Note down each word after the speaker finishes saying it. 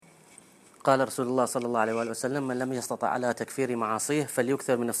قال رسول الله صلى الله عليه وآله وسلم: من لم يستطع على تكفير معاصيه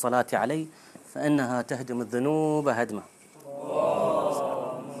فليكثر من الصلاة عليه فإنها تهدم الذنوب هدما.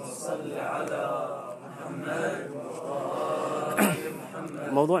 اللهم صل على محمد.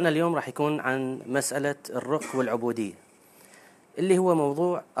 موضوعنا اليوم راح يكون عن مسألة الرق والعبودية، اللي هو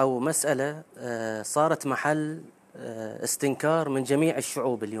موضوع أو مسألة صارت محل استنكار من جميع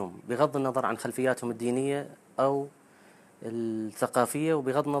الشعوب اليوم، بغض النظر عن خلفياتهم الدينية أو الثقافية،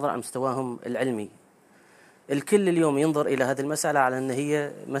 وبغض النظر عن مستواهم العلمي. الكل اليوم ينظر إلى هذه المسألة على أن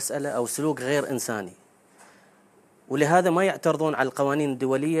هي مسألة أو سلوك غير إنساني، ولهذا ما يعترضون على القوانين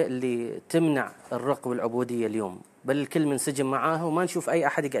الدولية اللي تمنع الرق والعبودية اليوم، بل الكل منسجم معاها، وما نشوف أي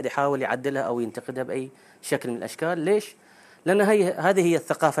أحد قاعد يحاول يعدلها أو ينتقدها بأي شكل من الأشكال. ليش؟ لأن هذه هي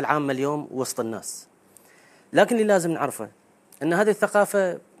الثقافة العامة اليوم وسط الناس. لكن اللي لازم نعرفه أن هذه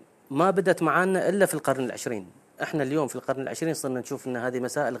الثقافة ما بدت معانا إلا في القرن العشرين. احنا اليوم في القرن العشرين صرنا نشوف أن هذه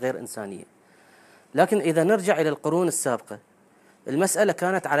مسائل غير إنسانية. لكن إذا نرجع إلى القرون السابقة المسألة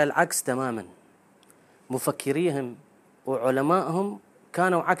كانت على العكس تماما. مفكريهم وعلمائهم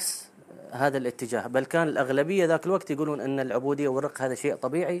كانوا عكس هذا الاتجاه، بل كان الأغلبية ذاك الوقت يقولون أن العبودية والرق هذا شيء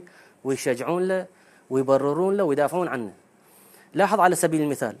طبيعي، ويشجعون له ويبررون له ويدافعون عنه. لاحظ على سبيل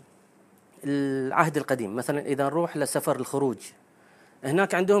المثال العهد القديم، مثلا إذا نروح لسفر الخروج،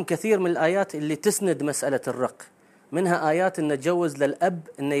 هناك عندهم كثير من الآيات اللي تسند مسألة الرق. منها آيات أن تجوز للأب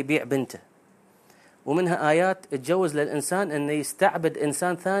أنه يبيع بنته، ومنها آيات تجوز للإنسان أنه يستعبد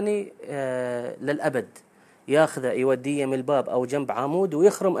إنسان ثاني للأبد، ياخذه يوديه من الباب أو جنب عمود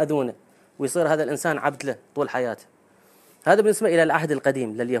ويخرم أذونه، ويصير هذا الإنسان عبد له طول حياته. هذا بالنسبة إلى العهد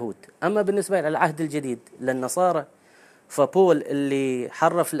القديم لليهود. أما بالنسبة إلى العهد الجديد للنصارى، فبول اللي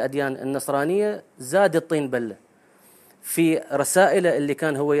حرف الأديان النصرانية زاد الطين بلة. في رسائله اللي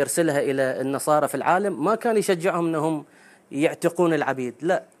كان هو يرسلها إلى النصارى في العالم ما كان يشجعهم أنهم يعتقون العبيد،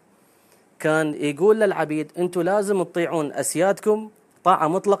 لا، كان يقول للعبيد أنتم لازم تطيعون أسيادكم طاعة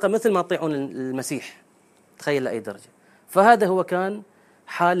مطلقة مثل ما تطيعون المسيح. تخيل لأي درجة. فهذا هو كان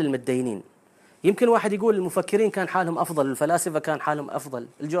حال المتدينين. يمكن واحد يقول المفكرين كان حالهم أفضل، الفلاسفة كان حالهم أفضل.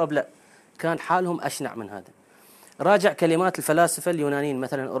 الجواب لا، كان حالهم أشنع من هذا. راجع كلمات الفلاسفة اليونانيين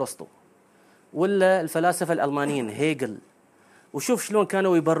مثلا أرسطو، ولا الفلاسفة الألمانيين هيجل، وشوف شلون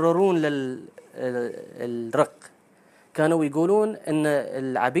كانوا يبررون للرق. كانوا يقولون أن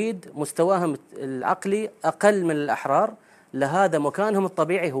العبيد مستواهم العقلي أقل من الأحرار، لهذا مكانهم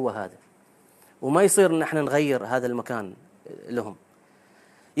الطبيعي هو هذا، وما يصير أن احنا نغير هذا المكان لهم.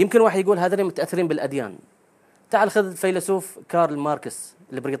 يمكن واحد يقول هذول متأثرين بالأديان. تعال خذ الفيلسوف كارل ماركس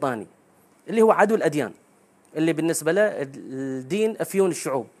البريطاني، اللي هو عدو الأديان، اللي بالنسبة له الدين أفيون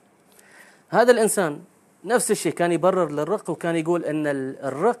الشعوب. هذا الإنسان نفس الشيء كان يبرر للرق، وكان يقول أن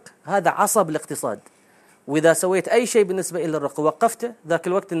الرق هذا عصب الاقتصاد، وإذا سويت أي شيء بالنسبة إلى الرق ووقفته ذاك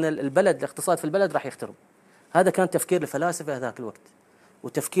الوقت أن الاقتصاد في البلد راح يخترب. هذا كان تفكير الفلاسفة ذاك الوقت،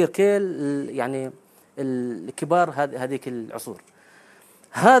 وتفكير كل يعني الكبار هذيك العصور.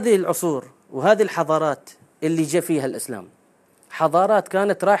 هذه العصور وهذه الحضارات اللي جاء فيها الإسلام حضارات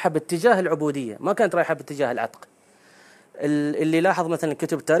كانت رايحة باتجاه العبودية، ما كانت رايحة باتجاه العتق. اللي لاحظ مثلا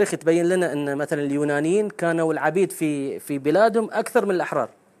كتب التاريخ تبين لنا أن مثلا اليونانيين كانوا العبيد في بلادهم أكثر من الأحرار،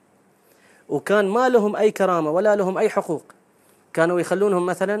 وكان ما لهم أي كرامة ولا لهم أي حقوق. كانوا يخلونهم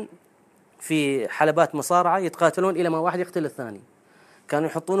مثلا في حلبات مصارعة يتقاتلون إلى ما واحد يقتل الثاني. كانوا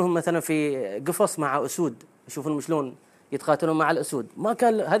يحطونهم مثلا في قفص مع أسود، يشوفون شلون يتقاتلون مع الأسود. ما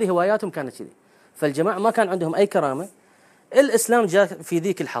كان هذه هواياتهم، كانت كذي. فالجماعة ما كان عندهم أي كرامة. الإسلام جاء في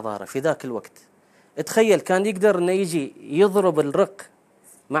ذيك الحضارة في ذاك الوقت. تخيل كان يقدر أنه يجي يضرب الرق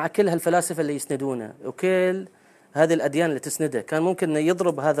مع كل هالفلاسفة اللي يسندونه وكل هذه الأديان اللي تسنده. كان ممكن أنه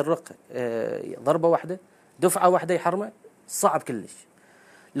يضرب هذا الرق ضربة واحدة، دفعة واحدة يحرمه. صعب كلش.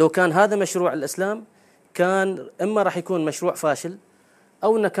 لو كان هذا مشروع الإسلام كان إما راح يكون مشروع فاشل،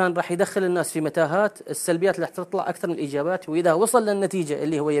 أو أنه كان راح يدخل الناس في متاهات. السلبيات اللي تطلع أكثر من الإيجابات، وإذا وصل للنتيجة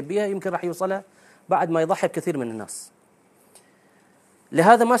اللي هو يبيها يمكن راح يوصلها بعد ما يضحي بكثير من الناس.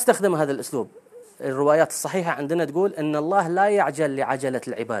 لهذا ما استخدم هذا الأسلوب. الروايات الصحيحة عندنا تقول أن الله لا يعجل لعجلة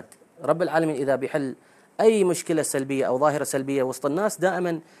العباد. رب العالمين إذا بيحل أي مشكلة سلبية أو ظاهرة سلبية وسط الناس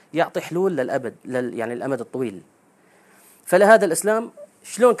دائما يعطي حلول للأبد، يعني الأمد الطويل. فلهذا الإسلام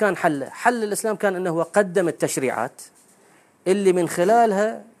شلون كان حل الإسلام كان أنه قدم التشريعات اللي من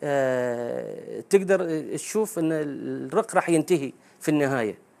خلالها تقدر تشوف أن الرق راح ينتهي في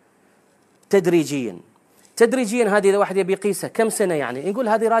النهاية تدريجيا. هذه إذا واحد يبي يقيسها كم سنة، يعني نقول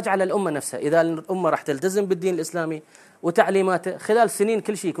هذه راجعة للأمة نفسها. إذا الأمة راح تلتزم بالدين الإسلامي وتعليماته خلال سنين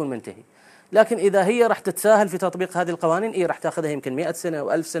كل شيء يكون منتهي. لكن إذا هي راح تتساهل في تطبيق هذه القوانين راح تأخذها يمكن 100 سنة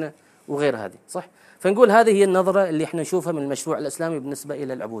و1000 سنة وغير هذه. صح؟ فنقول هذه هي النظرة اللي احنا نشوفها من المشروع الإسلامي بالنسبة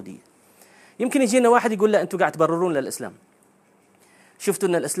إلى العبودية. يمكن يجينا واحد يقول لا أنتم قاعد تبررون للإسلام، شفتوا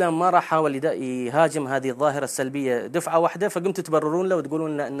أن الإسلام ما راح حاول يهاجم هذه الظاهرة السلبية دفعة واحدة فقمتوا تبررون له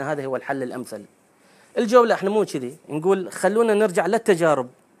وتقولون أن هذا هو الحل الأمثل. الجواب لا، احنا مو كذي، نقول خلونا نرجع للتجارب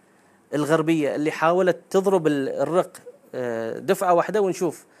الغربية اللي حاولت تضرب الرق دفعة واحدة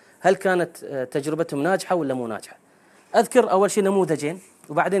ونشوف هل كانت تجربتهم ناجحة ولا مو ناجحة. أذكر أول شيء نموذجين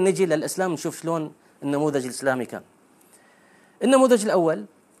وبعدين نجي للإسلام نشوف شلون النموذج الإسلامي كان. النموذج الأول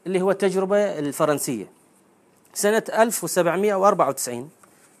اللي هو التجربة الفرنسية سنة 1794،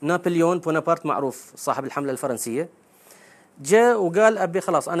 نابليون بونابرت معروف صاحب الحملة الفرنسية جاء وقال أبي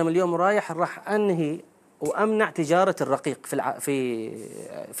خلاص أنا من اليوم رايح راح أنهي وأمنع تجارة الرقيق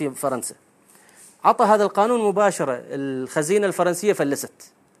في فرنسا. عطى هذا القانون مباشرة، الخزينة الفرنسية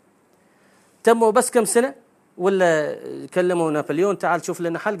فلست. تموا بس كم سنة ولا كلموا نابليون تعال شوف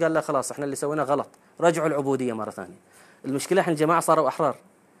لنا حل، قال لا خلاص احنا اللي سويناه غلط، رجعوا العبودية مرة ثانية. المشكلة احنا الجماعة صاروا أحرار،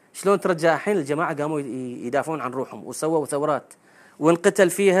 شلون ترجع الحين؟ الجماعة قاموا يدافعون عن روحهم وسووا ثورات وانقتل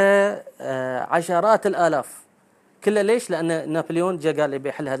فيها عشرات الآلاف. كله ليش؟ لأن نابليون جاء قال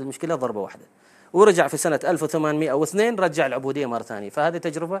بيحل هذه المشكلة ضربة واحدة، ورجع في سنة 1802 رجع العبودية مرة ثانية. فهذه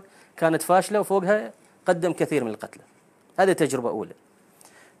تجربة كانت فاشلة وفوقها قدم كثير من القتلى. هذه تجربة أولى.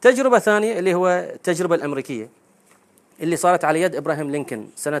 تجربة ثانية اللي هو التجربة الأمريكية اللي صارت على يد إبراهام لينكولن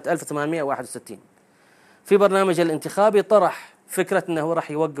سنة 1861. في برنامج الانتخابي طرح فكرة أنه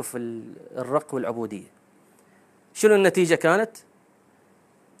راح يوقف الرق والعبودية. شنو النتيجة كانت؟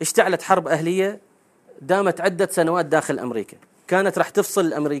 اشتعلت حرب أهلية دامت عدة سنوات داخل أمريكا، كانت راح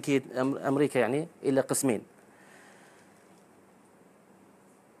تفصل أمريكا يعني إلى قسمين.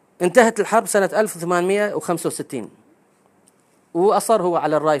 انتهت الحرب سنة 1865 وأصر هو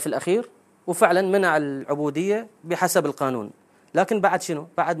على الرأي في الأخير وفعلا منع العبودية بحسب القانون. لكن بعد شنو؟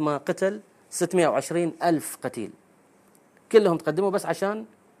 بعد ما قتل 620 ألف قتيل، كلهم تقدموا بس عشان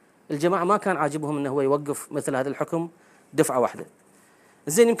الجماعة ما كان عاجبهم أنه هو يوقف مثل هذا الحكم دفعة واحدة.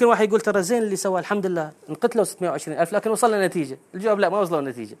 زين يمكن واحد يقول ترى زين اللي سوى الحمد لله انقتلوا 620 ألف لكن وصلنا نتيجة. الجواب لا، ما وصلوا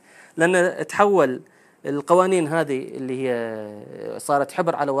نتيجة، لأن تحول القوانين هذه اللي هي صارت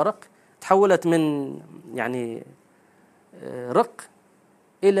حبر على ورق تحولت من يعني رق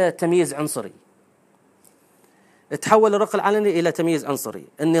إلى تمييز عنصري. تحول الرق العلني إلى تمييز عنصري.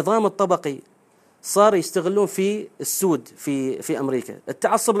 النظام الطبقي صار يستغلون في السود في أمريكا.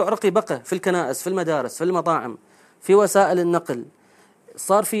 التعصب العرقي بقى في الكنائس، في المدارس، في المطاعم، في وسائل النقل.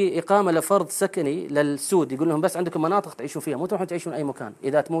 صار في إقامة لفرض سكني للسود، يقول لهم بس عندكم مناطق تعيشون فيها، مو تروحون تعيشون أي مكان،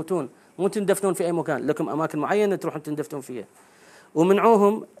 إذا تموتون مو تندفنون في أي مكان، لكم أماكن معينة تروحون تندفنون فيها.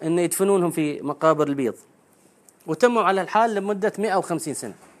 ومنعوهم أن يدفنونهم في مقابر البيض. وتموا على الحال لمدة 150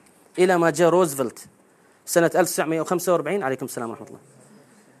 سنة إلى ما جاء روزفلت سنة 1945. عليكم السلام ورحمة الله.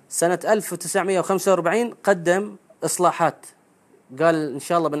 سنة 1945 قدم إصلاحات، قال إن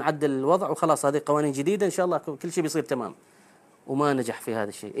شاء الله بنعدل الوضع وخلاص هذه قوانين جديدة إن شاء الله كل شيء بيصير تمام. وما نجح في هذا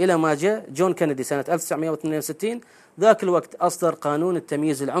الشيء إلى ما جاء جون كينيدي سنة 1962. ذاك الوقت أصدر قانون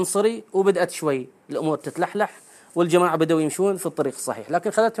التمييز العنصري وبدأت شوي الأمور تتلحلح والجماعة بدأوا يمشون في الطريق الصحيح.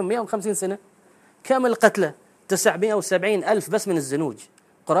 لكن خذتهم 150 سنة. كم القتلى؟ 970 ألف بس من الزنوج،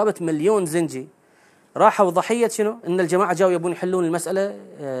 قرابة 1,000,000 زنجي راحوا ضحية شنو؟ إن الجماعة جاوا يبون يحلون المسألة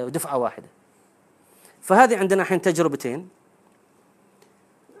دفعة واحدة. فهذه عندنا الحين تجربتين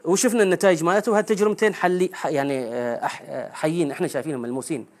وشفنا النتائج مالته. وهالتجربتين حيين احنا شايفينهم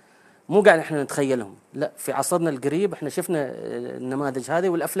ملموسين، مو قاعد احنا نتخيلهم، لا في عصرنا القريب احنا شفنا النماذج هذه.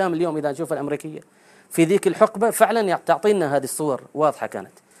 والافلام اليوم اذا نشوفها الامريكيه في ذيك الحقبه فعلا تعطينا هذه الصور واضحه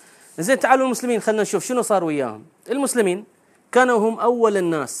كانت. زين تعالوا المسلمين خلينا نشوف شنو صار وياهم. المسلمين كانوا هم اول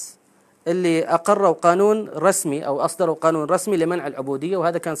الناس اللي اقروا قانون رسمي او اصدروا قانون رسمي لمنع العبوديه،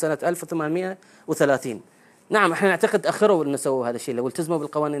 وهذا كان سنه 1830. نعم احنا نعتقد اخروا ان سووا هذا الشيء، لو التزموا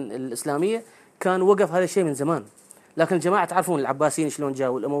بالقوانين الاسلاميه كان وقف هذا الشيء من زمان. لكن الجماعه تعرفون العباسيين شلون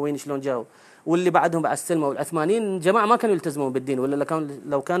جاوا والامويين شلون جاوا واللي بعدهم بعد السلمه والعثمانيين، الجماعه ما كانوا يلتزمون بالدين، ولا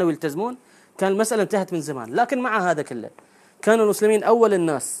لو كانوا يلتزمون كان المساله انتهت من زمان. لكن مع هذا كله كانوا المسلمين اول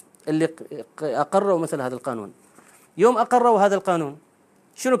الناس اللي اقروا مثل هذا القانون. يوم اقروا هذا القانون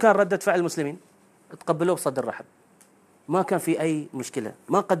شنو كان ردة فعل المسلمين؟ تقبلوه بصدر رحب، ما كان في اي مشكله،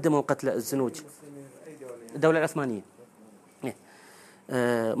 ما قدموا قتل الزنوج. الدولة العثمانية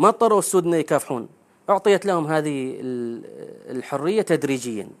ما اضطروا السود أن يكافحون، أعطيت لهم هذه الحرية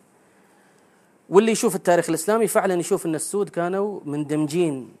تدريجيا. واللي يشوف التاريخ الإسلامي فعلا يشوف أن السود كانوا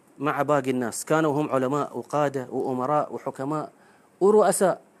مندمجين مع باقي الناس، كانوا هم علماء وقادة وأمراء وحكماء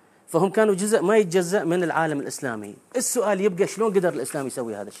ورؤساء، فهم كانوا جزء ما يتجزأ من العالم الإسلامي. السؤال يبقى شلون قدر الإسلام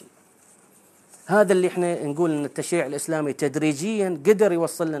يسوي هذا الشيء؟ هذا اللي احنا نقول أن التشريع الإسلامي تدريجيا قدر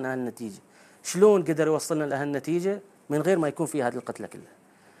يوصل لنا هالنتيجة. شلون قدر يوصلنا لهالنتيجة من غير ما يكون في هذه القتلة كلها؟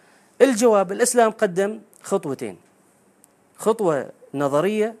 الجواب: الإسلام قدم خطوتين، خطوة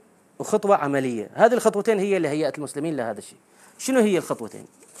نظرية وخطوة عملية. هذه الخطوتين هي اللي هيأت المسلمين لهذا الشيء. شنو هي الخطوتين؟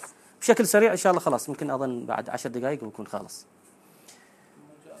 بشكل سريع إن شاء الله، خلاص ممكن أظن بعد 10 دقائق ونكون خالص.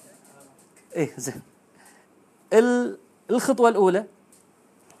 إيه زين. الخطوة الأولى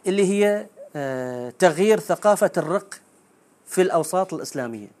اللي هي تغيير ثقافة الرق في الأوساط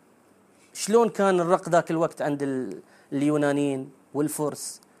الإسلامية. شلون كان الرق ذاك الوقت عند اليونانيين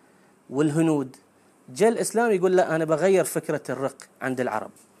والفرس والهنود؟ جاء الإسلام يقول لا، أنا بغير فكرة الرق عند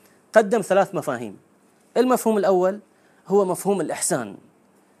العرب. قدم 3 مفاهيم. المفهوم الأول هو مفهوم الإحسان،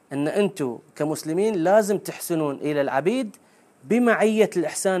 أن أنتم كمسلمين لازم تحسنون إلى العبيد بمعية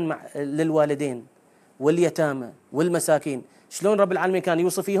الإحسان للوالدين واليتامى والمساكين. شلون رب العالمين كان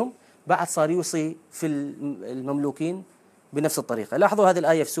يوصي فيهم، بعد صار يوصي في المملوكين بنفس الطريقة. لاحظوا هذه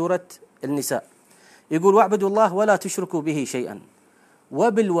الآية في سورة النساء، يقول: واعبدوا الله ولا تشركوا به شيئا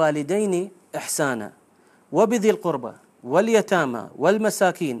وبالوالدين إحسانا وبذي القربى واليتامى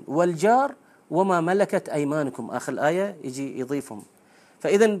والمساكين والجار وما ملكت أيمانكم. آخر الآية يجي يضيفهم.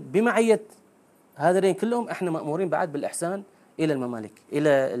 فإذا بمعية هذين كلهم احنا مأمورين بعد بالإحسان إلى الممالك، إلى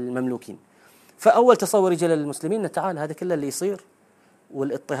المملوكين. فأول تصور يجي للمسلمين: تعال هذا كله اللي يصير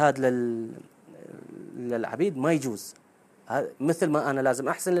والاضطهاد للعبيد ما يجوز، مثل ما أنا لازم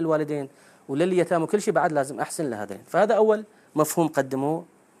أحسن للوالدين ولليتامى وكل شيء بعد لازم أحسن لهذين. فهذا أول مفهوم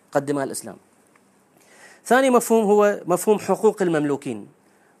قدمه الإسلام. ثاني مفهوم هو مفهوم حقوق المملوكين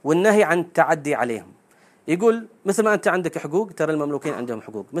والنهي عن التعدي عليهم. يقول مثل ما أنت عندك حقوق، ترى المملوكين عندهم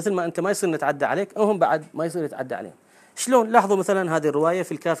حقوق، مثل ما أنت ما يصير نتعدى عليك هم بعد ما يصير يتعدى عليهم. شلون؟ لاحظوا مثلا هذه الرواية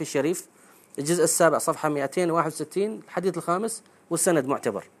في الكافي الشريف الجزء 7 صفحة 261 الحديث الخامس والسند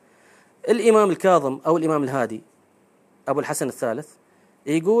معتبر. الإمام الكاظم أو الإمام الهادي أبو الحسن الثالث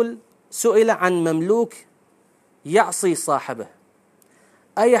يقول: سئل عن مملوك يعصي صاحبه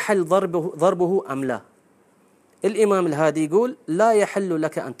أيحل ضربه أم لا؟ الإمام الهادي يقول: لا يحل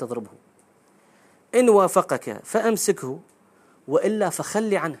لك أن تضربه، إن وافقك فأمسكه وإلا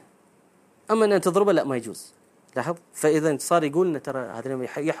فخلي عنه، أما أن تضربه لا، ما يجوز. لاحظ، فإذا صار يقول إن ترى هذين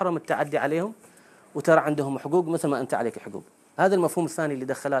يحرم التعدي عليهم وترى عندهم حقوق مثل ما أنت عليك حقوق. هذا المفهوم الثاني اللي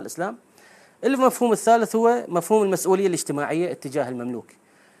دخله الإسلام. المفهوم الثالث هو مفهوم المسؤولية الاجتماعية اتجاه المملوك.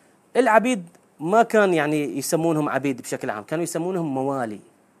 العبيد ما كان يعني يسمونهم عبيد بشكل عام، كانوا يسمونهم موالي،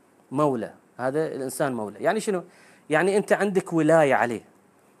 مولى. هذا الإنسان مولى. يعني شنو؟ يعني أنت عندك ولاية عليه.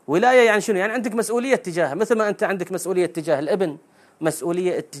 ولاية يعني شنو؟ يعني عندك مسؤولية تجاهه، مثل ما أنت عندك مسؤولية تجاه الابن،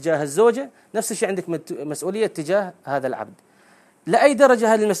 مسؤولية تجاه الزوجة، نفس الشيء عندك مسؤولية تجاه هذا العبد. لأي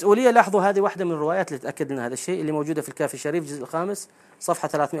درجة هذه المسؤولية؟ لاحظوا هذه واحدة من الروايات اللي تأكد لنا هذا الشيء، اللي موجودة في الكافي الشريف الجزء 5 صفحة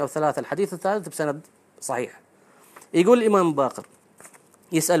 303 الحديث الثالث بسند صحيح. يقول الإمام باقر: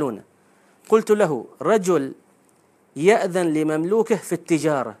 يسألونه: قلت له رجل يأذن لمملوكه في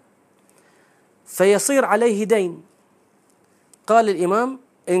التجارة فيصير عليه دين. قال الإمام: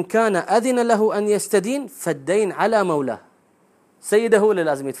 إن كان أذن له أن يستدين فالدين على مولاه، سيده هو اللي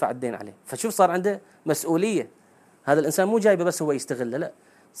لازم يدفع الدين عليه. فشوف صار عنده مسؤولية. هذا الإنسان مو جايبه بس هو يستغله، لا،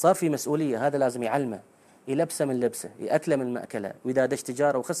 صار في مسؤولية. هذا لازم يعلمه، يلبسه من لبسه، يأكله من مأكله، وإذا دش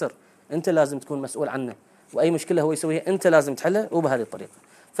تجارة وخسر أنت لازم تكون مسؤول عنه، وأي مشكلة هو يسويها أنت لازم تحلها، وبهذه الطريقة.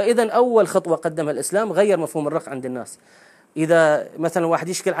 فإذا أول خطوة قدمها الإسلام غير مفهوم الرق عند الناس. إذا مثلا واحد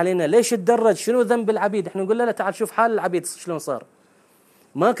يشكل علينا: ليش تدرج؟ شنو ذنب العبيد؟ احنا نقول له: لا، تعال شوف حال العبيد شلون صار.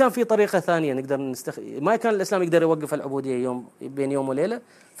 ما كان في طريقة ثانية نقدر ما كان الإسلام يقدر يوقف العبودية يوم بين يوم وليلة،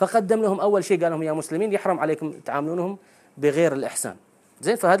 فقدم لهم أول شيء قال لهم: يا مسلمين يحرم عليكم تعاملونهم بغير الإحسان.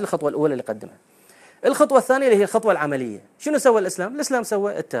 زين، فهذه الخطوة الأولى اللي قدمها. الخطوة الثانية اللي هي الخطوة العملية. شنو سوى الإسلام؟ الإسلام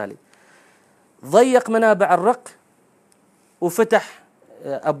سوى التالي: ضيق منابع الرق وفتح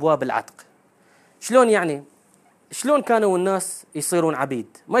أبواب العتق. شلون يعني؟ شلون كانوا الناس يصيرون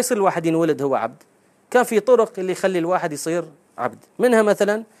عبيد؟ ما يصير الواحد ينولد هو عبد، كان في طرق اللي يخلي الواحد يصير عبد. منها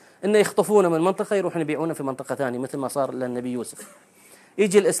مثلا انه يخطفونه من منطقه يروحون يبيعونه في منطقه ثانيه، مثل ما صار للنبي يوسف.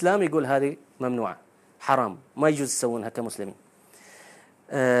 يجي الاسلام يقول هذه ممنوعه، حرام، ما يجوز تسوونها كمسلمين.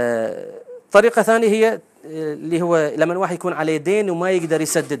 طريقه ثانيه هي اللي هو لما واحد يكون عليه دين وما يقدر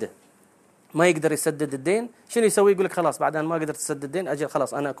يسدده، ما يقدر يسدد الدين، شنو يسوي؟ يقول لك خلاص بعد أن ما قدرت تسدد الدين أجل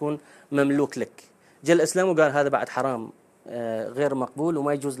خلاص أنا أكون مملوك لك. جاء الإسلام وقال هذا بعد حرام، غير مقبول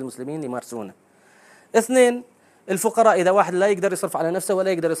وما يجوز للمسلمين يمارسونه. 2، الفقراء، إذا واحد لا يقدر يصرف على نفسه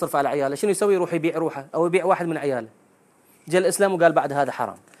ولا يقدر يصرف على عياله، شنو يسوي؟ يروح يبيع روحه أو يبيع واحد من عياله. جاء الإسلام وقال بعد هذا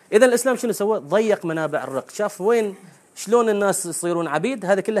حرام. إذا الإسلام شنو سوى؟ ضيق منابع الرق. شاف وين شلون الناس يصيرون عبيد،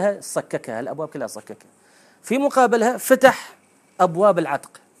 هذا كلها صككها، الأبواب كلها صككها. في مقابلها فتح أبواب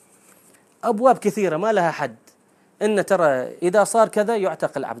العتق، أبواب كثيرة ما لها حد، إن ترى إذا صار كذا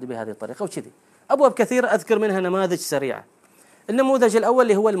يعتق العبد بهذه الطريقة وكذي. أبواب كثيرة أذكر منها نماذج سريعة. النموذج الأول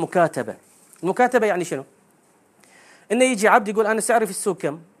اللي هو المكاتبة. المكاتبة يعني شنو؟ إنه يجي عبد يقول أنا سعري في السوق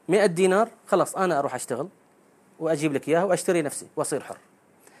كم؟ 100 دينار، خلاص أنا أروح أشتغل وأجيب لك إياها وأشتري نفسي وأصير حر.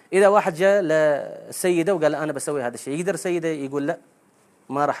 إذا واحد جاء للسيدة وقال أنا بسوي هذا الشيء، يقدر السيدة يقول لا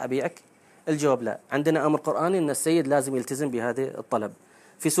ما راح أبيعك؟ الجواب لا. عندنا أمر قرآني أن السيد لازم يلتزم بهذا الطلب.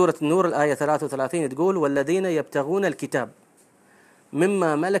 في سورة النور الآية 33 تقول والذين يبتغون الكتاب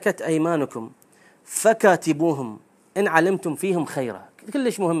مما ملكت أيمانكم فكاتبوهم إن علمتم فيهم خيرا.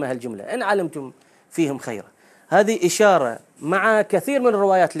 كلش مهمة هالجملة، إن علمتم فيهم خيرا. هذه إشارة مع كثير من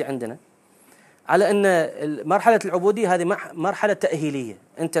الروايات اللي عندنا على أن مرحلة العبودية هذه مرحلة تأهيلية.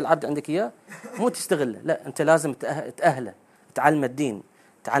 أنت العبد عندك إياه مو تستغله، لا أنت لازم تأهله، تعلم الدين،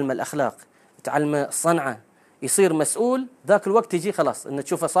 تعلم الأخلاق، تعلم الصنعة، يصير مسؤول. ذاك الوقت تجي خلاص أن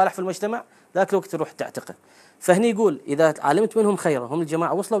تشوفه صالح في المجتمع، ذاك الوقت تروح تعتقه. فهني يقول إذا علمت منهم خيرا، هم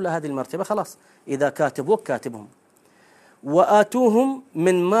الجماعة وصلوا لهذه المرتبة، خلاص إذا كاتبوك كاتبهم. وآتوهم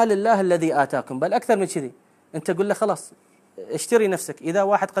من مال الله الذي آتاكم، بل أكثر من كذي، أنت قل له خلاص اشتري نفسك. إذا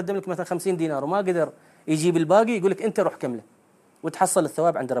واحد قدم لك مثلا 50 دينار وما قدر يجيب الباقي، يقول لك أنت روح كمله وتحصل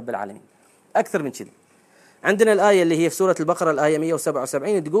الثواب عند رب العالمين. أكثر من كذي. عندنا الآية اللي هي في سورة البقرة الآية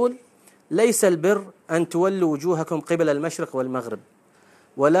 177 تقول ليس البر أن تولوا وجوهكم قبل المشرق والمغرب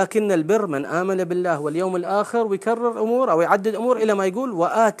ولكن البر من آمن بالله واليوم الآخر، ويكرر أمور أو يعدد أمور إلى ما يقول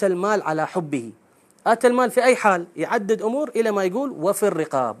وآتى المال على حبه. آتى المال في أي حال، يعدد أمور إلى ما يقول وفي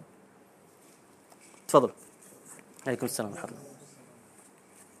الرقاب. تفضل. عليكم السلام ورحمة الله.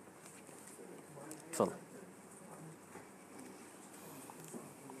 تفضل.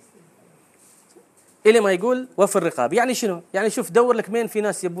 إلى ما يقول وفي الرقاب يعني شنو؟ يعني شوف دور لك مين في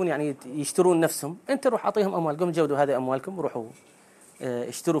ناس يبون يعني يشترون نفسهم، أنت روح أعطيهم أموالكم، جودوا هذه أموالكم وروحوا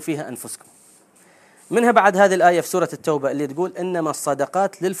اشتروا فيها أنفسكم. منها بعد هذه الآية في سورة التوبة اللي تقول إنما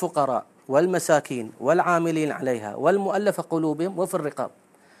الصدقات للفقراء والمساكين والعاملين عليها والمؤلفة قلوبهم وفي الرقاب.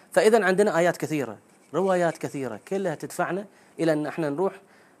 فإذا عندنا آيات كثيرة، روايات كثيرة، كلها تدفعنا إلى أن احنا نروح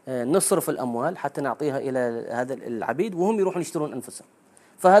نصرف الأموال حتى نعطيها إلى هذا العبيد وهم يروحون يشترون أنفسهم.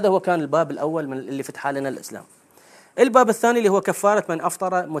 فهذا هو كان الباب الأول من اللي فتح لنا الإسلام. الباب الثاني اللي هو كفارة من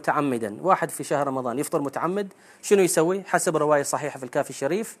أفطر متعمدا. واحد في شهر رمضان يفطر متعمد، شنو يسوي؟ حسب رواية صحيحة في الكافي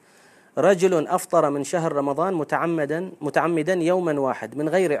الشريف رجل أفطر من شهر رمضان متعمدا يوما واحد من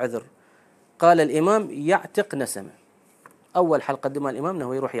غير عذر، قال الإمام يعتق نسمه. أول حل قدمها الإمام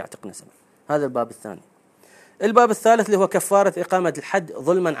أنه يروح يعتق نسمه. هذا الباب الثاني. الباب الثالث اللي هو كفارة إقامة الحد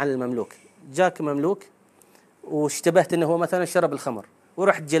ظلما على المملوك. جاك مملوك واشتبهت أنه هو مثلا شرب الخمر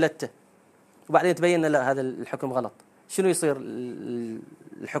ورحت جلدته وبعدين تبين لا هذا الحكم غلط، شنو يصير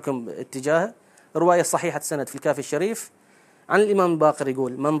الحكم اتجاهه؟ رواية صحيحة السند في الكافي الشريف عن الإمام الباقر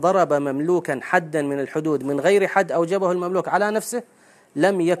يقول من ضرب مملوكا حدا من الحدود من غير حد أوجبه المملوك على نفسه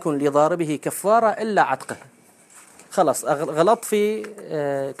لم يكن لضاربه كفارة إلا عتقه. خلاص غلط في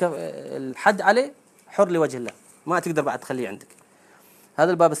الحد عليه، حر لوجه الله، ما تقدر بعد تخليه عندك.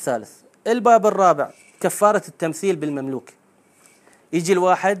 هذا الباب الثالث. الباب الرابع كفارة التمثيل بالمملوك. يجي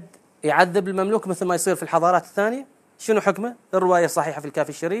الواحد يعذب المملوك مثل ما يصير في الحضارات الثانية. شنو حكمه؟ الرواية الصحيحة في الكافي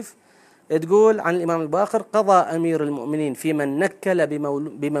الشريف تقول عن الإمام الباقر قضى أمير المؤمنين في من نكل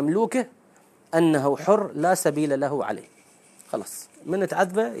بمملوكه أنه حر لا سبيل له عليه. خلاص من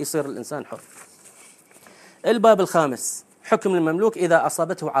تعذبه يصير الإنسان حر. الباب الخامس حكم المملوك إذا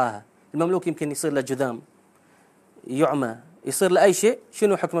أصابته عاهة. المملوك يمكن يصير له جذام، يعمى، يصير له أي شيء.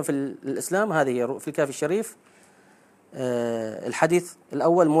 شنو حكمه في الإسلام؟ هذه في الكافي الشريف الحديث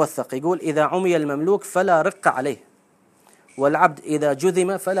الأول موثق يقول إذا عمي المملوك فلا رق عليه، والعبد إذا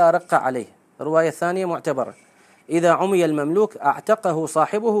جذم فلا رق عليه. الرواية الثانية معتبرة إذا عمي المملوك اعتقه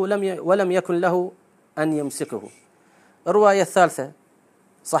صاحبه ولم يكن له أن يمسكه. الرواية الثالثة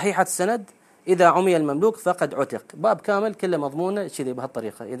صحيحة السند إذا عمي المملوك فقد عتق. باب كامل كله مضمونة كذي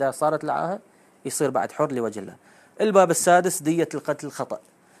بهالطريقة، إذا صارت العاهة يصير بعد حر لوجه الله. الباب السادس دية القتل الخطأ.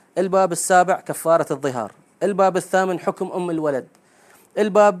 الباب السابع كفارة الظهار. الباب الثامن حكم أم الولد.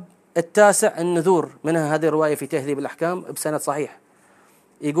 الباب التاسع النذور، منها هذه الرواية في تهذيب الأحكام بسند صحيح.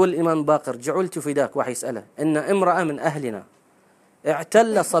 يقول الإمام باقر جعلت فداك، واحد يسأله إن امرأة من أهلنا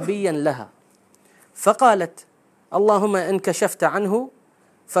اعتل صبيا لها فقالت اللهم إن كشفت عنه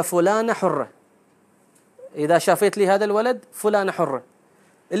ففلان حرة، إذا شافيت لي هذا الولد فلان حرة،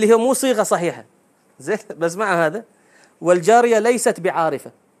 اللي هي مو صيغة صحيحة زين بس مع هذا، والجارية ليست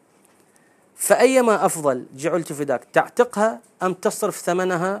بعارفة، فأيما أفضل جعلت فداك تعتقها أم تصرف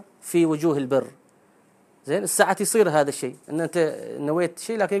ثمنها في وجوه البر. زين الساعة يصير هذا الشيء أن أنت نويت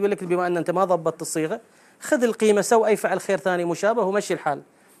شيء، لكن يقول لك بما أن أنت ما ضبطت الصيغة خذ القيمة، سوي أي فعل خير ثاني مشابه ومشي الحال.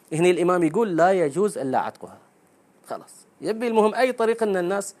 هنا الإمام يقول لا يجوز إلا عتقها. خلاص يبي المهم أي طريقة أن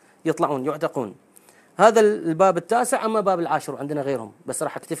الناس يطلعون يعتقون. هذا الباب التاسع. أما باب العاشر عندنا غيرهم، بس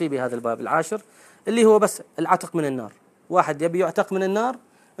راح أكتفي بهذا الباب العاشر اللي هو بس العتق من النار. واحد يبي يعتق من النار،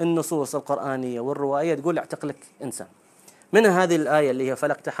 النصوص القرآنية والرواية تقول اعتق لك إنسان. من هذه الآية اللي هي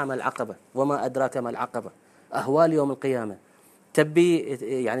فلاقتحم العقبة وما أدراك ما العقبة أهوال يوم القيامة. تبي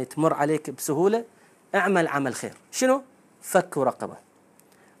يعني تمر عليك بسهولة، اعمل عمل خير. شنو؟ فك رقبة،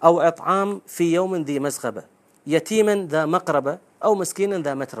 أو إطعام في يوم ذي مسغبة، يتيما ذا مقربة أو مسكينا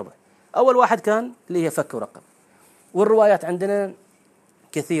ذا متربة. أول واحد كان اللي هي فك رقبة. والروايات عندنا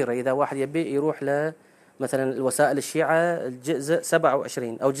كثيرة. إذا واحد يبي يروح ل مثلا الوسائل الشيعة الجزء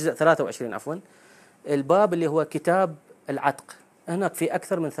 27 أو جزء 23 عفوا، الباب اللي هو كتاب العتق، هناك في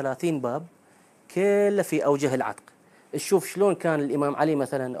أكثر من 30 باب كله في أوجه العتق. تشوف شلون كان الإمام علي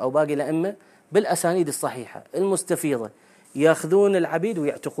مثلا أو باقي الأئمة بالأسانيد الصحيحة المستفيضة يأخذون العبيد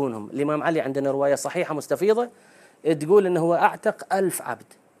ويعتقونهم. الإمام علي عندنا رواية صحيحة مستفيضة تقول أنه هو أعتق 1000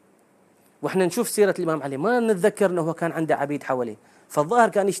 عبد. وإحنا نشوف سيرة الإمام علي ما نتذكر أنه هو كان عنده عبيد حواليه، فالظاهر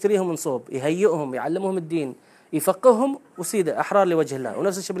كان يشتريهم من صوب، يهيئهم، يعلمهم الدين، يفقههم وسيدة أحرار لوجه الله.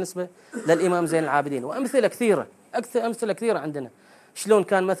 ونفس الشيء بالنسبة للإمام زين العابدين. وأمثلة كثيرة، أمثلة كثيرة عندنا. شلون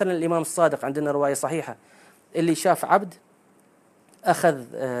كان مثلا الإمام الصادق عندنا رواية صحيحة اللي شاف عبد أخذ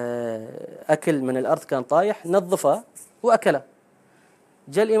أكل من الأرض كان طايح، نظفه وأكله.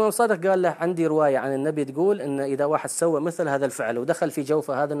 جاء الإمام الصادق قال له عندي رواية عن النبي تقول إن إذا واحد سوى مثل هذا الفعل ودخل في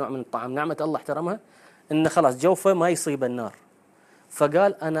جوفه هذا النوع من الطعام، نعمة الله احترمها، إن خلاص جوفه ما يصيب النار.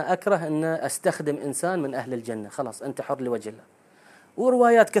 فقال أنا أكره أن أستخدم إنسان من أهل الجنة، خلاص أنت حر لوجه الله.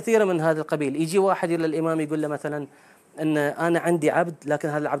 وروايات كثيرة من هذا القبيل. يجي واحد إلى الإمام يقول له مثلا أن أنا عندي عبد لكن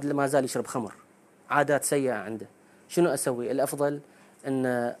هذا العبد ما زال يشرب خمر، عادات سيئة عنده، شنو أسوي؟ الأفضل أن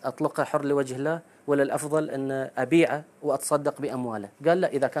أطلقه حر لوجه الله ولا الأفضل أن أبيعه وأتصدق بأمواله؟ قال لا،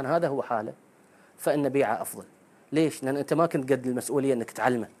 إذا كان هذا هو حاله فإن بيعه أفضل. ليش؟ لأن أنت ما كنت قد المسؤولية أنك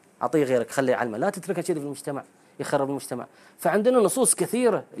تعلمه، أعطيه غيرك، خليه يعلمه، لا تتركه كذي في المجتمع يخرب المجتمع. فعندنا نصوص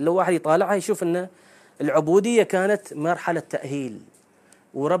كثيرة لو واحد يطالعها يشوف أن العبودية كانت مرحلة تأهيل،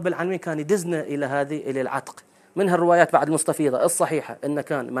 ورب العالمين كان يدزنا إلى العتق. منها الروايات بعد المستفيضة الصحيحة أن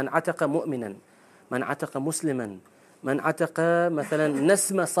كان من عتق مؤمنا، من عتق مسلما، من عتق مثلا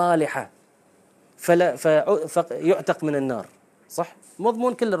نسمة صالحة فيعتق من النار. صح؟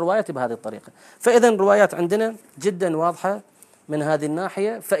 مضمون كل الروايات بهذه الطريقة. فإذا الروايات عندنا جدا واضحة من هذه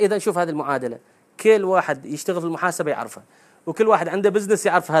الناحية. فإذا شوف هذه المعادلة، كل واحد يشتغل في المحاسبة يعرفها، وكل واحد عنده بزنس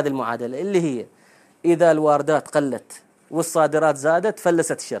يعرف هذه المعادلة اللي هي إذا الواردات قلت والصادرات زادت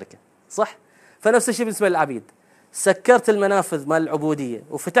فلست الشركة. صح؟ فنفس الشيء بالنسبة للعبيد، سكرت المنافذ مال العبودية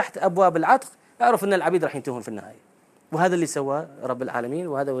وفتحت أبواب العتق، اعرف أن العبيد راح ينتهون في النهاية. وهذا اللي سواه رب العالمين،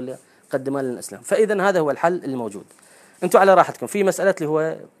 وهذا هو اللي قدمه لنا الإسلام. فإذا هذا هو الحل الموجود. أنتم على راحتكم. في مسألة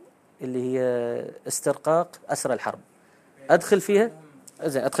اللي هي استرقاق أسرى الحرب، أدخل فيها؟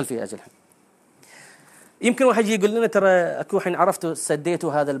 زين أدخل فيها أجل. يمكن واحد يقول لنا ترى أكو حين عرفتوا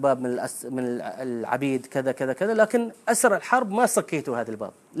سديتوا هذا الباب من العبيد كذا كذا كذا، لكن أسرى الحرب ما سكيتوا هذا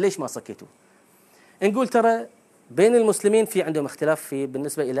الباب. ليش ما سكيتوا؟ نقول ترى بين المسلمين في عندهم اختلاف في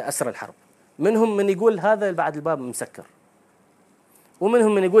بالنسبة إلى أسرى الحرب. منهم من يقول هذا بعد الباب مسكر،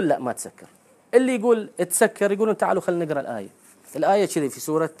 ومنهم من يقول لا ما تسكر. اللي يقول تسكر يقولون تعالوا خلينا نقرأ الآية. الآية كذي في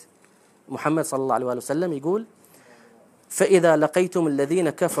سورة محمد صلى الله عليه وسلم يقول فإذا لقيتم الذين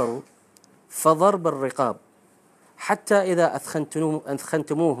كفروا فضرب الرقاب حتى إذا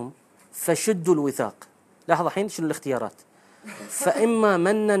أثخنتموهم فشدوا الوثاق. لاحظ الحين شنو الاختيارات، فإما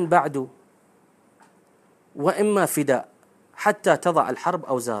منا بعد وإما فداء حتى تضع الحرب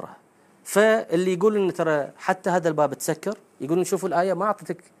أوزارها. فاللي يقول إن ترى حتى هذا الباب تسكر، يقولون شوفوا الآية ما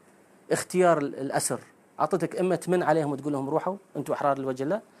أعطتك اختيار الأسر، أعطتك إما تمن عليهم وتقول لهم روحوا أنتم أحرار لوجه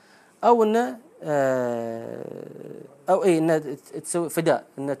الله، أو إنه أو إيه إنه تسوي فداء،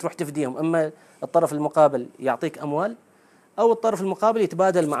 إنه تروح تفديهم. إما الطرف المقابل يعطيك أموال أو الطرف المقابل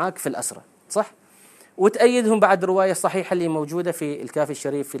يتبادل معاك في الأسرة. صح؟ وتأيدهم بعد رواية صحيحة اللي موجودة في الكافي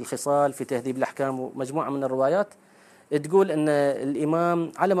الشريف في الخصال في تهذيب الأحكام ومجموعة من الروايات تقول أن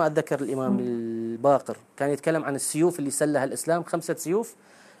الإمام على ما أتذكر الإمام الباقر كان يتكلم عن السيوف اللي سلها الإسلام 5 سيوف،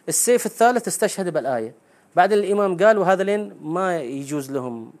 السيف الثالث استشهد بالآية. بعد الإمام قال وهذا لين ما يجوز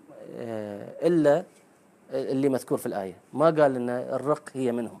لهم إلا اللي مذكور في الآية، ما قال أن الرق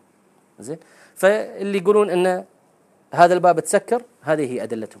هي منهم. زين، فاللي يقولون أن هذا الباب تسكر هذه هي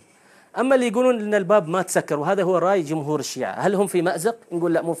أدلتهم. أما اللي يقولون أن الباب ما تسكر وهذا هو رأي جمهور الشيعة، هل هم في مأزق؟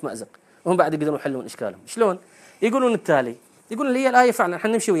 نقول لا مو في مأزق، وهم بعد يقدرون يحلون إشكالهم. شلون؟ يقولون التالي، يقولون هي الآية فعلا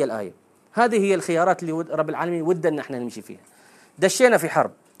احنا نمشي ويا الآية، هذه هي الخيارات اللي رب العالمين ودنا ان احنا نمشي فيها. دشينا في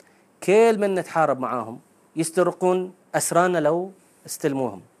حرب، كل من نتحارب معاهم يسترقون أسرانا لو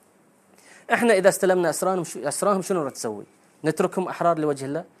استلموهم. احنا إذا استلمنا أسراهم شنو راح تسوي؟ نتركهم أحرار لوجه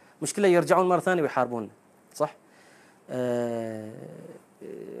الله؟ مشكلة يرجعون مرة ثانية ويحاربون، صح؟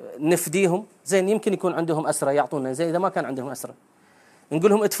 نفديهم، زين يمكن يكون عندهم أسرة يعطونا، زين إذا ما كان عندهم أسرة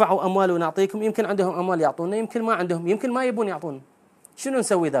نقول لهم ادفعوا أموال ونعطيكم، يمكن عندهم أموال يعطونا، يمكن ما عندهم، يمكن ما يبون يعطونا. شنو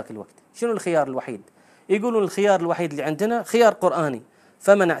نسوي ذاك الوقت؟ شنو الخيار الوحيد؟ يقولون الخيار الوحيد اللي عندنا خيار قرآني،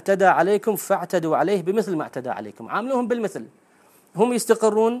 فمن اعتدى عليكم فاعتدوا عليه بمثل ما اعتدى عليكم، عاملوهم بالمثل. هم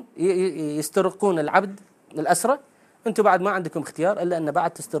يسترقون العبد الأسرة، أنتم بعد ما عندكم اختيار إلا أن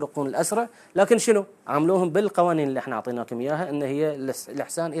بعد تسترقون الأسرة، لكن شنو؟ عاملوهم بالقوانين اللي احنا أعطيناكم إياها، أن هي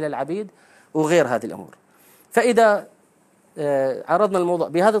الإحسان إلى العبيد وغير هذه الأمور. فإذا عرضنا الموضوع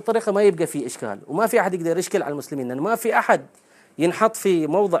بهذه الطريقة ما يبقى فيه إشكال، وما في أحد يقدر يشكل على المسلمين، لأن ما في أحد ينحط في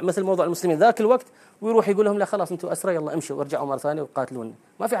موضع مثل موضوع المسلمين ذاك الوقت ويروح يقول لهم لا خلاص أنتم أسرى يلا امشوا وارجعوا مرة ثانية وقاتلون.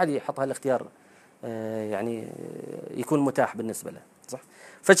 ما في أحد يحط هالاختيار يعني يكون متاح بالنسبة له، صح؟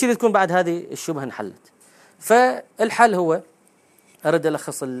 فشي تكون بعد هذه الشبهة انحلت. فالحل هو أرد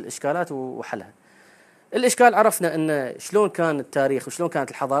ألخص الإشكالات وحلها. الإشكال عرفنا أن شلون كان التاريخ وشلون كانت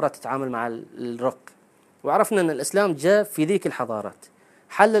الحضارات تتعامل مع الرق، وعرفنا أن الإسلام جاء في ذيك الحضارات.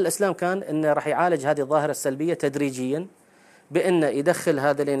 حل الإسلام كان أنه راح يعالج هذه الظاهرة السلبية تدريجيا، بأنه يدخل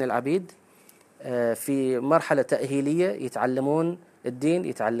هذين العبيد في مرحلة تأهيلية، يتعلمون الدين،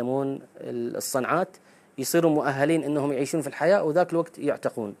 يتعلمون الصنعات، يصيروا مؤهلين أنهم يعيشون في الحياة، وذاك الوقت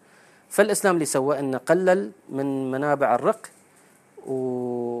يعتقون. فالإسلام اللي سوى أنه قلل من منابع الرق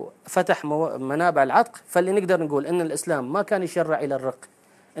وفتح منابع العتق. فاللي نقدر نقول أن الإسلام ما كان يشرع إلى الرق،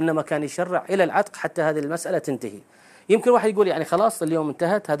 إنما كان يشرع إلى العتق حتى هذه المسألة تنتهي. يمكن واحد يقول يعني خلاص اليوم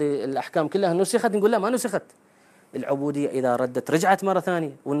انتهت هذه الأحكام كلها نسخت، نقول لا ما نسخت. العبودية إذا ردت رجعت مرة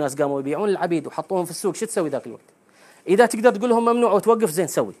ثانية، والناس قاموا يبيعون العبيد وحطوهم في السوق، شو تسوي ذاك الوقت؟ إذا تقدر تقول لهم ممنوع وتوقف زين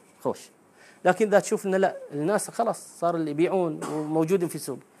سوي خوش، لكن إذا تشوف إن لا الناس خلاص صار اللي يبيعون وموجودين في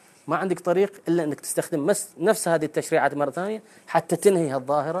السوق، ما عندك طريق إلا أنك تستخدم نفس هذه التشريعات مرة ثانية حتى تنهي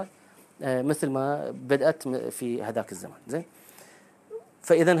هالظاهرة مثل ما بدأت في هذاك الزمان. زين،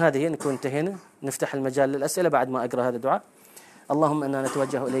 فإذا هذه نكون انتهينا. نفتح المجال للأسئلة بعد ما أقرأ هذا الدعاء. اللهم إنا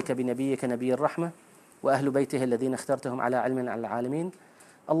نتوجه إليك بنبيك نبي الرحمة وأهل بيته الذين اخترتهم على علم على العالمين.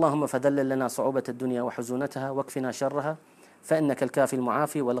 اللهم فذلل لنا صعوبة الدنيا وحزونتها واكفنا شرها، فإنك الكافي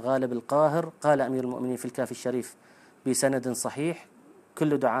المعافي والغالب القاهر. قال أمير المؤمنين في الكافي الشريف بسند صحيح: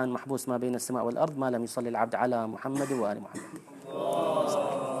 كل دعاء محبوس ما بين السماء والأرض ما لم يصلي العبد على محمد وآل محمد.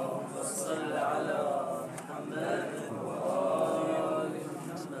 اللهم صل على محمد وآل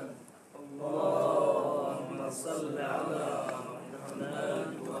محمد. اللهم صل على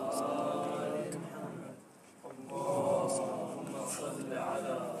محمد وآل محمد. اللهم صل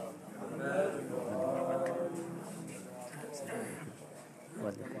على محمد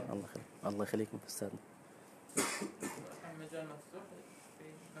الله يخليكم أستاذنا. المجال مفتوح في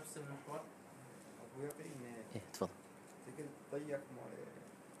نفس المحور. إيه تفضل. ضيق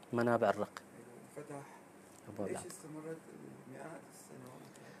منابع الرق فتح. أبواب. ليش استمرت مئات السنوات؟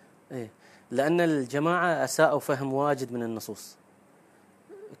 إيه، لأن الجماعة أساءوا فهم واجد من النصوص.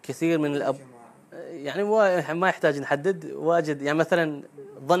 كثير من الأب يعني ما يحتاج نحدد واجد. يعني مثلا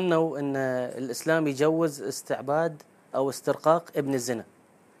ظنوا أن الإسلام يجوز استعباد أو استرقاق ابن الزنا،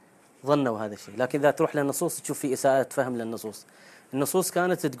 ظنوا هذا الشيء. لكن إذا تروح للنصوص تشوف في إساءة فهم للنصوص. النصوص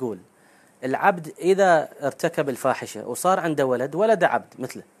كانت تقول العبد إذا ارتكب الفاحشة وصار عنده ولد عبد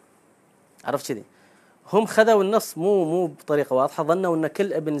مثله، عرفت كذي. هم خذوا النص مو بطريقة واضحة، ظنوا أن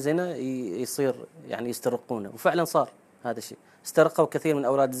كل ابن زنا يصير يعني يسترقونه، وفعلا صار هذا الشيء. استرقوا كثير من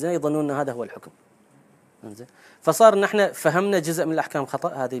أولاد الزنا يظنون أن هذا هو الحكم. فصار ان احنا فهمنا جزء من الأحكام خطأ.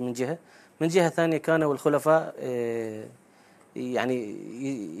 هذه من جهة. من جهة ثانية كانوا الخلفاء يعني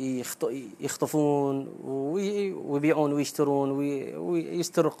يخطفون ويبيعون ويشترون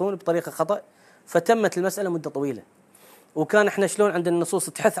ويسترقون بطريقة خطأ، فتمت المسألة مدة طويلة. وكان احنا شلون عند النصوص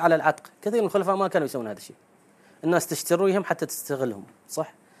تحث على العتق، كثير من الخلفاء ما كانوا يسوون هذا الشيء. الناس تشتريهم حتى تستغلهم،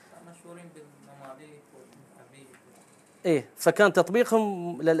 صح؟ مشهورين بالمماليك والعبيد. ايه، فكان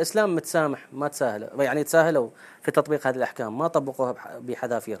تطبيقهم للإسلام متسامح، ما تساهلوا، يعني تساهلوا في تطبيق هذه الأحكام، ما طبقوها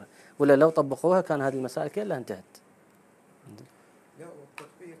بحذافيرها، ولا لو طبقوها كان هذه المسائل كلها انتهت. لا،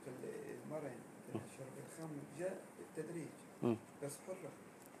 والتطبيق المرن شرب الخمر جاء بالتدريج بس حرة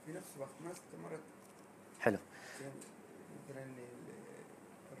في نفس الوقت، ما استمرت. حلو. مثلا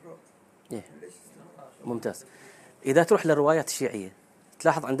الرق إيه. ليش استمر؟ ممتاز. إذا تروح للروايات الشيعية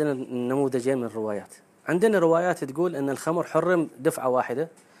تلاحظ عندنا نموذجين من الروايات. عندنا روايات تقول أن الخمر حرم دفعة واحدة،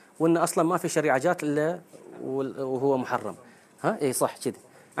 وأن أصلا ما في شريعة جات إلا وهو محرم. إيه صح كذي.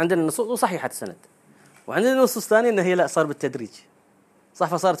 عندنا نصوص وصحيحة السند، وعندنا نصوص ثانية أنه هي لا، صار بالتدريج، صح.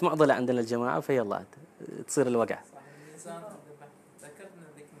 فصارت معضلة عندنا الجماعة، فيلا تصير الوقع. صح. الإنسان ذكرنا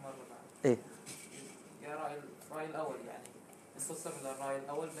ذيك المرة بعد. إيه. يا الرأي الأول يعني نختصر للرأي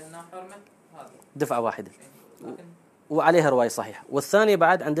الأول بأنها حرمة هذا دفعة واحدة، لكن وعليها رواية صحيحة. والثانية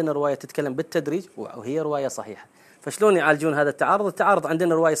بعد عندنا رواية تتكلم بالتدريج وهي رواية صحيحة. فشلون يعالجون هذا التعارض؟ التعارض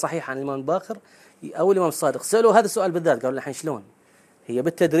عندنا رواية صحيحة عن الإمام الباقر أو الإمام الصادق. سألوا هذا السؤال بالذات، قالوا الحين شلون هي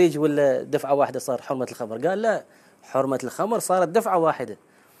بالتدريج ولا دفعة واحدة صار حرمة الخمر؟ قال لا، حرمة الخمر صارت دفعة واحدة،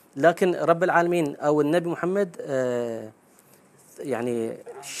 لكن رب العالمين أو النبي محمد يعني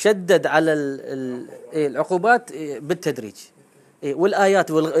شدد على العقوبات بالتدريج.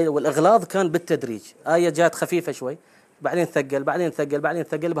 والآيات والإغلاظ كان بالتدريج، آية جات خفيفة شوي بعدين ثقل بعدين ثقل بعدين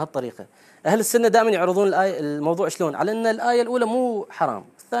ثقل بهالطريقة. أهل السنة دائما يعرضون الآية الموضوع شلون على أن الآية الأولى مو حرام،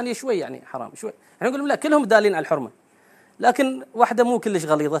 الثانية شوي يعني حرام شوي، احنا نقول لا كلهم دالين على الحرمة، لكن واحدة مو كلش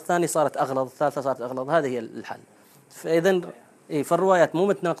غليظة، الثانية صارت أغلظ، الثالثة صارت أغلظ، هذه هي الحل. فإذا فالروايات مو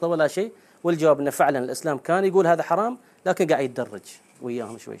متناقضة ولا شيء، والجواب أنه فعلا الإسلام كان يقول هذا حرام لكن قاعد يتدرج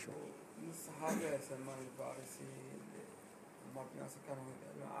وياهم شوي شوي. من الصحابة سلمان الفارسي الناس كانوا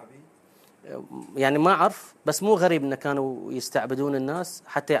عبيد، يعني ما أعرف، بس مو غريب أنه كانوا يستعبدون الناس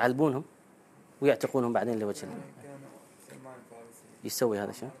حتى يعلبونهم ويعتقونهم بعدين لوجه الله. كانوا سلمان الفارسي يسوي هذا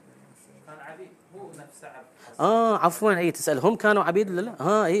الشيء. كان عبيد هو نفسه عبد. عفوا أي تسأل هم كانوا عبيد ولا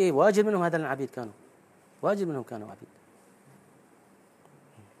لا؟ إيه واجب منهم هذا العبيد، كانوا واجب منهم كانوا عبيد.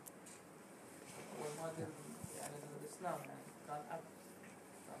 يعني الإسلام يعني كان عبد،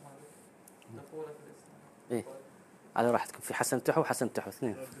 كان هذا دخوله في الإسلام. إيه على راحتكم، في حسن امتحوا وحسن امتحوا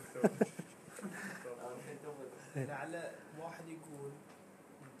اثنين. لعل واحد يقول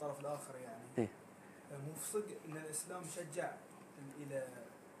من الطرف الآخر يعني إيه؟ مو في صدق أن الإسلام شجع إلى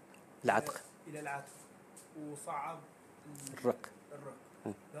العتق، إلى العتق وصعب الرق.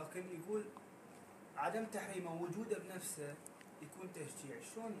 لكن يقول عدم تحريمه وجوده بنفسه يكون تشجيع.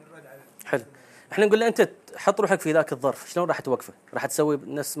 شلون الرد على حلو. احنا نقول له انت حط روحك في ذاك الظرف، شلون راح توقفه؟ راح تسوي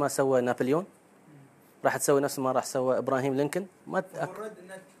نفس ما سوى نابليون؟ راح تسوي نفس ما راح سوى ابراهيم لينكولن؟ ما الرد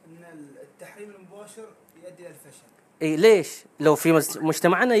ان التحريم المباشر يؤدي الى الفشل. اي ليش؟ لو في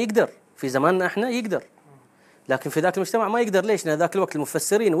مجتمعنا يقدر، في زماننا احنا يقدر، لكن في ذاك المجتمع ما يقدر. ليش؟ لأن ذاك الوقت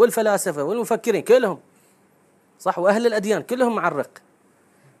المفسرين والفلاسفة والمفكرين كلهم صح، واهل الاديان كلهم مع الرق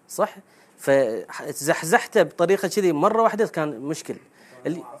صح، فزحزحته بطريقه كذي مره واحده كان مشكل.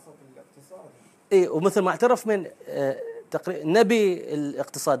 اي ومثل ما اعترف من نبي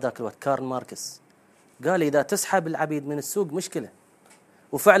الاقتصاد ذاك الوقت كارل ماركس، قال اذا تسحب العبيد من السوق مشكله،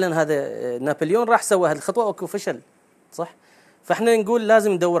 وفعلا هذا نابليون راح سوى هذه الخطوه وفشل صح. فاحنا نقول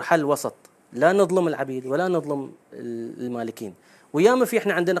لازم ندور حل وسط، لا نظلم العبيد ولا نظلم المالكين. وياما في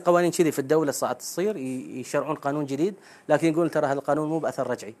احنا عندنا قوانين كذي في الدوله صارت تصير يشرعون قانون جديد، لكن يقول ترى هذا القانون مو باثر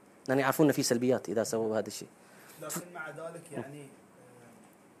رجعي، لان يعرفون انه في سلبيات اذا سووا هذا الشيء. لكن مع ذلك يعني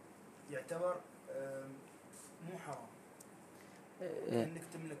يعتبر مو حرام انك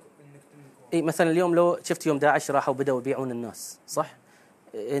تملك اي مثلا اليوم لو شفت يوم داعش راحوا بدأوا يبيعون الناس صح،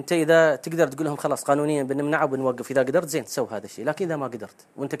 انت اذا تقدر تقول لهم خلاص قانونيا بنمنعه وبنوقف، اذا قدرت زين تسوي هذا الشيء، لكن اذا ما قدرت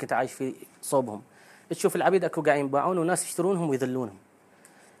وانت كنت عايش في صوبهم تشوف العبيد اكو قاعدين يباعون وناس يشترونهم ويذلونهم،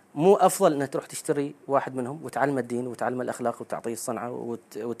 مو افضل انك تروح تشتري واحد منهم وتعلم الدين وتعلم الاخلاق وتعطيه الصنعه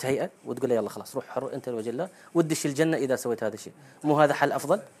وتهيئه وتقول له يلا خلاص روح حر انت لوجه الله وتدش الجنه اذا سويت هذا الشيء؟ مو هذا حل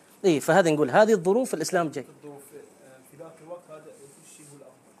افضل؟ اي فهذا نقول هذه الظروف الاسلام جاي الظروف في ذاك الوقت هذا الشيء هو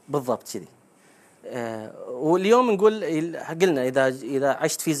الافضل بالضبط كذي. واليوم نقول قلنا اذا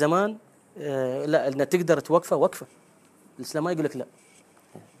عشت في زمان لا ان تقدر توقفه وقفه، الاسلام ما يقول لك لا.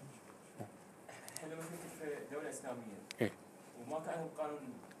 احنا لما كنت في دوله اسلاميه إيه؟ وما كان القانون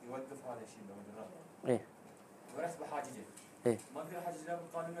يوقف هذا الشيء بالرق، ايه ورحت بحاججه ايه ما اقدر احجج لا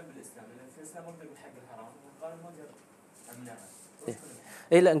بالقانون ولا بالاسلام، لان في الاسلام ما اقدر اقول حق الحرام والقانون ما اقدر امنعه.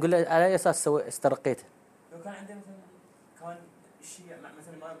 ايه لا نقول له على اي اساس استرقيته؟ لو كان عندنا مثلا كان الشيء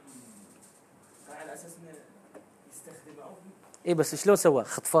مثلا ما كان على اساس انه يستخدمه او اي بس شلون سوى؟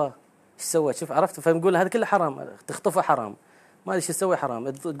 خطفاه ايش سوى؟ شوف عرفت، فنقول هذا كله حرام، تخطفه حرام، ما ادري ايش تسوي حرام،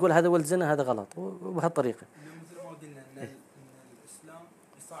 تقول هذا ولد زنا هذا غلط، وبهالطريقه. مثل ما قلنا ان الاسلام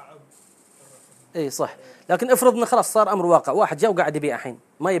يصعب اي صح، لكن افرض انه خلاص صار امر واقع، واحد جاء وقاعد يبيع الحين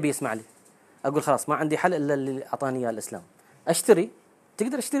ما يبي يسمع لي، اقول خلاص ما عندي حل الا اللي اعطاني اياه الاسلام، اشتري،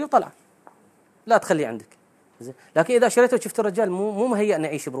 تقدر اشتري وطلع، لا تخليه عندك زين. لكن اذا شريته وشفت الرجال مو مهيئ انه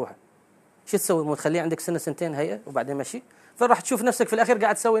يعيش بروحه، شو تسوي؟ مو تخليه عندك سنه سنتين هيئه وبعدين مشي، فراح تشوف نفسك في الاخير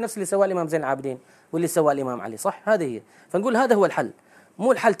قاعد تسوي نفس اللي سواه الامام زين العابدين واللي سواه الامام علي صح. هذه هي، فنقول هذا هو الحل،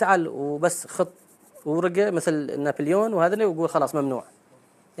 مو الحل تعال وبس خط ورقه مثل نابليون وهذا ويقول خلاص ممنوع.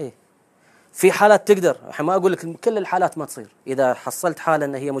 ايه في حالات تقدر، ما اقول لك كل الحالات ما تصير، اذا حصلت حاله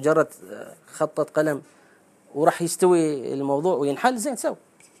ان هي مجرد خطه قلم وراح يستوي الموضوع وينحل زين سو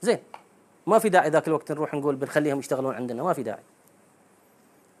زين، ما في داعي ذاك الوقت نروح نقول بنخليهم يشتغلون عندنا، ما في داعي.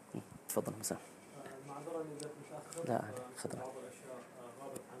 تفضل مساء. معذره اذا متاخر. لا خذ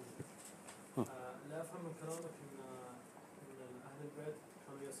كلامك ان اهل البيت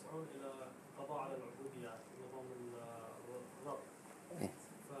كانوا يسعون الى القضاء على العبوديه نظام الرق. إيه.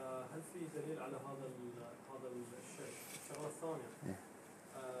 فهل في دليل على هذا الشيء؟ الشغله الثانيه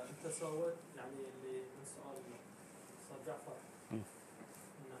انت سويت يعني اللي من سؤال استاذ جعفر ان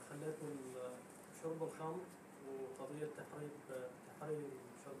خليتوا شرب الخمر وقضيه تحريم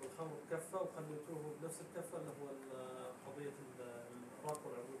شرب الخمر بكفه وخليتوه بنفس الكفه اللي هو قضيه الرق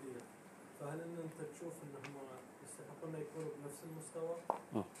والعبوديه. فهل ان انت تشوف انهم يستحقون يكونوا بنفس المستوى؟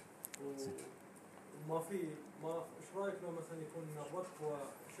 وما في ايش رايك لو مثلا يكون الرق هو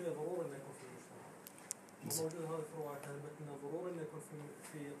شيء ضروري انه يكون في المجتمع؟ موجود هذا في روايه اهل البيت انه ضروري انه يكون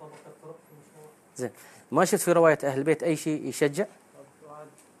في طبقه رق في المجتمع. زين، ما شفت في روايه اهل البيت اي شيء يشجع؟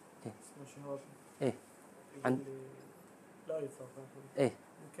 ايه عن لا يفهم. ايه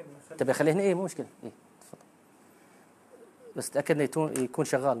تبي خليه هنا؟ ايه مو مشكله. ايه تفضل، بس تاكد انه يكون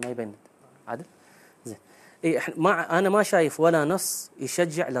شغال ما يبين عادل. زين، ايه انا ما شايف ولا نص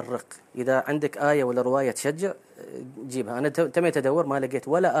يشجع للرق. اذا عندك ايه ولا روايه تشجع جيبها. انا تميت ادور ما لقيت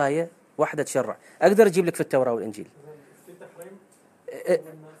ولا ايه واحده تشرع. اقدر اجيب لك في التوراه والانجيل. في تحريم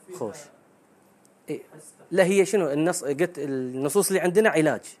خوش. إيه؟ لا هي شنو النص؟ قلت النصوص اللي عندنا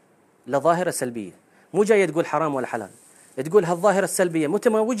علاج لظاهره سلبيه، مو جايه تقول حرام ولا حلال، تقول هالظاهره السلبيه متى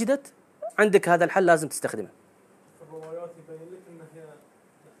ما وجدت عندك هذا الحل لازم تستخدمه. الروايات يبين لك ان هي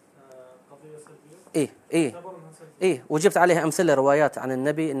قضيه سلبيه. ايه وجبت عليها امثله روايات عن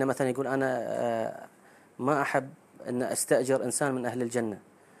النبي انه مثلا يقول انا ما احب ان استاجر انسان من اهل الجنه،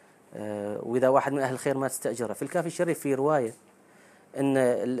 واذا واحد من اهل الخير ما تستاجره. في الكافي الشريف في روايه ان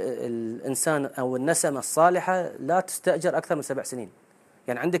الانسان او النسمه الصالحه لا تستاجر اكثر من 7 سنين.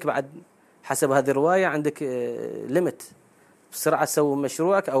 يعني عندك بعد حسب هذه الروايه عندك ليمت، بسرعه سوي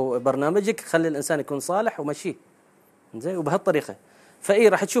مشروعك او برنامجك، خلي الانسان يكون صالح ومشيه زين وبهالطريقه. فاي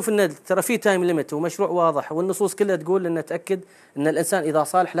راح تشوف ان ترى في تايم ليميت ومشروع واضح، والنصوص كلها تقول ان تاكد ان الانسان اذا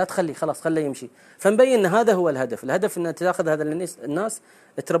صالح لا تخليه، خلاص خليه يمشي. فنبين ان هذا هو الهدف ان تاخذ هذا الناس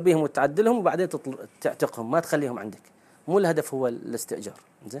تربيهم وتعدلهم وبعدين تعتقهم، ما تخليهم عندك. مو الهدف هو الاستئجار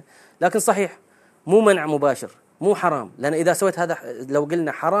زين. لكن صحيح مو منع مباشر، مو حرام، لان اذا سويت هذا لو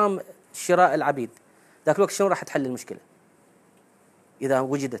قلنا حرام شراء العبيد ذاك الوقت شلون راح تحل المشكله؟ اذا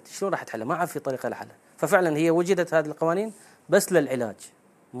وجدت شلون راح تحلها؟ ما عاد في طريقه لحلها. ففعلا هي وجدت هذه القوانين بس للعلاج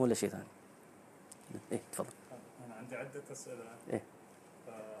مو لشيء ثاني. ايه تفضل. انا عندي عده اسئله. ايه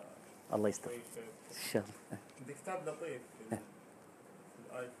الله يستر. الشر. عندي كتاب لطيف في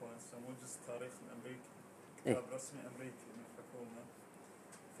الايفون اسمه جزء تاريخ الامريكي، كتاب رسمي امريكي من الحكومه.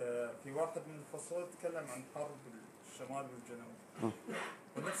 ففي واحد من الفصول تكلم عن حرب الشمال والجنوب،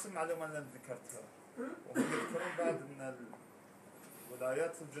 ونفس المعلومه اللي ذكرتها. وهم يذكرون بعد ان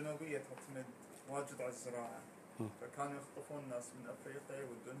الولايات الجنوبيه تعتمد واجد على الزراعه، فكانوا يخطفون ناس من افريقيا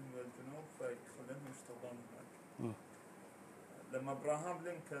يودونهم الى الجنوب فيخلونهم يشتغلون هناك. لما ابراهام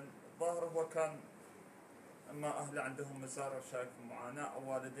لينكولن الظاهر هو كان اما اهله عندهم مزارع وشايف المعاناه،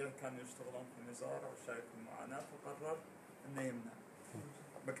 او والديه كانوا يشتغلون في مزارع وشايف المعاناه، فقرر انه يمنع.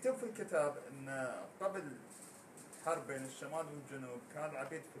 مكتوب في الكتاب ان قبل الحرب بين الشمال والجنوب كان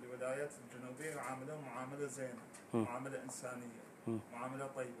العبيد في الولايات الجنوبيه يعاملون معامله زينه، معامله انسانيه، معامله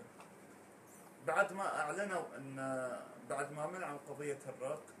طيبه. بعد ما اعلنوا ان بعد ما منعوا قضيه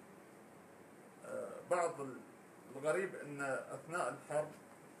الرق، بعض الغريب ان اثناء الحرب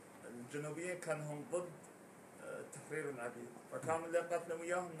الجنوبيين كانوا هم ضد تحرير العبيد، فكانوا اللي يقاتلون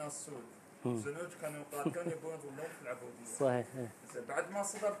وياهم ناس سود، الزنوج كانوا يقاتلون يبون يظلون في العبوديه. صحيح. بعد ما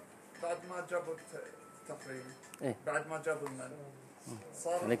صدر، بعد ما جابوا التحرير، بعد ما جابوا المنع،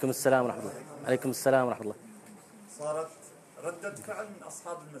 صار عليكم السلام ورحمه الله. عليكم السلام ورحمه الله. صارت ردة فعل من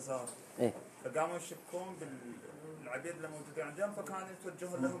اصحاب المزارع. فقاموا يشكون بالعبيد اللي موجودين عندهم، فكانوا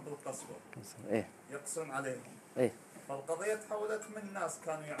يتوجهون لهم بالقسوه. يقسون عليهم. فالقضيه تحولت من ناس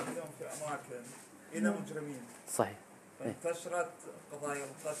كانوا يعملون في اماكن الى مجرمين. صحيح. فانتشرت قضايا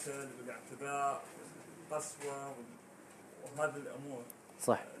القتل والاعتداء والقسوه وهذه الامور.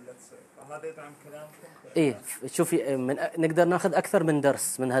 صح. فهذا يدعم كلامكم. شوفي نقدر ناخذ اكثر من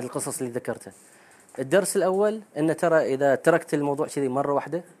درس من هذه القصص اللي ذكرتها. الدرس الاول ان ترى اذا تركت الموضوع كذي مره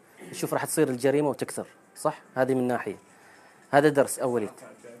واحده شوف راح تصير الجريمه وتكثر، صح؟ هذه من ناحيه. هذا درس اولي.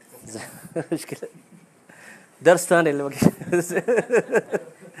 مشكله. درس ثاني اللي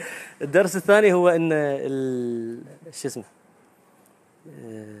الدرس الثاني هو ان شو اسمه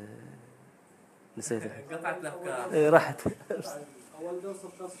نسيت. قطعت الافكار. راحت. اول درس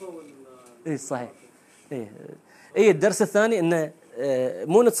القصه صحيح. الدرس الثاني انه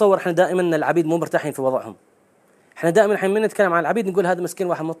مو نتصور احنا دائما ان العبيد مو مرتاحين في وضعهم. احنا دائما الحين من نتكلم عن العبيد نقول هذا مسكين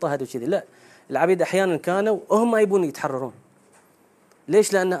واحد مضطهد وكذي، لا، العبيد احيانا كانوا هم ما يبون يتحررون،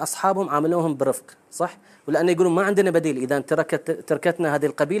 ليش؟ لأن أصحابهم عاملوهم برفق، صح؟ ولأن يقولون ما عندنا بديل، إذا تركتنا هذه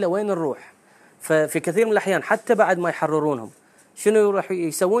القبيلة وين نروح؟ ففي كثير من الأحيان حتى بعد ما يحررونهم شنو يروح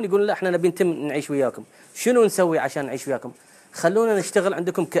يسوون؟ يقولون لا، احنا نبي نتم نعيش وياكم. شنو نسوي عشان نعيش وياكم؟ خلونا نشتغل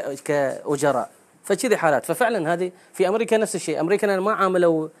عندكم كأجراء. فكذي حالات. ففعلا هذه في أمريكا نفس الشيء. أمريكا ما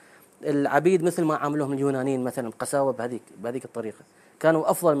عاملوا العبيد مثل ما عاملوهم اليونانيين مثلا بقساوة بهذيك الطريقة،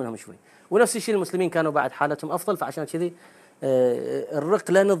 كانوا أفضل منهم شوي. ونفس الشيء المسلمين كانوا بعد حالتهم أفضل. فعشان كذي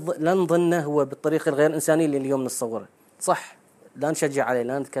الرق لا نظنه هو بالطريقة الغير إنسانية اللي اليوم نتصوره. صح، لا نشجع عليه،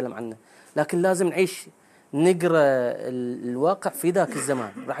 لا نتكلم عنه، لكن لازم نعيش نقرأ الواقع في ذاك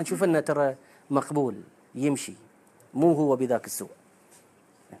الزمان، راح نشوف أنه ترى مقبول يمشي، مو هو بذاك السوء.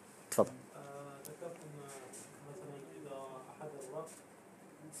 تفضل. ذكرت أن مثلا إذا أحد الرق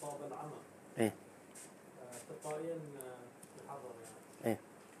صاب العمى إيه تلقائيا يحرر يعني. إيه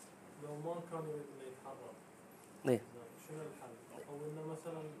لو ما كان يريد أن يتحرر إيه شنو الحل؟ أو إنه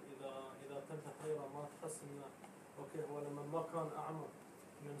مثلا إذا تم تحريره ما تحس إنه أوكي هو لما ما كان أعمى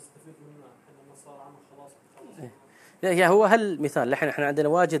نستفيد منه، لما صار عمى خلاص. إيه هو هالمثال احنا عندنا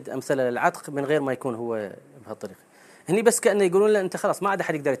واجد أمثلة للعتق من غير ما يكون هو بهالطريقة. هني بس كأنه يقولون له أنت خلاص ما عاد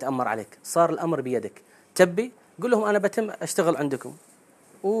أحد يقدر يتأمر عليك، صار الأمر بيدك. تبي قل لهم أنا بتم أشتغل عندكم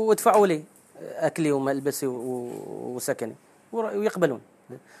وادفعوا لي أكلي وملبسي وسكني، ويقبلون.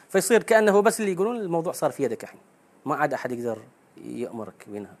 فيصير كأنه بس اللي يقولون الموضوع صار في يدك الحين، ما عاد أحد يقدر يأمرك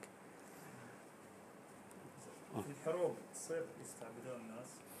وينهاك. في الحروب تصير يستعبدون الناس.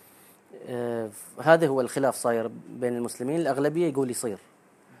 هذا هو الخلاف صاير بين المسلمين. الأغلبية يقول يصير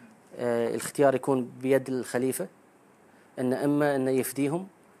الاختيار يكون بيد الخليفة، إن إما إنه يفديهم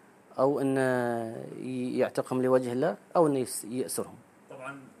أو إنه يعتقهم لوجه الله أو إنه يأسرهم.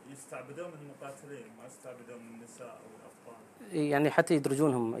 طبعا يستعبدون من المقاتلين، ما يستعبدون من النساء أو الأطفال. يعني حتى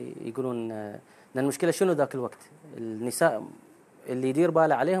يدرجونهم، يقولون لأن المشكلة شنو ذاك الوقت النساء اللي يدير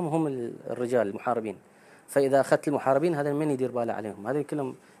باله عليهم هم الرجال المحاربين. فإذا أخذت المحاربين هذا من يدير باله عليهم؟ هذا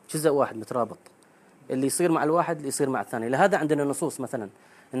كلهم جزء واحد مترابط، اللي يصير مع الواحد اللي يصير مع الثاني. لهذا عندنا نصوص مثلا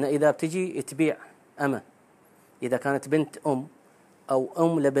إن إذا بتجي تبيع أمة، إذا كانت بنت أو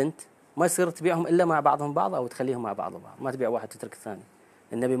أم لبنت، ما يصير تبيعهم إلا مع بعضهم بعض أو تخليهم مع بعض، ما تبيع واحد تترك الثاني.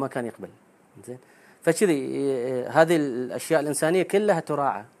 النبي ما كان يقبل. زين، فكذي هذه الأشياء الإنسانية كلها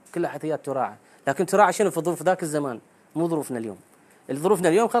تراعى، كلها حثيات تراعى، لكن تراعى شنو في ظروف ذاك الزمان، مو ظروفنا اليوم. ظروفنا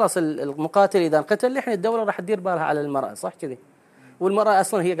اليوم خلاص المقاتل إذا انقتل إحنا الدولة راح تدير بالها على المرأة، صح كذي؟ والمرأة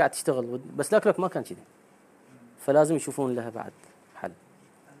أصلا هي قاعدة تشتغل، بس ذاك الوقت ما كان كذي، فلازم يشوفون لها بعد حل.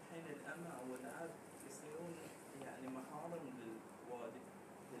 الحين الأمة أو العبد يصيرون يعني محارم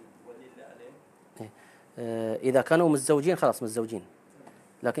للولي اللي عليه. إذا كانوا متزوجين خلاص متزوجين،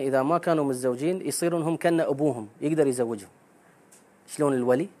 لكن إذا ما كانوا متزوجين يصيرون هم كأن أبوهم يقدر يزوجهم. شلون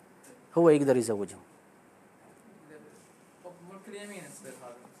الولي هو يقدر يزوجهم؟ ملك اليمين يصير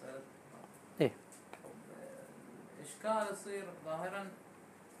هذا المسألة. إيه. الإشكال يصير ظاهرا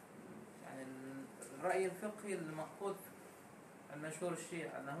يعني الرأي الفقهي المأخوذ المشهور الشيعي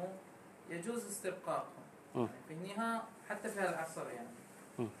أنه يجوز استرقاقهم. يعني في النهاية حتى في هالعصر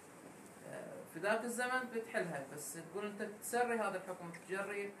يعني في ذاك الزمن بتحلها، بس تقول أنت تسري هذا الحكم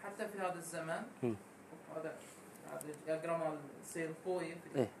تجري حتى في هذا الزمن. هذا يقرأ مال السيد الخوي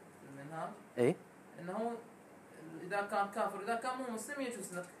في المنهاج. إيه. إنه إذا كان كافر إذا كان مو مسلم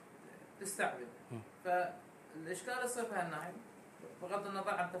يجوز إنك تستعبد. فالإشكال يصير في هالناحية بغض النظر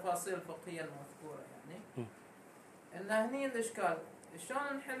عن التفاصيل الفقهية المذكورة يعني. إن هني الإشكال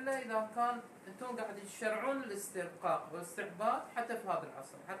شلون نحله إذا كان أنتم قاعد تشرعون الاسترقاق والاستعباد حتى في هذا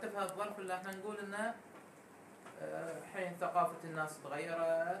العصر، حتى في هذا الظرف اللي احنا نقول إنه حين ثقافة الناس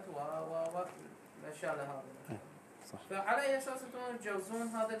تغيرت والأشياء هذه. فعلى أي أساس أنتم تجوزون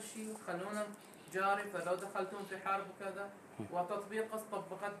هذا الشيء وتخلونه جاري؟ فلو دخلتم في حرب وكذا وتطبيق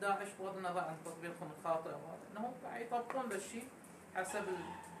طبقت داعش بغض النظر عن تطبيقهم الخاطئ أنهم يطبقون بالشيء حسب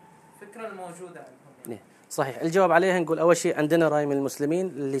الفكرة الموجودة عندهم يعني. صحيح. الجواب عليها نقول أول شيء عندنا رأي من المسلمين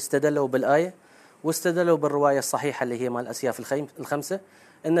اللي استدلوا بالآية واستدلوا بالرواية الصحيحة اللي هي مال الأسياف الخمسة،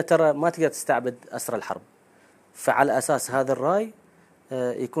 إن ترى ما تقدر تستعبد أسر الحرب. فعلى أساس هذا الرأي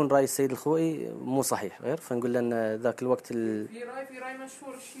يكون رأي السيد الخوئي مو صحيح غير، فنقول لأن ذاك الوقت في رأي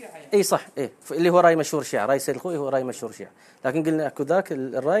مشهور الشيعة يعني. إيه صح، إيه اللي هو رأي مشهور الشيعة، رأي السيد الخوئي هو رأي مشهور الشيعة، لكن قلنا أكو ذاك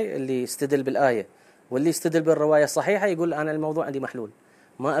الرأي اللي يستدل بالآية واللي يستدل بالرواية الصحيحة يقول أنا الموضوع عندي محلول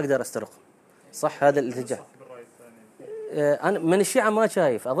ما أقدر أسترقه. صح هذا الاتجاه. أنا من الشيعة ما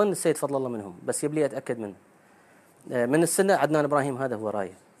شايف، أظن السيد فضل الله منهم، بس يبلي أتأكد منه. من السنة عدنان إبراهيم هذا هو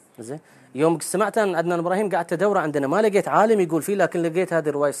رأيه. زين، يوم سمعت عن عدنان إبراهيم قعدت أدور عندنا ما لقيت عالم يقول فيه، لكن لقيت هذه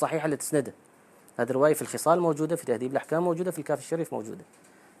الرواية الصحيحة اللي تسنده. هذه الرواية في الخصال موجودة، في تهذيب الأحكام موجودة، في الكافي الشريف موجودة.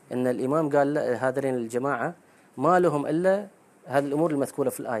 إن الإمام قال هذين الجماعة ما لهم إلا هذه الأمور المذكورة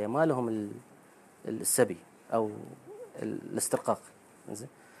في الآية ما لهم السبي أو الاسترقاق. زين،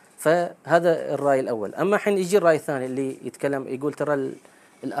 فهذا الرأي الأول. أما حين يجي الرأي الثاني اللي يتكلم يقول ترى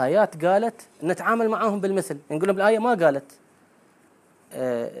الآيات قالت نتعامل معهم بالمثل، نقول لهم الآية ما قالت.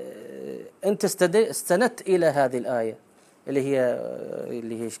 أنت استندت إلى هذه الآية اللي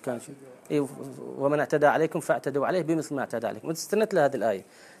هي إيش كان ومن اعتدى عليكم فاعتدوا عليه بمثل ما اعتدى عليكم. أنت استندت لهذه الآية.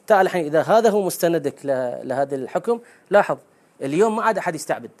 تعال الحين إذا هذا هو مستندك لهذا الحكم، لاحظ اليوم ما عاد أحد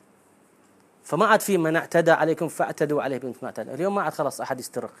يستعبد، فما عاد في من اعتدى عليكم فاعتدوا عليه بمثل ما اعتدى. اليوم ما عاد خلاص أحد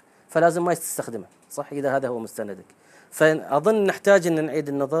يسترق، فلازم ما تستخدمه، صح؟ إذا هذا هو مستندك. فأظن نحتاج أن نعيد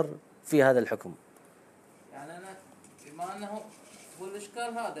النظر في هذا الحكم. يعني أنا بما أنه هو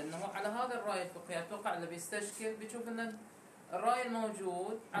الإشكال هذا أنه على هذا الرأي الفقهي أتوقع اللي بيستشكل بيشوف أن الرأي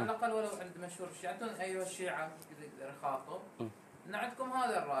الموجود على الأقل ولو عند مشهور الشيعة أيها الشيعة إذا خاطب أن عندكم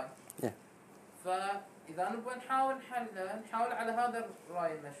هذا الرأي. فإذا نبغى نحاول نحاول على هذا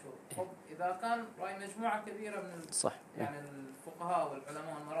الرأي المشهور. طب إذا كان رأي مجموعة كبيرة من صح يعني الفقهاء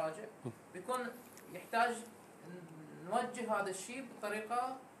والعلماء والمراجع بيكون يحتاج نوجه هذا الشيء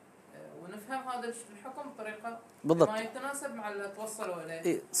بطريقة ونفهم هذا الحكم بطريقة بالضبط ما يتناسب مع اللي توصلوا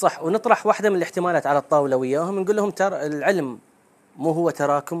إليه. صح، ونطرح واحدة من الاحتمالات على الطاولة وياهم، نقول لهم ترى العلم مو هو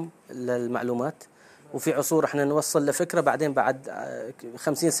تراكم للمعلومات، وفي عصور احنا نوصل لفكرة بعدين بعد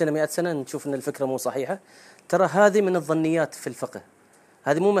 50 سنة 100 سنة نشوف ان الفكرة مو صحيحة. ترى هذه من الظنيات في الفقه،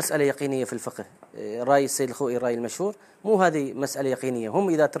 هذه مو مسألة يقينية في الفقه. رأي السيد الخوئي الرأي المشهور مو هذه مسألة يقينية. هم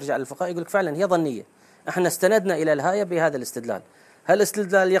إذا ترجع للفقهاء يقولك فعلا هي ظنية، احنا استندنا إلى الهاية بهذا الاستدلال. هل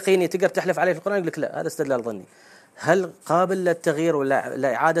استدلال يقيني تقدر تحلف عليه في القرآن؟ يقولك لا، هذا استدلال ظني. هل قابل للتغيير ولا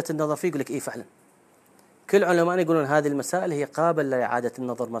لإعادة النظر فيه؟ يقولك إيه فعلا. كل علماء يقولون هذه المسائل هي قابل لإعادة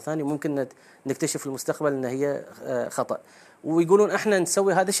النظر مرة ثانية، وممكن نكتشف في المستقبل أن هي خطأ. ويقولون احنا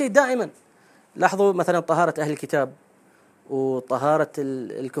نسوي هذا الشيء دائما. لاحظوا مثلا طهارة أهل الكتاب وطهارة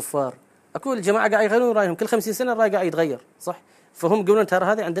الكفار، اكو الجماعة قاعد يغيرون رأيهم كل 50 سنة، الرأي قاعد يتغير، صح؟ فهم يقولون ترى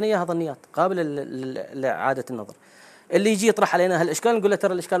هذه عندنا إياها ظنيات قابلة لإعادة النظر. اللي يجي يطرح علينا هالإشكال نقول له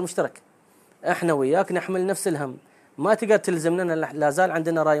ترى الإشكال مشترك، احنا وياك نحمل نفس الهم، ما تقدر تلزمنا، لا زال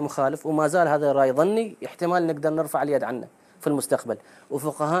عندنا رأي مخالف وما زال هذا رأي ظني احتمال نقدر نرفع اليد عنه في المستقبل،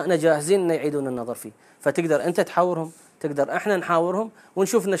 وفقهاءنا جاهزين ان يعيدون النظر فيه. فتقدر انت تحاورهم، تقدر احنا نحاورهم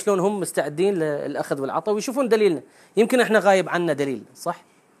ونشوف ان شلون هم مستعدين للاخذ والعطاء ويشوفون دليلنا. يمكن احنا غايب عنا دليل، صح؟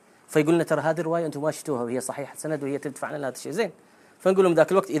 فيقولنا ترى هذه الروايه انتم ما شفتوها وهي صحيحه سند وهي تدفع لنا هذا الشيء، زين. فنقول لهم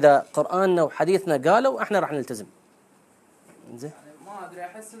ذاك الوقت اذا قرآننا وحديثنا قالوا احنا راح نلتزم. زين. يعني ما ادري،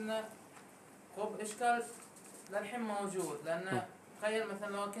 احس انه اشكال للحين موجود، لان تخيل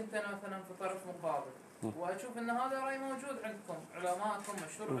مثلا لو كنت انا مثلا في طرف مقابل واشوف ان هذا راي موجود عندكم، علماءكم،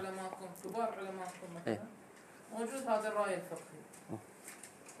 مشهور علماءكم، كبار علماءكم مثلا، موجود هذا الراي الفقهي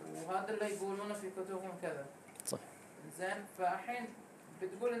وهذا اللي يقولونه في كتبهم كذا، صح. زين. فالحين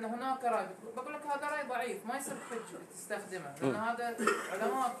بتقول ان هناك راي، بقول لك هذا راي ضعيف ما يصير حجه تستخدمه، لان هذا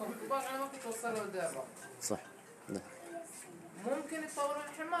علماءكم، كبار علماءكم توصلوا لهذا الراي، صح. ممكن يتطورون.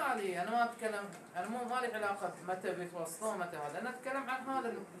 الحين ما علي، انا ما اتكلم، انا ما لي علاقه متى بيتوصلون متى هذا، انا اتكلم عن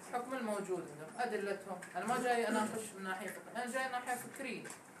هذا الحكم الموجود عندهم، ادلتهم. انا ما جاي اناقش من ناحيه فقهيه، انا جاي من ناحيه فكريه،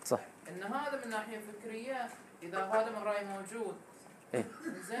 صح. ان هذا من ناحيه فكريه اذا هذا من راي موجود،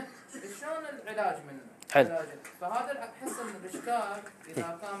 زين، شلون العلاج منه؟ حلو. فهذا احس ان الاشكال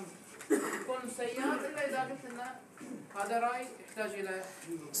اذا كان يكون سيئات، الا اذا قلت انه هذا راي يحتاج الى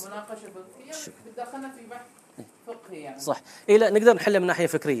مناقشه فقهيه، بتدخلنا في بحث فقهي يعني. صح. لا نقدر نحله من ناحيه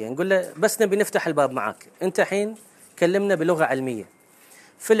فكريه، نقول له بس نبي نفتح الباب معك. انت الحين كلمنا بلغه علميه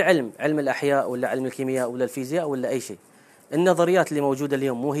في العلم، علم الاحياء ولا علم الكيمياء ولا الفيزياء ولا اي شيء. النظريات اللي موجوده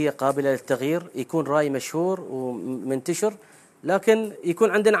اليوم مو هي قابله للتغيير، يكون راي مشهور ومنتشر، لكن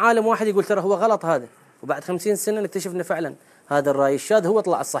يكون عندنا عالم واحد يقول ترى هو غلط هذا، وبعد 50 سنه نكتشف انه فعلا هذا الراي الشاذ هو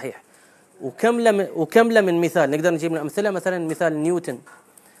طلع الصحيح. وكم من مثال نقدر نجيب من امثله، مثلا مثال نيوتن،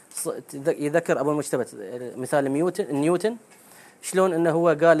 يذكر ابو المجتبى مثال نيوتن شلون انه هو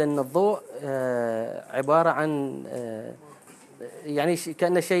قال ان الضوء عباره عن يعني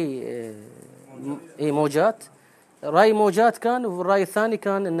كانه شيء موجات، راي موجات كان، والراي الثاني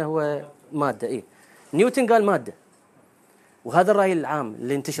كان انه هو ماده. نيوتن قال ماده، وهذا الراي العام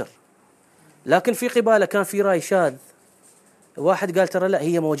اللي انتشر. لكن في قباله كان في راي شاذ، واحد قال ترى لا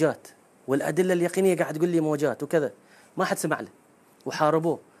هي موجات، والادله اليقينيه قاعد تقول لي موجات وكذا، ما حد سمع له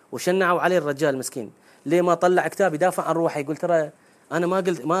وحاربوه وشنعوا عليه الرجال مسكين. ليه ما طلع كتاب يدافع عن روحه، يقول ترى انا ما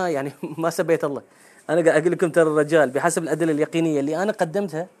قلت، ما يعني ما سبيت الله، انا قاعد اقول لكم ترى الرجال بحسب الادله اليقينيه اللي انا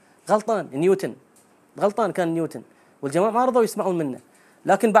قدمتها غلطان. نيوتن غلطان، كان نيوتن، والجماعه ما رضوا يسمعون منه.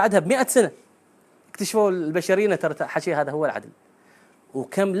 لكن بعدها ب100 سنه اكتشفوا البشريين ترى حكي هذا هو العدل.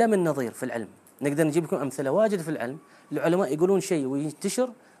 وكم لا من نظير في العلم نقدر نجيب لكم أمثلة واجد في العلم، العلماء يقولون شيء وينتشر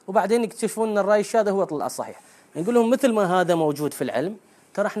وبعدين يكتشفون أن الرأي الشاذ هو طلع الصحيح. نقول لهم مثل ما هذا موجود في العلم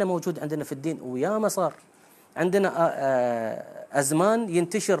ترى احنا موجود عندنا في الدين، وياما صار عندنا أزمان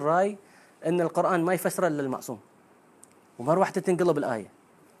ينتشر رأي أن القرآن ما يفسر إلا المعصوم، ومرة واحدة تنقلب الآية.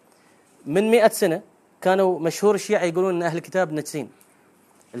 من 100 سنة كانوا مشهور الشيعة يقولون أن أهل الكتاب نجسين،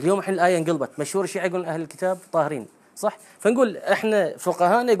 اليوم الحين الآية انقلبت، مشهور الشيعة يقولون أهل الكتاب طاهرين، صح؟ فنقول احنا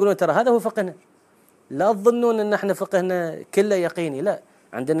فقهانا يقولون ترى هذا هو فقهنا، لا تظنون ان احنا فقهنا كله يقيني، لا،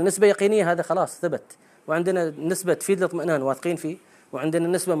 عندنا نسبة يقينية هذا خلاص ثبت، وعندنا نسبة تفيد الاطمئنان واثقين فيه، وعندنا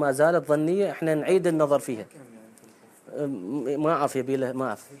نسبة ما زالت ظنية احنا نعيد النظر فيها. ما اعرف يبي له، ما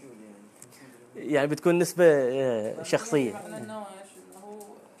اعرف يعني بتكون نسبة شخصية. معنى انه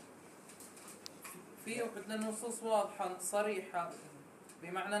في عندنا نصوص واضحة صريحة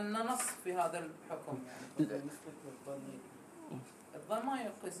بمعنى ان نص في هذا الحكم، يعني الظن ما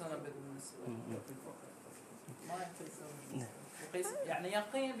يقيسون بالنسبة، ما يقيسون يعني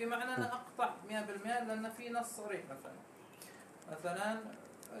يقين بمعنى أن أقطع 100% لأن في نص صريح. مثلا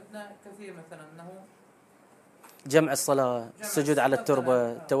عندنا كثير مثلا أنه جمع الصلاة، السجود على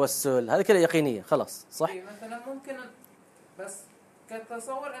التربة، التوسل، هذه كلها يقينية خلاص، صح؟ مثلا ممكن بس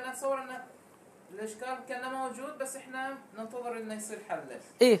كتصور أنا أتصور أن الإشكال كان موجود بس إحنا ننتظر إنه يصير حل.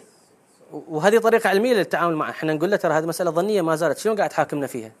 إيه، وهذه طريقة علمية للتعامل معه، احنا نقول له ترى هذه مسألة ظنية ما زالت، شلون قاعد تحاكمنا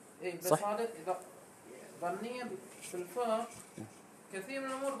فيها؟ إيه بس صح؟ هذا إذا ظنية في الفقه كثير من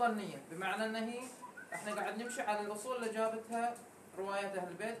الأمور ظنية، بمعنى أن هي احنا قاعد نمشي على الأصول اللي جابتها روايات أهل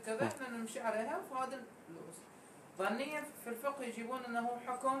البيت كذا، احنا نمشي عليها، فهذا ظنية في الفقه يجيبون أنه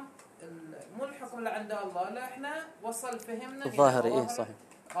حكم مو الحكم اللي عند الله، لا احنا وصل فهمنا الظاهر. إيه صحيح،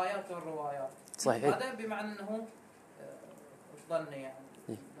 آيات والروايات صحيح. هذا بمعنى أنه ظني يعني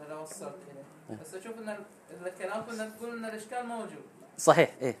إذا وصلت إليه. بس أشوف أن الكلام كنا تقول أن الإشكال موجود.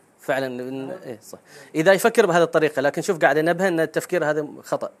 صحيح. إيه فعلا. إيه صح إذا يفكر بهذه الطريقة، لكن شوف قاعد أنبه أن التفكير هذا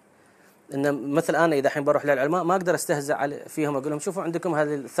خطأ. إن مثل أنا إذا الحين بروح للعلماء ما أقدر أستهزأ فيهم، أقول لهم شوفوا عندكم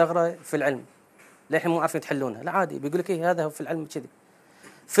هذه الثغرة في العلم للحين مو عارفين تحلونها، لا عادي بيقول لك إيه هذا هو في العلم كذي.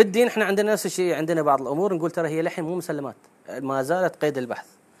 في الدين إحنا عندنا نفس الشيء، عندنا بعض الأمور نقول ترى هي للحين مو مسلمات، ما زالت قيد البحث،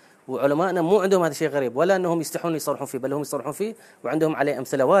 وعلماءنا مو عندهم هذا الشيء غريب، ولا أنهم يستحون يصرحون فيه، بل هم يصرحون فيه وعندهم عليه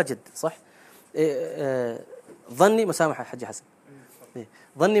أمثلة واجد. صح. ظني مسامحة حجي حسن.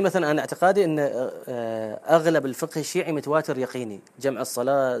 ظني مثلا أنا اعتقادي أن أغلب الفقه الشيعي متواتر يقيني، جمع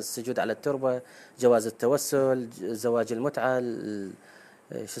الصلاة، السجود على التربة، جواز التوسل، زواج المتعة،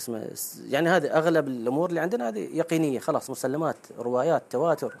 شو اسمه، يعني هذه أغلب الأمور اللي عندنا هذه يقينية خلاص، مسلمات، روايات،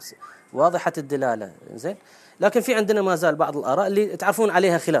 تواتر، واضحة الدلالة. زين، لكن في عندنا ما زال بعض الآراء اللي تعرفون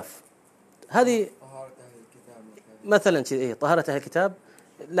عليها خلاف. هذه مثلا إيه طهارة أهل الكتاب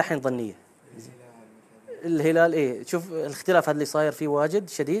لحين ظنية. الهلال إيه، شوف الاختلاف هذا اللي صاير فيه واجد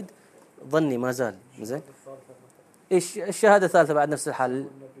شديد، ظني ما زال. زين، إيش الشهادة الثالثة بعد نفس الحال.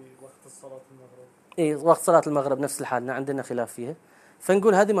 إيه وقت صلاة المغرب نفس الحال عندنا خلاف فيها،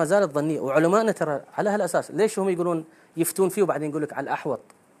 فنقول هذه ما زالت ظنية. وعلماءنا ترى على هالأساس، ليش هم يقولون يفتون فيه وبعدين يقول لك على الأحوط؟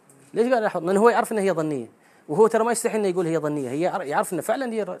 ليش قال الأحوط؟ لأنه هو يعرف أنها هي ظنية، وهو ترى ما يستحي إنه يقول هي ظنية، هي يعرف أن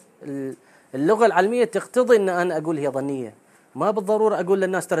فعلا هي اللغة العلمية تقتضي أن أنا أقول هي ظنية، ما بالضرورة أقول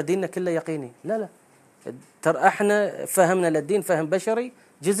للناس ترى ديننا كله يقيني، لا لا، ترى احنا فهمنا للدين فهم بشري،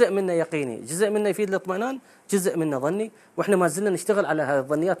 جزء منه يقيني، جزء منه يفيد الاطمئنان، جزء منه ظني، واحنا ما زلنا نشتغل على هذه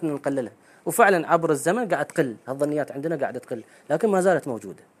الظنيات ان نقللها، وفعلا عبر الزمن قاعد تقل، هالظنيات عندنا قاعده تقل، لكن ما زالت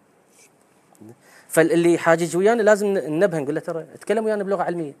موجوده. فاللي حاجج ويانا لازم ننبه، نقول له ترى اتكلم ويانا بلغه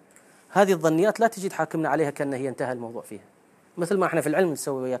علميه، هذه الظنيات لا تجي تحاكمنا عليها كأنه هي انتهى الموضوع فيها، مثل ما احنا في العلم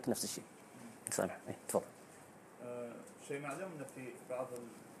نسوي وياك نفس الشيء. سامح. تفضل. شيء معلوم انه في بعض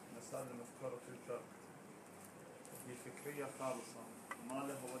المسائل المذكوره في الفقه هي فكريه خالصه ما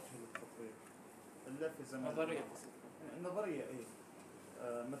لها وجه للتطبيق الا في زمن النظريه. اي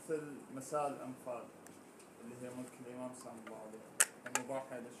مثل مسائل الانفال اللي هي ملك الامام سلام الله عليه،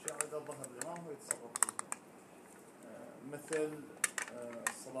 المباحه للشيعة اذا ظهر الامام هو يتصرف فيها. مثل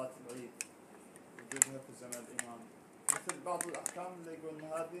صلاه العيد وجودها في زمن الامام، مثل بعض الاحكام اللي يقولون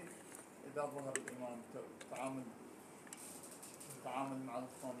هذه اذا ظهر الامام تعامل مع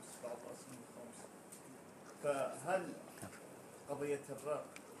الخمس، بعض أسهم الخمس. فهل قضية الرق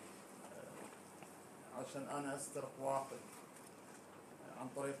عشان أنا أسترق واحد عن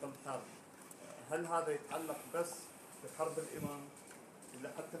طريق الحرب، هل هذا يتعلق بس بحرب الإمام ولا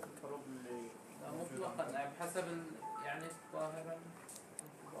حتى في الحروب اللي مطلقا بحسب يعني ظاهرا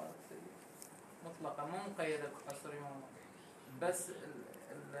مطلقا مو مقيدة بحصر إمام؟ بس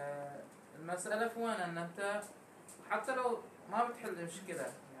المسألة في وين أن أنت حتى لو ما بتحل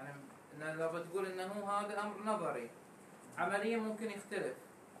المشكلة، يعني إن لو بتقول إنه هذا أمر نظري عمليا ممكن يختلف.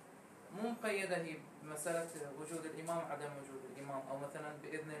 مو مقيدة هي بمسألة وجود الإمام عدم وجود الإمام، أو مثلا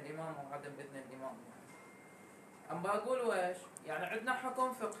بإذن الإمام أو عدم إذن الإمام. أم بقول وإيش؟ يعني عندنا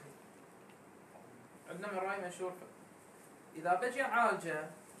حكم فقهي، عندنا من رأي مشهور فقهي، إذا بجي عالجه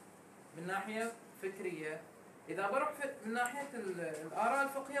من ناحية فكرية، إذا بروح من ناحية الآراء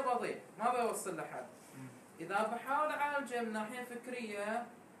الفقهية بضيع، ما بوصل لحد. إذا بحاول أعالجه من ناحية فكرية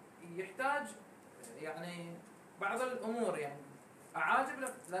يحتاج يعني بعض الأمور يعني أعاجب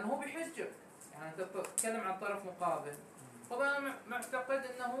له، لأنه هو بيحجك، يعني تتكلم عن طرف مقابل. طبعا أنا معتقد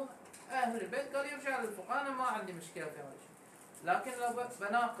أنه أهل البيت قال يرجع للفقهاء، أنا ما عندي مشكلة في هذا الشيء. لكن لو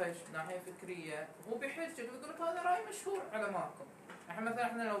بناقش ناحية فكرية هو بيحجك، بيقول لك هذا رأي مشهور علماءكم.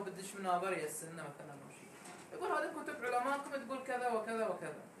 احنا لو بدش مناظرة السنة مثلا أو شيء، يقول هذا كتب علماءكم تقول كذا وكذا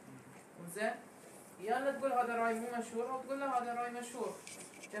وكذا. زين؟ يا تقول هذا رأي مو مشهور، أو تقول له هذا رأي مشهور.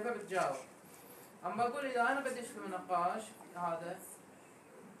 كيف بتجاوب؟ أما بقول إذا أنا بدش في النقاش هذا،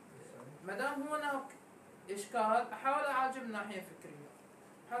 ما دام هناك إشكال أحاول أعالجه من ناحية فكرية.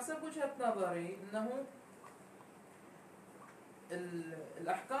 حسب وجهة نظري أنه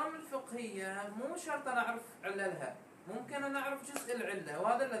الأحكام الفقهية مو شرط أنا أعرف عللها، ممكن أنا أعرف جزء العلة،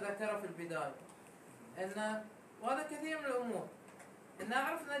 وهذا اللي ذكره في البداية. وهذا كثير من الأمور أن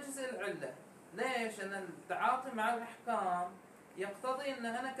أعرف أن جزء العلة. ليش؟ أن التعاطي مع الأحكام يقتضي أن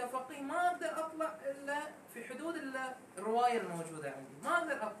أنا كفقيه ما أقدر أطلع إلا في حدود الرواية الموجودة عندي، ما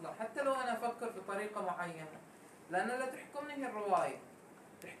أقدر أطلع حتى لو أنا أفكر بطريقة معينة، لأن اللي تحكمني هي الرواية،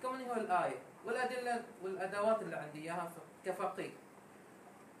 تحكمني هو الآية والأدلة والأدوات اللي عندي إياها كفقيه.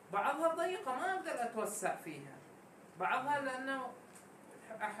 بعضها ضيقة ما أقدر أتوسع فيها، بعضها لأنه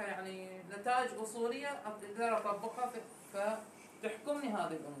يعني نتائج أصولية أقدر أطبقها فتحكمني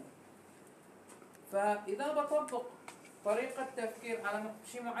هذه الأمور. فإذا بطبق طريقة تفكير على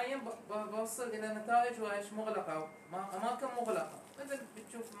شيء معين بوصل إلى نتائج وإيش مغلقة، أماكن مغلقة. مثل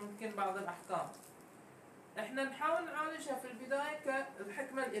بتشوف ممكن بعض الأحكام إحنا نحاول نعالجها في البداية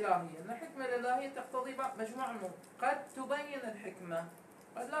كالحكمة الإلهية، أن الحكمة الإلهية تقتضي مجموعة من قد تبين الحكمة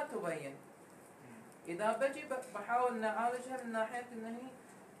قد لا تبين. إذا بجي بحاول نعالجها من ناحية أنه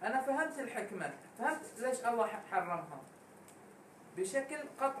أنا فهمت الحكمة، فهمت ليش الله حرمها بشكل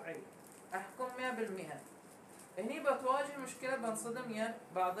قطعي، أحكم 100%. هني بتواجه مشكلة، بنصدم يا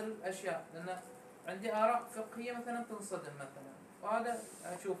بعض الأشياء، لأن عندي آراء فقهية مثلا تنصدم مثلا، وهذا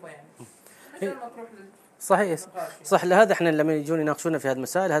أشوفه يعني مثل ما تروح صحيح صح. لهذا احنا لما يجون يناقشونا في هذه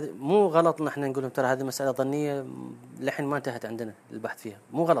المسائل، هذه مو غلط ان احنا نقول لهم ترى هذه مسألة ظنية لحين ما انتهت عندنا البحث فيها،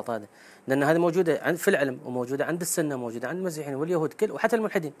 مو غلط هذا، لأن هذه موجودة في العلم وموجودة عند السنة وموجودة عند المسيحيين واليهود وحتى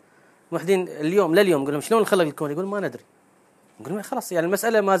الملحدين اليوم لليوم يقول لهم شلون خلق الكون، يقول ما ندري. نقول لهم خلاص يعني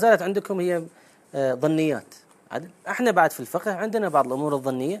المسألة ما زالت عندكم هي ظنيات. احنا بعد في الفقه عندنا بعض الأمور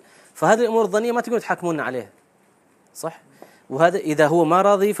الظنية، فهذه الأمور الظنية ما تقدرون تحكمونا عليها، صح؟ وهذا إذا هو ما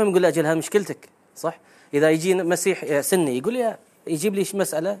راضي يفهم يقول أجل هذه مشكلتك، صح؟ إذا يجي مسيح سني يقول لي يجيب لي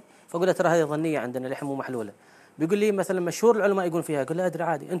مسألة فأقول له ترى هذه ظنية عندنا لحم مو محلولة، بيقول لي مثلا مشهور العلماء يقولون فيها، أقول له أدري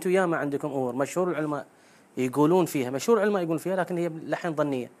عادي، أنتم ياما عندكم أمور مشهور العلماء يقولون فيها، مشهور العلماء يقولون فيها، لكن هي لحم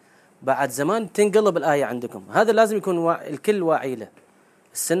ظنية، بعد زمان تنقلب الآية عندكم. هذا لازم يكون الكل واعي له،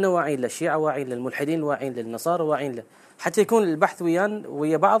 السنة واعي له، الشيعة واعي له، الملحدين واعين له، النصارى واعين له، حتى يكون البحث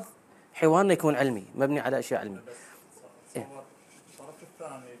ويا بعض حوارنا يكون علمي مبني على أشياء علمية. الطرف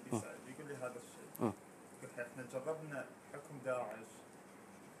الثاني بيقول لي هذا الشيء، احنا جربنا حكم داعش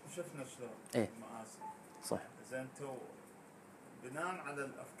وشفنا شلون المآسي، صح. زين انتم بناء على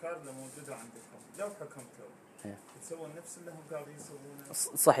الافكار اللي موجوده عندكم لو حكمتوا تسوون نفس اللي هم قاعدين يسوونه؟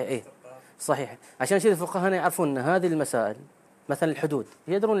 صحيح. صحيح. عشان كذا الفقهاء يعرفون ان هذه المسائل مثلا الحدود،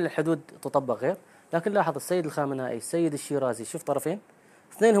 يدرون ان الحدود تطبق غير، لكن لاحظ السيد الخامنائي السيد الشيرازي شوف طرفين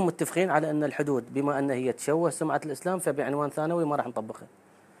اثنينهم متفقين على ان الحدود بما ان هي تشوه سمعة الاسلام فبعنوان ثانوي ما راح نطبقها،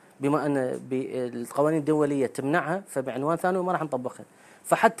 بما ان القوانين الدولية تمنعها فبعنوان ثانوي ما راح نطبقها.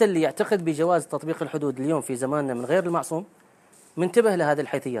 فحتى اللي يعتقد بجواز تطبيق الحدود اليوم في زماننا من غير المعصوم منتبه لهذه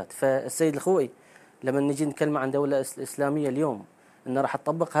الحيثيات. فالسيد الخوئي لما نجي نتكلم عن دولة إسلامية اليوم أن راح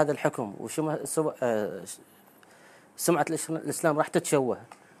تطبق هذا الحكم سمعة الإسلام راح تتشوه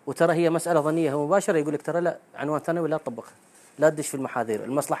وترى هي مسألة ظنية، هو مباشرة يقول لك ترى لا عنوان ثانوي لا تطبقها، لا تدش في المحاذير،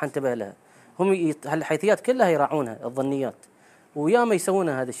 المصلحة انتبه لها. هم هالحيثيات كلها يراعونها الظنيات، وياما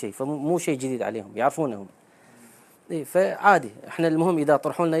يسوونها هذا الشيء، فمو شيء جديد عليهم يعرفونهم. فعادي احنا المهم إذا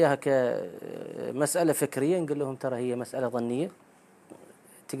طرحوا لنا إياها كمسألة فكرية نقول لهم ترى هي مسألة ظنية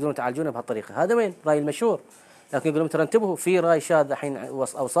تقدرون تعالجونها بهالطريقة. هذا وين رأي المشهور، لكن يقولون ترى انتبهوا في رأي شاذ الحين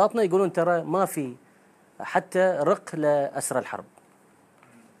أوساطنا يقولون ترى ما في حتى رق لأسرى الحرب،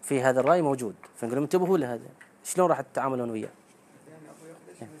 في هذا الرأي موجود، فنقول لهم انتبهوا لهذا، شلون راح تتعاملون وياه؟ يعني أبو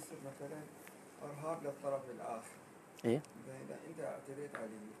يخدش يصير مثلا إرهاب للطرف الآخر. إيه؟ إذا أنت اعتديت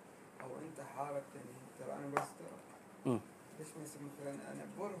عليه او انت حاربتني ترى انا بس ترى ليش ما يصير مثلا انا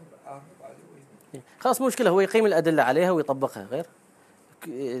ارهب عدوي؟ خلاص مشكلة، هو يقيم الأدلة عليها ويطبقها. غير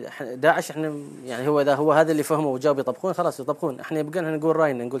داعش احنا يعني هو اذا هو هذا اللي فهموا وجاوا يطبقون خلاص يطبقون، احنا يبقى لنا نقول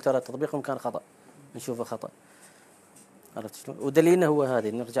راينا، نقول ترى تطبيقهم كان خطأ، نشوفه خطأ. عرفت شلون؟ ودليلنا هو هذه،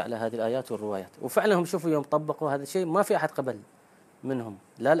 نرجع لهذه الآيات والروايات. وفعلا هم شوفوا يوم طبقوا هذا الشيء ما في أحد قبل منهم،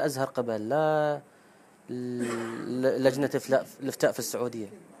 لا الأزهر قبل، لا لجنة الإفتاء في السعودية.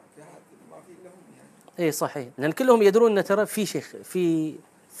 اي صحيح، لأن كلهم يدرون أن ترى في شيخ في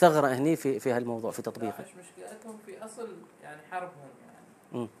ثغرة هني في هالموضوع في تطبيقه. داعش مشكلتهم في أصل يعني حربهم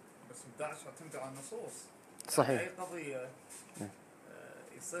يعني. بس داعش يعتمد على النصوص. صحيح. أي قضية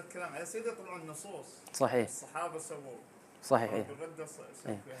يصير كلام على سيدة يطلعون النصوص. صحيح. الصحابة سووا. صحيح. بالردة سووا في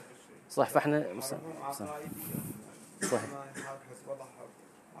هذا الشيء. صح. فاحنا صحيح.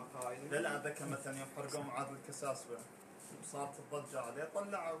 لا ذكر مثلا يوم حرقوا معاذ الكساسبة وصارت الضجة عليه،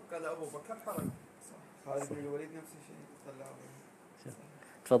 طلعوا قال أبو بكر حرق. خالد بن الوليد نفس الشيء طلعوا.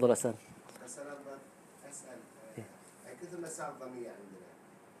 تفضل أسأل. أسأل كثر مسائل ظنية عندنا،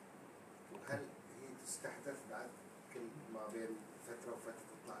 وهل هي تستحدث بعد كل ما بين فترة وفترة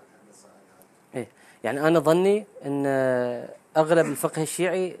تطلع المسائل هذه؟ يعني أنا ظني أن أغلب الفقه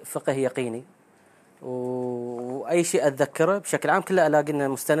الشيعي فقه يقيني، وأي شيء أتذكره بشكل عام كله ألاقي أنه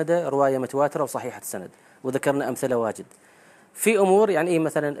مستندة رواية متواترة وصحيحة السند، وذكرنا أمثلة واجد. في أمور يعني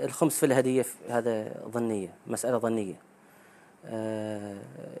مثلا الخمس في الهدية هذا ظنية، مسألة ظنية.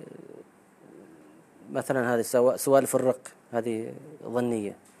 مثلا هذه سوالف الرق هذه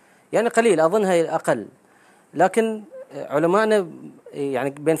ظنية، يعني قليل أظنها أقل، لكن علماءنا يعني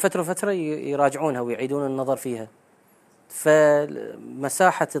بين فترة وفترة يراجعونها ويعيدون النظر فيها،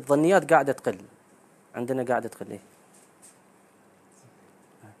 فمساحة الظنيات قاعدة تقل عندنا، قاعدة تقل. أنا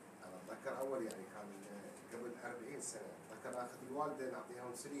أتذكر أول يعني كان قبل 40 سنة أتذكر أخذ الوالدة نعطيها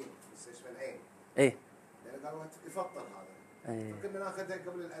أنسولين في مستشفى العين. لأن قالوا يفطر هذا. فكنا ناخذها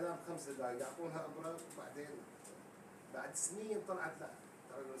قبل الأذان ب5 دقائق يعطونها أبرة، وبعدين بعد سنين طلعت لا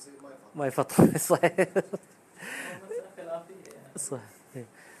ترى الأنسولين ما يفطر. صحيح. صح.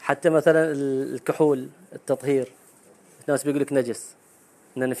 حتى مثلا الكحول التطهير، الناس بيقول لك نجس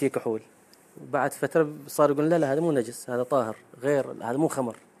لأن فيه كحول، وبعد فترة صار يقول لا هذا مو نجس، هذا طاهر، غير هذا مو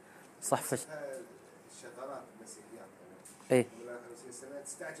خمر. صح. الشغلات المسيحيات اي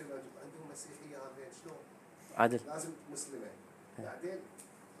تستعجل عندهم مسيحية هذين شلون؟ عدل لازم مسلمة. بعدين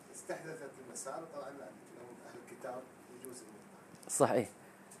استحدثت المسائل وطلع لهم أهل الكتاب يجوز. صح.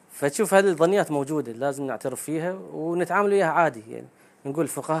 فتشوف هذه الظنيات موجودة، لازم نعترف فيها ونتعامل وياها عادي. يعني نقول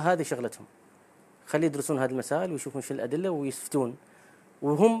الفقهاء هذه شغلتهم، خلي يدرسون هذه المسائل ويشوفون شو الأدلة ويستفتون،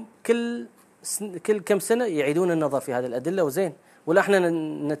 وهم كل كم سنة يعيدون النظر في هذه الأدلة. وزين، ولا احنا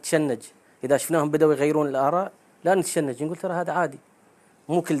نتشنج إذا شفناهم بدأوا يغيرون الآراء، لا نتشنج، نقول ترى هذا عادي،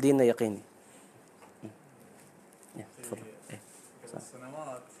 مو كل ديننا يقيني. قبل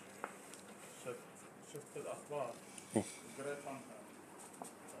سنوات شفت في الأخبار قريت عنها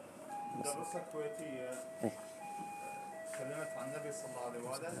مدرسة كويتية تكلمت عن النبي صلى الله عليه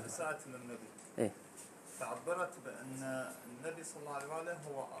وآله، أساءت للنبي. فعبرت بأن النبي صلى الله عليه وآله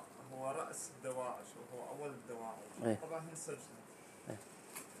هو رأس الدواعش وهو أول الدواعش. طبعا هي سجنت.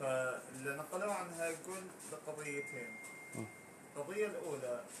 فاللي نقلوا عنها يقول لقضيتين. القضية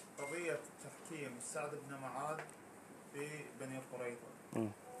الأولى قضية تحكيم سعد بن معاذ في بني قريظة،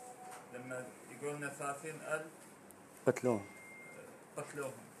 لما يقولنا 30,000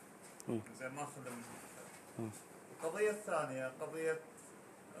 قتلوهم زي ما خلوا منهم. القضية الثانية قضية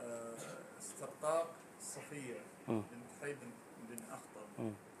استرقاق صفية بنت حي بن أخطر.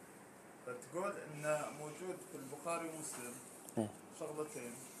 فتقول إن موجود في البخاري ومسلم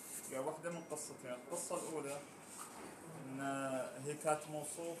شغلتين، يا واحدة من قصتين. القصة الأولى إن هي كانت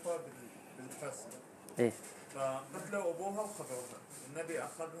موصوفة بالحسن، فقتلوا أبوها وخذوها، النبي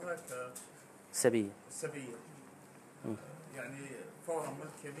أخذها كسبية يعني فورا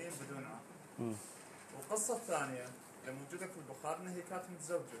ملك يمين بدون عقد. والقصة الثانية اللي موجودة في البخاري إن هي كانت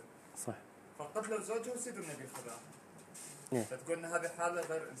متزوجة، صح، فقتلوا زوجها وسيدوا النبي خذاها. فتقول إن هذه حالة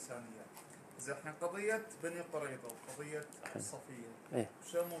غير إنسانية. زي الحين قضية بني قريظة وقضية الصفية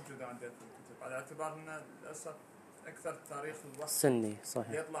شو موجودة عندنا في الكتب، على اعتبار أن للأسف أكثر تاريخ الوحي سني.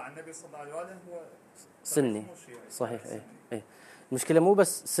 صحيح. يطلع النبي صلى الله عليه وآله هو سني. صحيح. المشكلة مو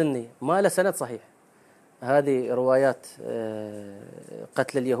بس سني، ما له سند صحيح. هذه روايات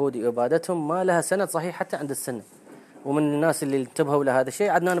قتل اليهود وإبادتهم ما لها سند صحيح حتى عند السنة. ومن الناس اللي انتبهوا لهذا الشيء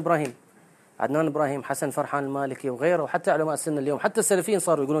عدنان إبراهيم، حسن فرحان المالكي وغيره، وحتى علماء السنة اليوم، حتى السلفيين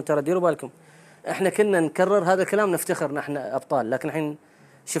صاروا يقولون ترى ديروا بالكم، احنا كنا نكرر هذا الكلام نفتخر نحن أبطال، لكن الحين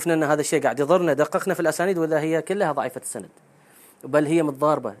شفنا أن هذا الشيء قاعد يضرنا، دققنا في الأسانيد وإذا هي كلها ضعيفة السند، بل هي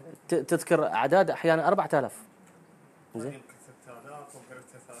متضاربة. تذكر اعداد احيانا 4000. زين. يمكن 6000 وغير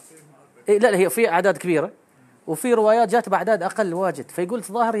 30 ما إيه لا هي في اعداد كبيره وفي روايات جات باعداد اقل واجد، فيقول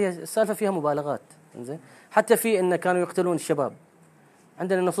ظاهر هي السالفه فيها مبالغات. زين. حتى في ان كانوا يقتلون الشباب،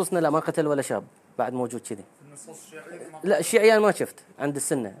 عندنا نصوصنا لا ما قتل ولا شاب بعد موجود كذي. النصوص الشيعية لا الشيعيه ما شفت عند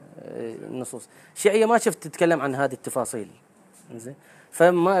السنه النصوص الشيعيه ما شفت تتكلم عن هذه التفاصيل. زين.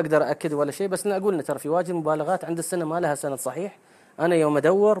 فما اقدر اكد ولا شيء، بس انا اقول ان ترى في واجد مبالغات عند السنه ما لها سند صحيح. انا يوم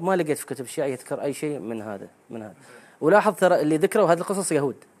ادور ما لقيت في كتب الشيعيه يذكر اي شيء من هذا. ولاحظ ترى اللي ذكروا هذه القصص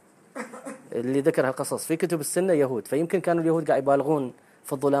يهود، اللي ذكر هالقصص في كتب السنه يهود، فيمكن كانوا اليهود قاعد يبالغون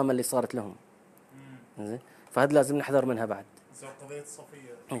في الظلامه اللي صارت لهم. زين. فهذا لازم نحذر منها بعد. قضية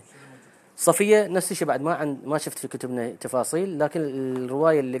صفية. صفية نفس الشيء بعد ما شفت في كتبنا تفاصيل، لكن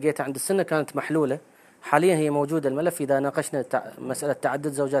الرواية اللي لقيتها عند السنة كانت محلولة. حاليا هي موجودة الملف، إذا ناقشنا مسألة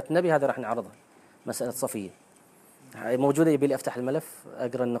تعدد زوجات النبي هذا راح نعرضها. مسألة صفية موجودة، يبي لي أفتح الملف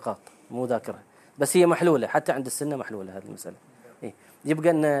أقرأ النقاط مو ذاكرها، بس هي محلولة حتى عند السنة محلولة هذه المسألة. إيه؟ يبقى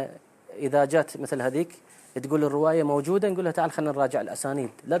أن إذا جات مثل هذيك تقول الرواية موجودة نقول لها تعال خلينا نراجع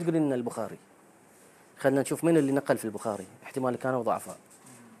الأسانيد، لا تقول لنا البخاري، خلينا نشوف من اللي نقل في البخاري، احتمال كانوا ضعفاء.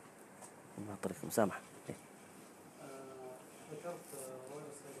 طريق مسامح. ذكرت رواية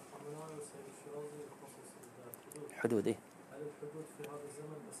السيد الخامنئي والسيد الشيرازي بخصوص الحدود. هل الحدود في هذا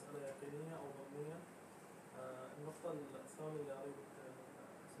الزمن مسألة يقينية أو ظنية؟ النقطة الثانية اللي أريد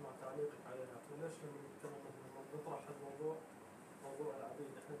أسمع تعليقك عليها، ليش لما نتكلم لما نطرح الموضوع موضوع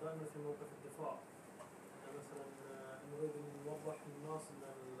العبيد احنا دائما في موقف الدفاع، يعني مثلا نريد أن نوضح للناس أن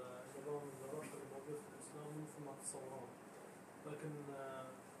النظام الرق الموجود في الإسلام مو مثل ما تتصورون، لكن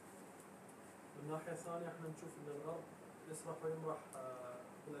من الناحية الثانية احنا نشوف ان الغرب يسرح ويمرح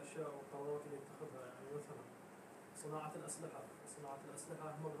بالاشياء والقرارات اللي يتخذها، يعني مثلا صناعة الأسلحة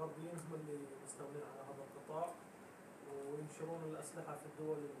هم الغربيين هم اللي مستولين على هذا القطاع، وينشرون الأسلحة في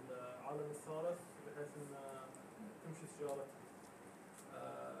الدول العالم الثالث بحيث ان تمشي تجارتها.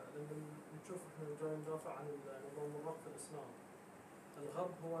 لما نشوف احنا جاي ندافع عن نظام الرق في الإسلام،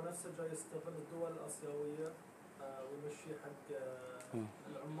 الغرب هو نفسه جاي يستغل الدول الآسيوية ويمشي حق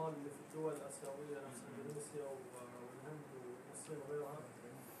العمال اللي في الدول الآسيوية نفس إندونيسيا والهند والصين وغيرها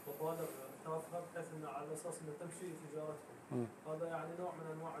مبالغ تافهة بحيث إنه على أساس إنه تمشي تجارتهم. هذا يعني نوع من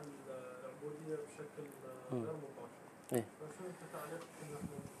أنواع العبودية بشكل غير مباشر. فشو أنت تعليقك إن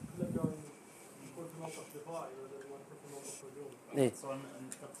إحنا كلنا جاي نكون في موقف دفاعي ولا نكون في موقف هجوم؟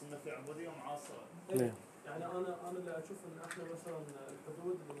 تقصدنا في عبودية معاصرة. يعني أنا اللي أشوف إن إحنا مثلا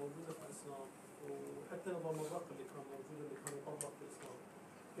الحدود اللي موجودة في الإسلام وحتى نظام الرق اللي كان موجود اللي كان يطبق في الإسلام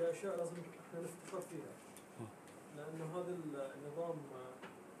في أشياء لازم إحنا نفتخر فيها، لأنه هذا النظام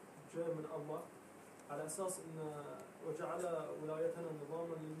جاي من الله على أساس إنه وجعل ولايتنا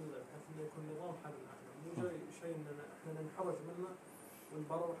نظاما للملة بحيث إنه يكون نظام حقنا إحنا، مو جاي شيء إن إحنا ننحرج منه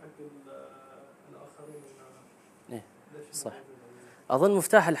ونبرر حق الآخرين. صح. أظن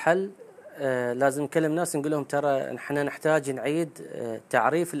مفتاح الحل لازم نكلم ناس نقول لهم ترى احنا نحتاج نعيد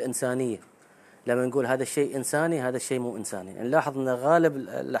تعريف الإنسانية. لما نقول هذا الشيء إنساني هذا الشيء مو إنساني، نلاحظ أن غالب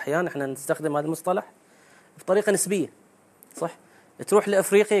الأحيان احنا نستخدم هذا المصطلح بطريقة نسبية. صح. تروح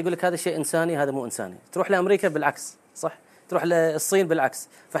لأفريقيا يقول لك هذا الشيء إنساني هذا مو إنساني، تروح لأمريكا بالعكس. صح. تروح للصين بالعكس.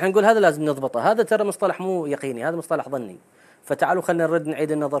 فاحنا نقول هذا لازم نضبطه، هذا ترى مصطلح مو يقيني، هذا مصطلح ظني، فتعالوا خلينا نرد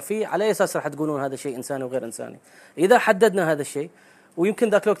نعيد النظر فيه على أساس راح تقولون هذا شيء إنساني وغير إنساني. إذا حددنا هذا الشيء، ويمكن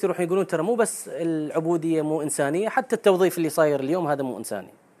ذاك الوقت يروحون يقولون ترى مو بس العبودية مو إنسانية، حتى التوظيف اللي صاير اليوم هذا مو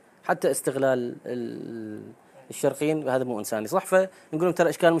إنساني، حتى استغلال الشرقيين هذا مو إنساني. صح. فنقول لهم ترى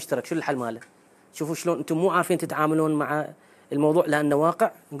إشكال مشترك، شو الحل ماله؟ شوفوا شلون أنتم مو عارفين تتعاملون مع الموضوع لأنه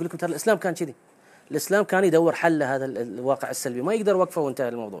واقع. نقول لكم ترى الإسلام كان كذي، الإسلام كان يدور حل لهذا الواقع السلبي، ما يقدر وقفه وانتهى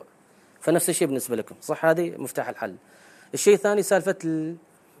الموضوع. فنفس الشيء بالنسبة لكم. صح. هذه مفتاح الحل. الشيء الثاني سالفة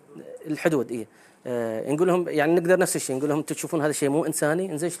الحدود. نقول لهم يعني نقدر نفس الشيء نقول لهم انتم تشوفون هذا الشيء مو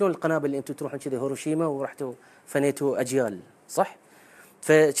انساني، انزين شلون القنابل اللي انتم تروحون كذا هيروشيما ورحتوا فنيتوا اجيال. صح.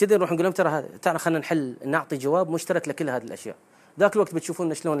 فكذا نروح نقول لهم ترى هذا تعال خلينا نحل نعطي جواب مشترك لكل هذه الاشياء. ذاك الوقت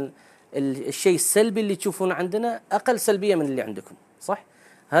بتشوفون شلون الشيء السلبي اللي تشوفونه عندنا اقل سلبيه من اللي عندكم. صح.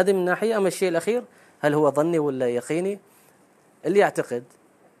 هذه من ناحيه. اما الشيء الاخير هل هو ظني ولا يقيني؟ اللي يعتقد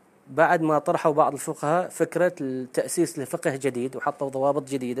بعد ما طرحوا بعض الفقهاء فكره التاسيس لفقه جديد وحطوا ضوابط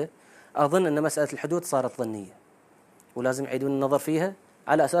جديده، أظن أن مسألة الحدود صارت ظنية ولازم يعيدون النظر فيها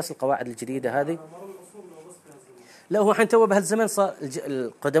على أساس القواعد الجديدة هذه. لا هو حين تو بهالزمن صار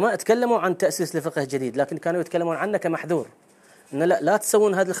القدماء تكلموا عن تأسيس لفقه جديد، لكن كانوا يتكلمون عنه كمحذور، إن لا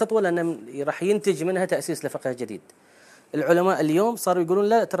تسوون هذه الخطوة لأن راح ينتج منها تأسيس لفقه جديد. العلماء اليوم صاروا يقولون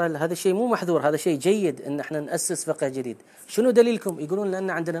لا ترى هذا الشيء مو محذور، هذا شيء جيد إن احنا نأسس فقه جديد. شنو دليلكم؟ يقولون لأن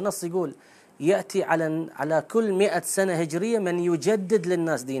عندنا نص يقول يأتي على كل 100 سنة هجرية من يجدد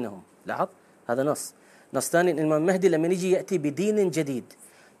للناس دينهم. لاحظ هذا نص ثاني، الإمام المهدي لما يجي يأتي بدين جديد.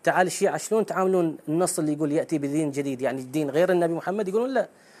 تعال الشيعة شلون تعاملون النص اللي يقول يأتي بدين جديد يعني الدين غير النبي محمد؟ يقولون لا،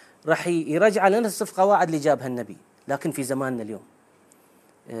 راح يرجع لنفس القواعد اللي جابها النبي لكن في زماننا اليوم.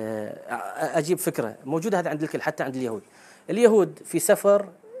 أجيب فكرة موجودة هذا عند الكل حتى عند اليهود في سفر،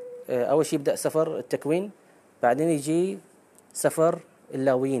 أول شيء يبدأ سفر التكوين، بعدين يجي سفر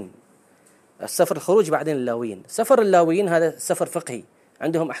اللاويين، السفر الخروج، بعدين اللاويين. سفر اللاويين هذا سفر فقهي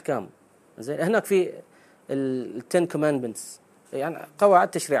عندهم أحكام. زين هناك في التن كوماندمنتس يعني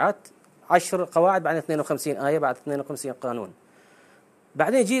قواعد تشريعات 10 قواعد، بعدين 52 آية، بعد 52 قانون.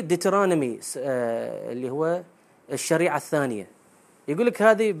 بعدين يجي ديترونومي اللي هو الشريعة الثانية، يقول لك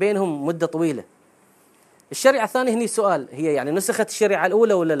هذه بينهم مدة طويلة. الشريعة الثانية هني سؤال، هي يعني نسخت الشريعة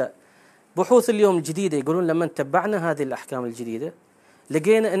الأولى ولا لا؟ بحوث اليوم الجديدة يقولون لما تبعنا هذه الأحكام الجديدة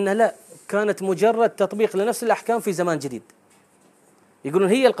لقينا أنها لا، كانت مجرد تطبيق لنفس الأحكام في زمان جديد. يقولون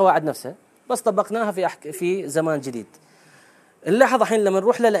هي القواعد نفسها بس طبقناها في زمان جديد. نلاحظ الحين لما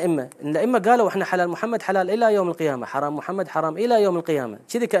نروح الأئمة قالوا احنا حلال محمد حلال إلى يوم القيامة، حرام محمد حرام إلى يوم القيامة،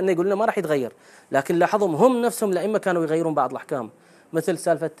 كذي كأنه يقولون ما راح يتغير. لكن لاحظهم هم نفسهم الأئمة كانوا يغيرون بعض الأحكام، مثل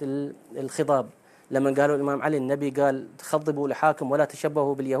سالفة الخضاب لما قالوا الإمام علي النبي قال خضبوا لحاكم ولا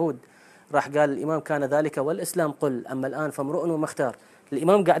تشبهوا باليهود، راح قال الإمام كان ذلك والإسلام قل أما الآن فامرؤ ومختار.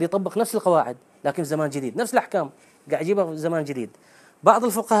 الإمام قاعد يطبق نفس القواعد لكن في زمان جديد، نفس الأحكام قاعد يجيبها في زمان جديد. بعض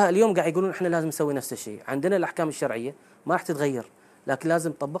الفقهاء اليوم قاعد يقولون احنا لازم نسوي نفس الشيء، عندنا الأحكام الشرعية ما راح تتغير لكن لازم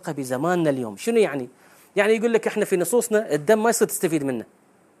نطبقها بزماننا اليوم. شنو يعني؟ يعني يقول لك احنا في نصوصنا الدم ما يصير تستفيد منه،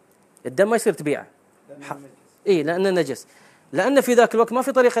 الدم ما يصير تبيعه، لأنه نجس، لأن في ذاك الوقت ما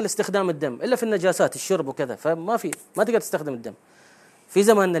في طريقة لاستخدام الدم إلا في النجاسات الشرب وكذا، ما تقدر تستخدم الدم. في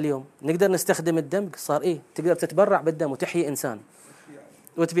زماننا اليوم نقدر نستخدم الدم، صار تقدر تتبرع بالدم وتحيي إنسان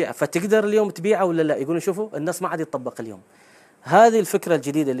وتبيعه، فتقدر اليوم تبيعه ولا لا؟ يقولون شوفوا الناس ما عاد يطبق اليوم. هذه الفكرة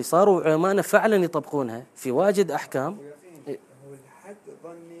الجديدة اللي صاروا علماءنا فعلا يطبقونها في واجد أحكام. هو الحد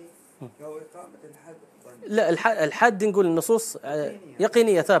ظني أو إقامة الحد ظني؟ لا، الحد نقول النصوص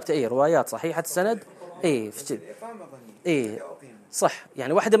يقينية ثابتة، روايات صحيحة السند، الإقامة ظني، صح.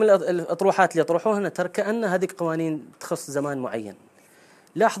 يعني واحدة من الأطروحات اللي يطرحوها كأن هذه قوانين تخص زمان معين.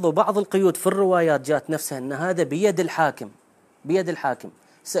 لاحظوا بعض القيود في الروايات جات نفسها أن هذا بيد الحاكم.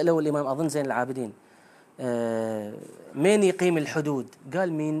 سألوا الإمام أظن زين العابدين من يقيم الحدود؟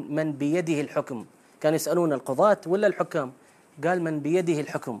 قال من بيده الحكم. كانوا يسألون القضاة ولا الحكام؟ قال من بيده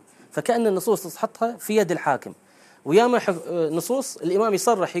الحكم. فكأن النصوص تصحتها في يد الحاكم. وياما نصوص الإمام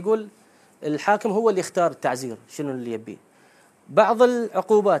يصرح يقول الحاكم هو اللي يختار التعزير شنو اللي يبيه. بعض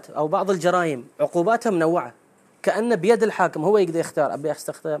العقوبات أو بعض الجرائم عقوباتها منوعة، كأن بيد الحاكم هو يقدر يختار أبي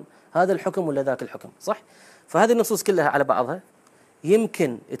أستخدم هذا الحكم ولا ذاك الحكم، صح؟ فهذه النصوص كلها على بعضها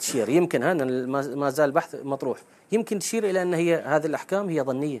يمكن تشير، هذا ما زال البحث مطروح، يمكن تشير إلى أن هذه الأحكام هي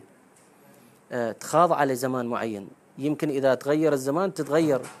ظنية تخاضع لزمان معين، يمكن إذا تغير الزمان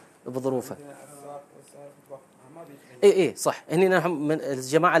تتغير بظروفه. صح. هنا من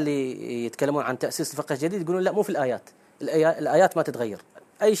الجماعة اللي يتكلمون عن تأسيس الفقه الجديد يقولون لا، مو في الآيات ما تتغير،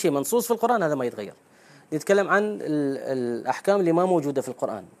 أي شيء منصوص في القرآن هذا ما يتغير. يتكلم عن الأحكام اللي ما موجودة في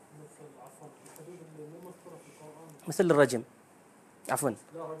القرآن، مثل الرجم، عفوا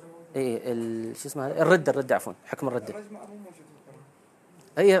شو اسمه الردة، عفوا حكم الردة.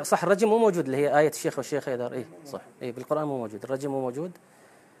 صح، الرجم مو موجود، اللي هي آية الشيخ والشيخة يدار، صح، بالقرآن مو موجود، الرجم مو موجود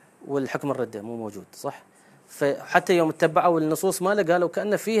والحكم الردة مو موجود، صح. فحتى يوم اتبعوا النصوص ماله قالوا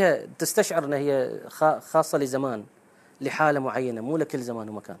كأن فيها تستشعر أن هي خاصة لزمان، لحالة معينة، مو لكل زمان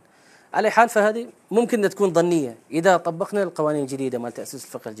ومكان. على حال فهذه ممكن تكون ظنية إذا طبقنا القوانين الجديدة مال تأسيس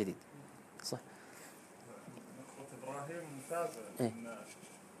الفقه الجديد، صح. نقطة إبراهيم ممتازة. إن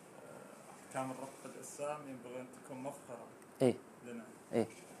أحكام الرق في الإسلام ينبغي أن تكون مفخرة لنا،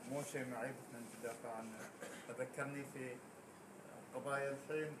 مو شيء معيب ندافع عنه. تذكرني في قضايا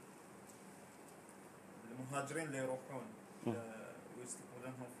الحين المهاجرين اللي يروحون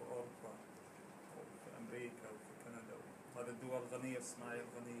ويستقبلونهم في أوروبا وفي أمريكا وفي كندا وهذه الدول الغنية الصناعية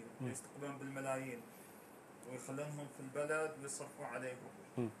الغنية، يستقبلون بالملايين ويخلونهم في البلد ويصرفوا عليهم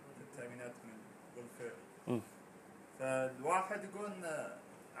التأمينات من الويلفير. فالواحد يقول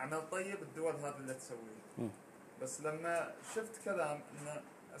عمل طيب الدول هذه اللي تسويه، بس لما شفت كلام إن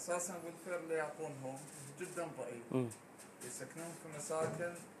أساسا الويلفير اللي يعطونهم جدا ضئيل، يسكنون في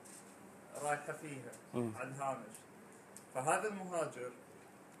مساكن رايحة فيها على الهامش. فهذا المهاجر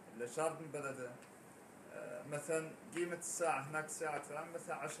اللي شارد من بلده مثلا قيمة الساعة هناك ساعة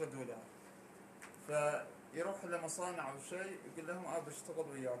مثلا $10، فيروح إلى مصانع أو شيء يقول لهم بشتغل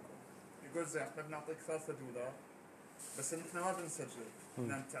وياكم، يقول زين احنا بنعطيك $3 بس إن إحنا ما بنسجل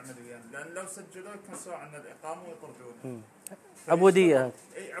إن أنت تعمل ويانا، لأن لو سجلوا يكنسوا عنا الإقامة ويطردونه. عبودية.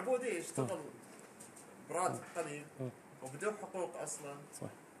 إي عبودية، يشتغل براتب قليل وبدون حقوق أصلا. صح.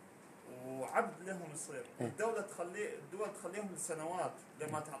 وعبد لهم يصير. الدول تخليهم لسنوات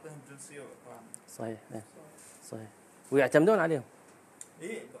لما تعطيهم جنسية وإقامة. صحيح. صحيح. ويعتمدون عليهم.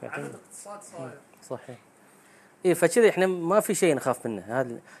 إيه عدد اقتصاد صاير. صحيح. إيه فكذا إحنا ما في شيء نخاف منه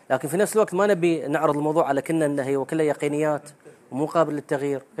هذا، لكن في نفس الوقت ما نبي نعرض الموضوع على كنا إنه هي وكلها يقينيات ومو قابل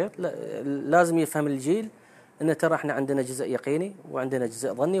للتغيير. لازم يفهم الجيل إن ترى إحنا عندنا جزء يقيني وعندنا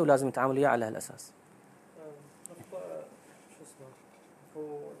جزء ظني ولازم نتعامل وياه على هالأساس. شو اسمه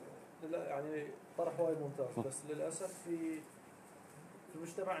هو يعني طرح وايد ممتاز، بس للأسف في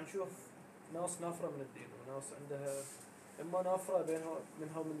المجتمع نشوف ناس نافرة من الدين وناس عندها إما نافرة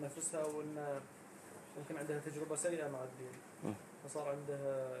منها ومن نفسها، وإن ممكن عندها تجربة سيئة مع الدين فصار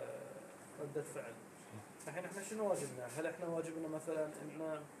عندها ردة فعل. الحين احنا شنو واجبنا؟ هل احنا واجبنا مثلا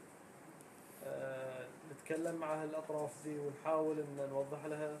ان نتكلم مع هالأطراف ذي ونحاول ان نوضح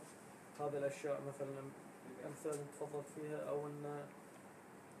لها هذه الأشياء مثلا أمثال تفضلت فيها، أو ان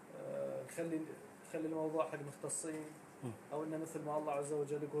نخلي الموضوع حق مختصين، أو ان مثل ما الله عز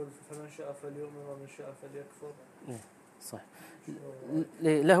وجل يقول فمن شاء فليؤمن ومن شاء فليكفر. صح.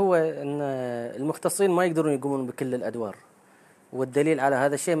 لا هو ان المختصين ما يقدرون يقومون بكل الادوار، والدليل على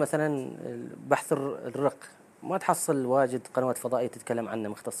هذا الشيء مثلا بحث الرق ما تحصل واجد قنوات فضائيه تتكلم عنه،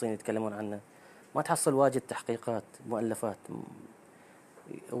 مختصين يتكلمون عنه، ما تحصل واجد تحقيقات مؤلفات،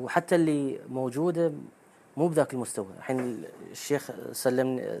 وحتى اللي موجوده مو بذاك المستوى. الحين الشيخ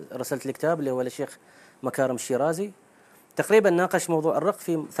سلمني رسلت الكتاب اللي هو الشيخ مكارم الشيرازي، تقريبا ناقش موضوع الرق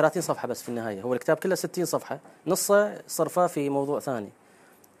في 30 صفحة بس في النهاية. هو الكتاب كله 60 صفحة، نصه صرفاه في موضوع ثاني،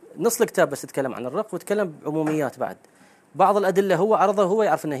 نص الكتاب بس يتكلم عن الرق وتكلم بعموميات. بعض الأدلة هو عرضها وهو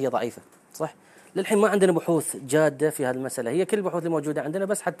يعرف أنها هي ضعيفة. صح. للحين ما عندنا بحوث جادة في هذه المسألة، هي كل البحوث اللي موجودة عندنا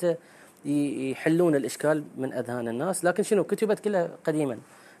بس حتى يحلون الإشكال من أذهان الناس، لكن شنو كتبت كلها قديما.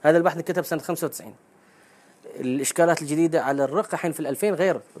 هذا البحث اللي كتب سنة 95. الإشكالات الجديدة على الرق الحين في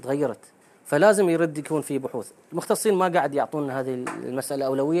 2000 تغيرت، فلازم يرد يكون في بحوث. المختصين ما قاعد يعطون هذه المسألة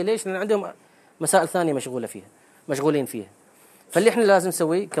أولوية. ليش؟ لأن عندهم مسائل ثانية مشغولين فيها. فاللي احنا لازم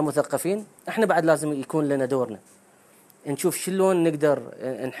نسويه كمثقفين، احنا بعد لازم يكون لنا دورنا، نشوف شلون نقدر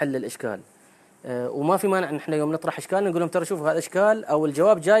نحل الإشكال. وما في مانع ان احنا يوم نطرح إشكال نقول لهم ترى شوفوا هذا إشكال أو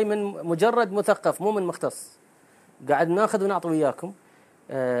الجواب جاي من مجرد مثقف مو من مختص، قاعد ناخذ ونعطي وياكم،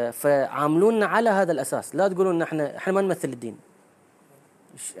 فعاملونا على هذا الأساس. لا تقولون ان احنا ما نمثل الدين،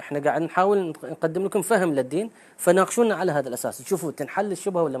 احنا قاعد نحاول نقدم لكم فهم للدين، فناقشونا على هذا الأساس، تشوفوا تنحل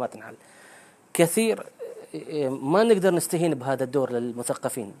الشبهة ولا ما تنحل. كثير ما نقدر نستهين بهذا الدور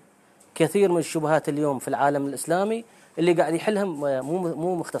للمثقفين. كثير من الشبهات اليوم في العالم الإسلامي اللي قاعد يحلهم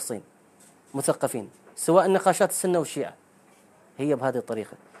مو مختصين، مثقفين. سواء نقاشات السنة والشيعة هي بهذه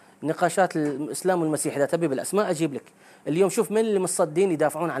الطريقة، نقاشات الإسلام والمسيح. إذا تبي بالأسماء أجيب لك. اليوم شوف من اللي مصدين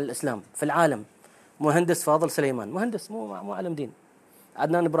يدافعون عن الإسلام في العالم. مهندس فاضل سليمان، مهندس مو عالم دين.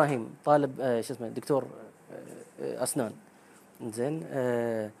 عدنان إبراهيم طالب دكتور أسنان. زين.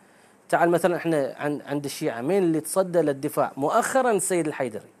 تعال مثلا احنا عند الشيعة مين اللي تصدى للدفاع مؤخرا؟ السيد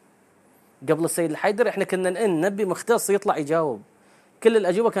الحيدري. قبل السيد الحيدري احنا كنا نبي مختص يطلع يجاوب. كل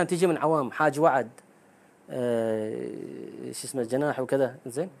الأجوبة كانت تيجي من عوام، حاج وعد جناح وكذا.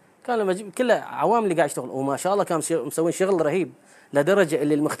 زين. كان كله عوام اللي قاعد يشتغل، وما شاء الله كانوا مسوين شغل رهيب، لدرجة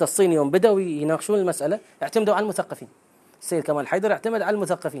اللي المختصين يوم بدأوا يناقشون المسألة اعتمدوا على المثقفين. السيد كمال حيدر اعتمد على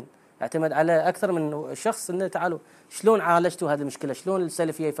المثقفين، اعتمد على أكثر من شخص إنه تعالوا شلون عالجتوا هذه المشكلة، شلون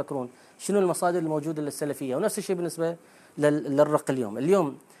السلفية يفكرون، شنو المصادر الموجودة للسلفية. ونفس الشيء بالنسبة للرق.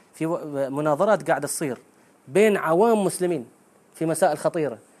 اليوم في مناظرات قاعدة تصير بين عوام مسلمين في مسائل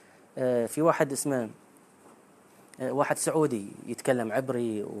خطيرة. في واحد اسمه واحد سعودي يتكلم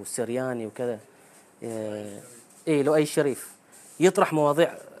عبري وسرياني وكذا، لؤي الشريف، يطرح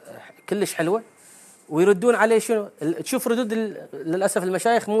مواضيع كلش حلوة ويردون عليه شنو. تشوف ردود للأسف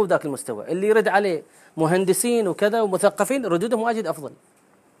المشايخ مو بذاك المستوى، اللي يرد عليه مهندسين وكذا ومثقفين ردودهم واجد أفضل.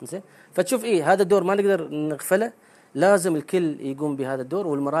 زين. فتشوف هذا الدور ما نقدر نغفله، لازم الكل يقوم بهذا الدور،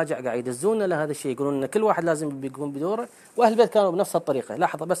 والمراجع قاعد يدزونا لهذا الشيء، يقولون ان كل واحد لازم يقوم بدوره، واهل البيت كانوا بنفس الطريقه.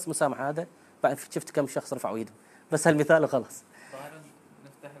 لاحظ بس مسامحه، هذا بعد شفت كم شخص رفعوا ايدهم، بس هالمثال وخلاص.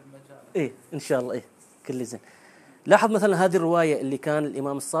 نفتح المجال. ان شاء الله. كل زين. لاحظ مثلا هذه الروايه اللي كان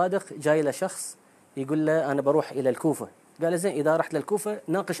الامام الصادق جاي له شخص يقول له انا بروح الى الكوفه، قال له زين اذا رحت للكوفه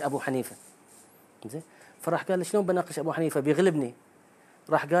ناقش ابو حنيفه. زين. فراح قال له شلون بناقش ابو حنيفه بيغلبني؟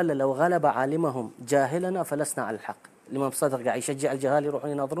 راح قال له لو غلب عالمهم جاهلنا فلسنا على الحق. الإمام الصادق قاعد يشجع الجهال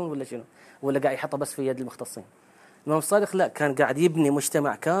يروحون يناظرون ولا شنو؟ ولا قاعد يحطه بس في يد المختصين؟ الإمام الصادق لا، كان قاعد يبني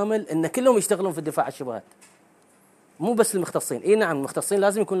مجتمع كامل إن كلهم يشتغلون في الدفاع عن الشبهات. مو بس المختصين. اي نعم المختصين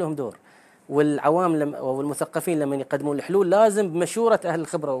لازم يكون لهم دور، والعوام والمثقفين لما يقدمون الحلول لازم بمشورة أهل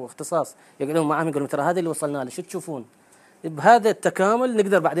الخبرة واختصاص يقعدون معهم يقولون ترى هذا اللي وصلنا له شو تشوفون. بهذا التكامل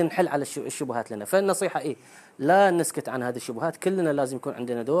نقدر بعدين نحل على الشبهات لنا. فالنصيحة إيه؟ لا نسكت عن هذه الشبهات، كلنا لازم يكون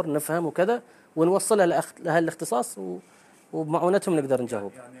عندنا دور نفهم وكذا ونوصلها لأهل الاختصاص وبمعونتهم نقدر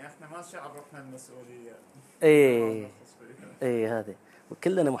نجاوب. يعني احنا ما عرفنا المسؤولية. ايه هذه،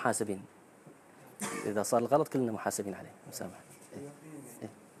 وكلنا محاسبين إذا صار الغلط، كلنا محاسبين عليه. مسامح.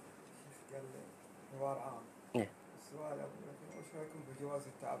 حوار عام. إيه. السؤال وش رايكم بجواز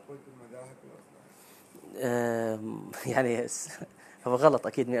التعبد بالمذاهب والأصناف؟ يعني هو غلط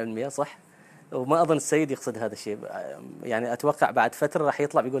أكيد 100% صح، وما أظن السيد يقصد هذا الشيء. يعني أتوقع بعد فترة راح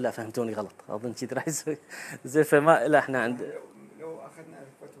يطلع بيقول لا فهمتوني غلط، أظن كذا راح يسوي زي. فما لا احنا عند لو أخذنا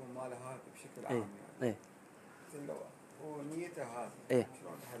الفتوى ماله هذا بشكل عام يعني. لو ونيته هذا.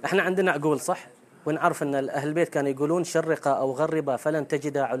 احنا عندنا عقول صح، ونعرف أن أهل البيت كانوا يقولون شرقا أو غربا فلن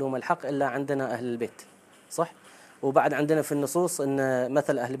تجد علوم الحق إلا عندنا أهل البيت صح. وبعد عندنا في النصوص أن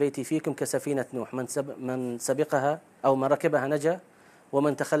مثل أهل بيتي فيكم كسفينة نوح، من سبقها أو من ركبها نجا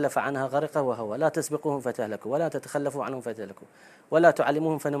ومن تخلف عنها غرق وهوى. لا تسبقوهم فتهلكوا ولا تتخلفوا عنهم فتهلكوا ولا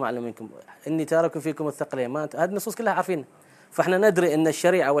تعلموهم فإنهم أعلم منكم إني تارك فيكم الثقلين. هذه النصوص كلها عارفين. فاحنا ندري أن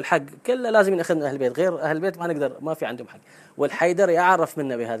الشريعة والحق كلها لازم نأخذ من أهل البيت، غير أهل البيت ما نقدر، ما في عندهم حق. والحيدر يعرف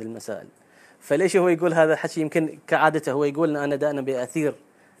منا بهذه المسائل. فليش هو يقول هذا الحكي؟ يمكن كعادته هو يقول أنا دائما بأثير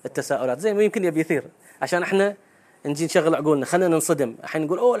التساؤلات زي ما يمكن يبي يثير عشان احنا نجي نشغل عقولنا، خلينا ننصدم. الحين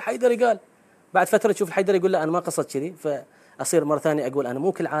نقول اوه الحيدري قال، بعد فتره تشوف الحيدري يقول لا انا ما قصدت كذي، فاصير مره ثانيه اقول انا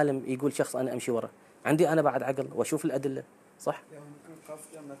مو كل عالم يقول شخص انا امشي وراه، عندي انا بعد عقل واشوف الادله صح. يمكن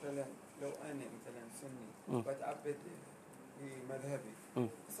قصده مثلا لو انا مثلا سني بتعبد بمذهبي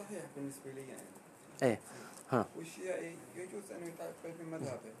صحيح بالنسبه لي يعني. ايه ها والشيعي يجوز ان يتعبد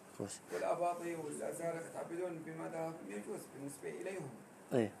بمذهبه، والاباطي والازارق يتعبدون بمذهب يجوز بالنسبه اليهم.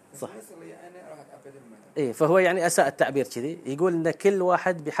 ايه صح. بالنسبه لي انا راح اتعبد بمذهب. ايه فهو يعني اساء التعبير كذي، يقول ان كل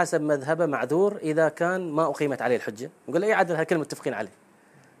واحد بحسب مذهبه معذور اذا كان ما اقيمت عليه الحجه. نقول اي عدل هالكلمه متفقين عليه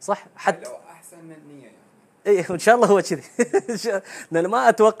صح. حتى لو احسن من النيه يعني. ايه وان شاء الله هو كذي. لان ما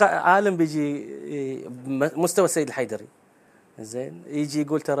اتوقع عالم بيجي مستوى السيد الحيدري زين يجي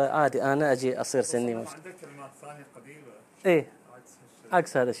يقول ترى عادي انا اجي اصير سني. عندك كلمات ثانيه قديمه ايه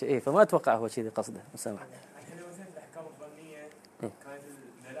عكس هذا الشيء. ايه فما اتوقع هو كذي قصده. مسامح. الحين مثلا الاحكام الظنيه كانت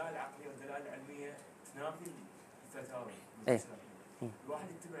الدلائل العقليه والدلائل العلميه تنافي الفتاوى. ايه الواحد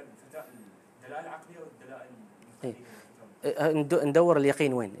يتبع الدلائل العقليه والدلائل ايه ندور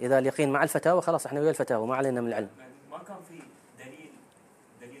اليقين وين. اذا اليقين مع الفتاوى خلاص احنا ويا الفتاوى ما علينا من العلم. ما كان في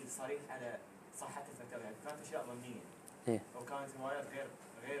دليل صريح على صحه الفتاوى، يعني كانت اشياء ظنيه. ايه وكانت روايات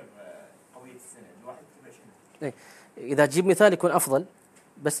غير قويه السند، الواحد يتبع شنو؟ ايه اذا تجيب مثال يكون افضل.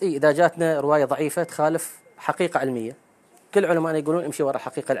 بس ايه اذا جاتنا روايه ضعيفه تخالف حقيقه علميه، كل علماء يقولون امشي وراء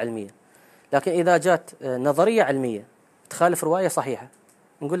الحقيقه العلميه. لكن اذا جات نظريه علميه تخالف روايه صحيحه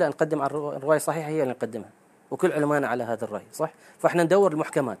نقول لا نقدم على الروايه الصحيحه هي اللي نقدمها، وكل علماءنا على هذا الراي صح. فاحنا ندور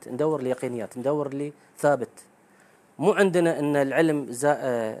المحكمات، ندور اليقينيات، ندور اللي ثابت. مو عندنا ان العلم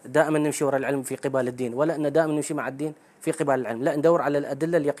دائما نمشي وراء العلم في قبال الدين، ولا ان دائما نمشي مع الدين في قبال العلم. لا ندور على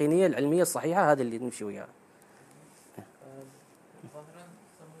الادله اليقينيه العلميه الصحيحه، هذا اللي نمشي وياها.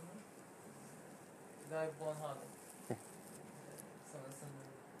 لا يبغون هذا.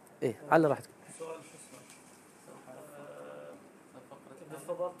 ايه على راحتك. سؤال شو اسمه؟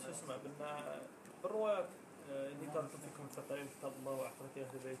 بالفضل شو اسمه بالروايات اني تركت فيكم الثقلين كتاب الله واحفظت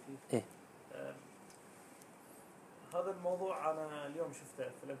اهل بيتي. ايه هذا الموضوع انا اليوم شفته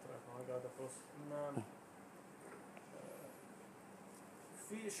في الانترنت وانا قاعد افرس انه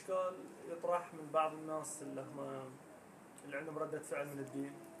في اشكال يطرح من بعض الناس اللي عندهم رده فعل من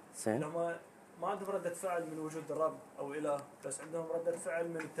الدين. اللي هم ما عندهم ردة فعل من وجود الرب أو إله، بس عندهم ردة فعل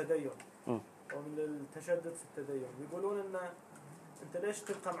من التدين أو من التشدد في التدين. بيقولون إن أنت ليش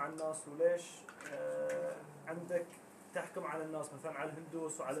تبقى مع الناس وليش عندك تحكم على الناس مثلا على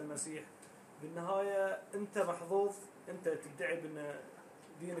الهندوس وعلى المسيح. بالنهاية أنت محظوظ، أنت تدعي بأن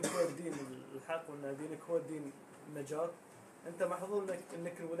دينك هو الدين الحق وأن دينك هو دين النجاة. أنت محظوظ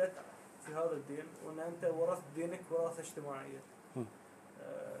إنك انولدت في هذا الدين وأن أنت ورثت دينك وراثة اجتماعية.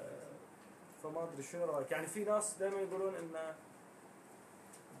 فما ادري شنو رايك؟ يعني في ناس دائما يقولون ان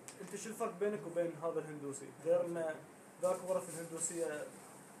انت شو الفرق بينك وبين هذا الهندوسي؟ غير ان ذاك ورث الهندوسيه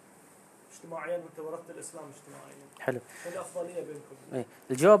اجتماعيا وانت ورثت الاسلام اجتماعيا. حلو. ايه الافضليه بينكم؟ ايه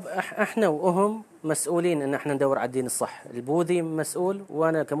الجواب احنا وهم مسؤولين ان احنا ندور على الدين الصح. البوذي مسؤول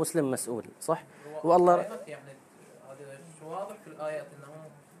وانا كمسلم مسؤول صح. والله يعني هذا شو واضح في الايات انه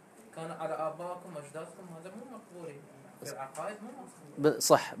كان على ابائكم واجدادكم، هذا مو مقبول. العقائد مو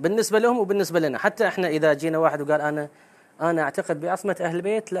صح بالنسبة لهم وبالنسبة لنا. حتى احنا إذا جينا واحد وقال أنا أعتقد بعصمة أهل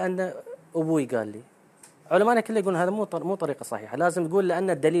البيت لأن أبوي قال لي، علماءنا كله يقولون هذا مو طريقة صحيحة، لازم تقول لأن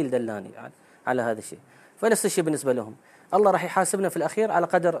الدليل دلاني على هذا الشيء. فنفس الشيء بالنسبة لهم، الله راح يحاسبنا في الأخير على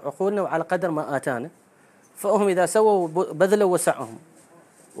قدر عقولنا وعلى قدر ما آتانا. فهم إذا سووا بذلوا وسعهم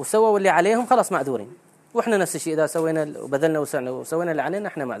وسووا اللي عليهم خلاص معذورين، وإحنا نفس الشيء إذا سوينا وبذلنا وسعنا وسوينا اللي علينا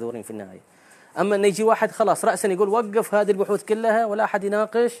إحنا معذورين في النهاية. أما أن يجي واحد خلاص رأسا يقول وقف هذه البحوث كلها ولا أحد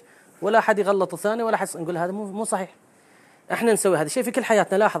يناقش ولا أحد يغلط الثاني ولا أحد، نقول هذا مو صحيح. إحنا نسوي هذا الشيء في كل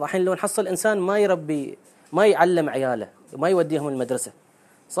حياتنا. لاحظ الحين لو نحصل إنسان ما يربي ما يعلم عياله وما يوديهم المدرسة،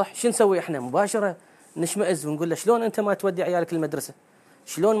 صح؟ شو نسوي إحنا؟ مباشرة نشمئز ونقول له شلون أنت ما تودي عيالك المدرسة؟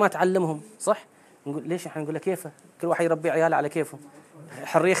 شلون ما تعلمهم؟ صح؟ نقول ليش؟ إحنا نقول له كيفه؟ كل واحد يربي عياله على كيفه،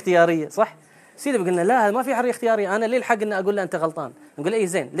 حرية اختيارية، صح؟ سيدي بقولنا لا ما في حرية اختيارية، أنا ليه الحق إن أقول له أنت غلطان؟ نقول إيه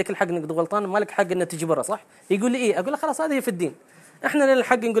زين لك الحق إنك غلطان، ما لك حق إن تجبره، صح؟ يقول لي إيه؟ أقول له خلاص هذه في الدين. إحنا لنا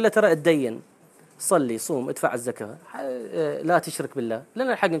الحق نقول له ترى اتدين، صلي، صوم، ادفع الزكاة، لا تشرك بالله،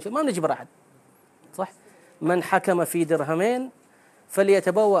 لنا الحق ما نجبر أحد، صح؟ من حكم في درهمين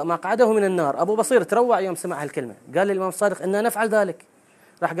فليتبوأ مقعده من النار. أبو بصير تروع يوم سمع هالكلمة، قال الإمام الصادق إننا نفعل ذلك.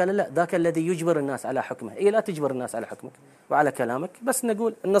 راح قال لا ذاك الذي يجبر الناس على حكمه. إيه لا تجبر الناس على حكمك وعلى كلامك، بس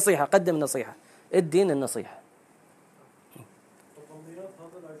نقول النصيحة، قدم النصيحة، الدين النصيحة.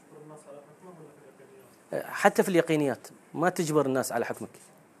 حتى في اليقينيات ما تجبر الناس على حكمك،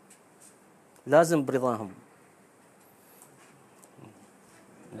 لازم برضاهم.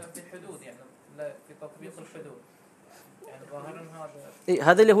 لا في الحدود يعني، لا في تطبيق الحدود يعني ظاهرا هذا.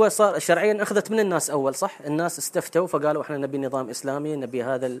 هذا اللي هو صار شرعيا أخذت من الناس أول، صح؟ الناس استفتوا فقالوا إحنا نبي نظام إسلامي، نبي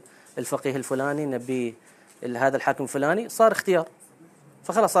هذا الفقيه الفلاني، نبي هذا الحاكم الفلاني، صار اختيار.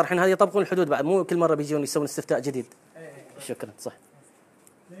 فخلاص صار الحين هذه يطبقون الحدود بعد، مو كل مرة بيجون يسوون استفتاء جديد. شكرا. صح.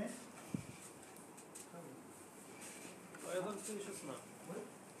 أيضا في شو اسمه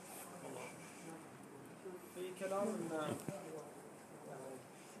في كلام إن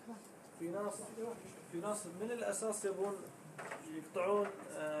في ناس من الأساس يبون يقطعون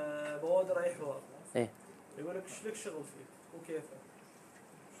بوادر أي حوار. إيه. يقول لك ايش لك شغل فيه وكيفه؟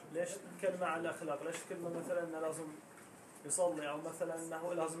 ليش كلمة عن الأخلاق؟ ليش كلمة مثلا إنه لازم يصلي، أو مثلا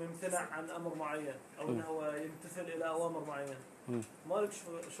إنه لازم يمتنع عن أمر معين، أو إنه هو يمتثل إلى أوامر معينة؟ ما لك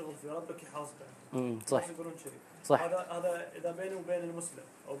شغل فيه، ربك يحاسبه. صح. يقولون كذي. صح. هذا إذا بيني وبين المسلم،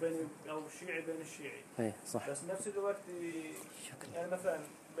 أو الشيعي بين الشيعي. إيه صح. بس نفس الوقت يعني مثلا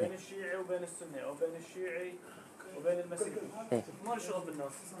بين الشيعي وبين السني، أو بين الشيعي وبين المسيحي. إيه. ما له شغل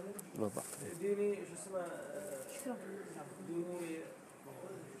بالناس. بالضبط. ديني شو اسمه؟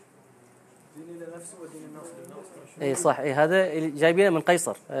 ديني لنفسي ودين الناس للناس. اي صح. اي هذا جايبينه من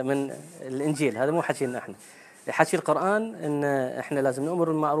قيصر، من الانجيل، هذا مو حكينا احنا، حكي القران ان احنا لازم نأمر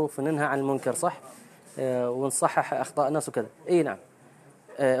بالمعروف وننهى عن المنكر، صح؟ ونصحح اخطاء الناس وكذا. اي نعم.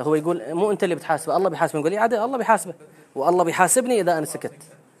 هو يقول مو انت اللي بتحاسبه، الله بيحاسبه. نقول اي عاد الله بيحاسبه، والله بيحاسبني اذا انا سكت،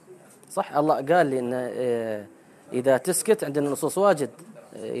 صح؟ الله قال لي ان اذا تسكت، عندنا نصوص واجد،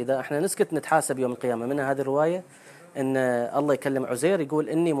 اذا احنا نسكت نتحاسب يوم القيامه. منها هذه الروايه ان الله يكلم عزير يقول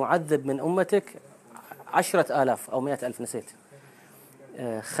اني معذب من امتك 10,000 أو 100,000 نسيت،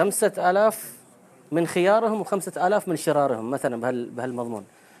 5,000 من خيارهم و5,000 من شرارهم مثلا بهالمضمون.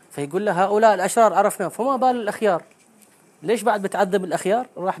 فيقول له هؤلاء الأشرار عرفنا، فما بال الأخيار؟ ليش بعد بتعذب الأخيار؟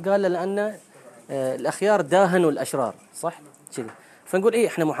 راح قال له لأن الأخيار داهنوا الأشرار، صح كذي. فنقول إيه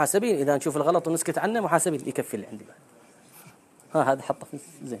إحنا محاسبين، إذا نشوف الغلط ونسكت عنه محاسبين، يكفي اللي عندي بعد. هذا حطه في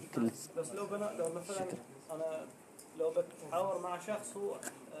زين كله. بس لو مثلا أنا لو بتحاور مع شخص هو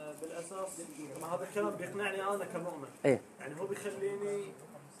بالأساس ما هذا الكلام بيقنعني أنا كمؤمن. إيه. يعني هو بيخليني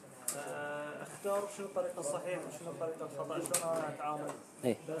أختار شنو الطريقة الصحيحة وشنو الطريقة الخطأ، شلون أنا أتعامل.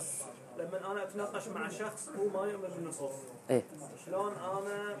 إيه. بس لما أنا أتناقش مع شخص هو ما يؤمن بالنصوص، إيه. شلون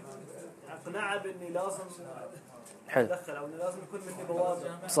أنا أقنعه بإني لازم حلو. أدخل، أو إني لازم يكون مني بوادر.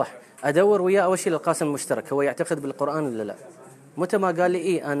 صح. أدور وياه أول شيء للقاسم المشترك، هو يعتقد بالقرآن ولا لا؟ متى ما قال لي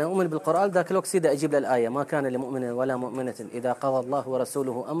إيه أنا أؤمن بالقرآن، ذاك الوقت سيدا أجيب له الآية ما كان لمؤمن ولا مؤمنة إذا قضى الله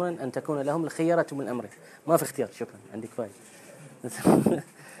ورسوله أمرا أن تكون لهم الخيرة من أمره. ما في اختيار. شكرا عندك كفاية.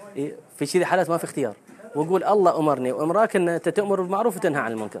 في شيء حالات ما في اختيار، وأقول الله أمرني وأمراك أن أنت تأمر بالمعروف وتنهى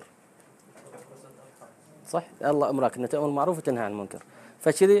عن المنكر، صح؟ الله أمرك أن تأمر بالمعروف وتنهى عن المنكر.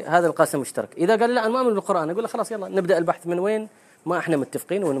 فكذي هذا القاسم المشترك. إذا قال لا أنا ما أؤمن بالقرآن، أقول له خلاص يلا نبدأ البحث من وين ما إحنا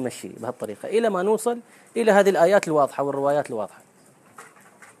متفقين ونمشي بهالطريقة إلى ما نوصل إلى هذه الآيات الواضحة والروايات الواضحة.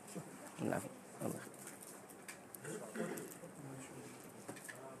 نعم.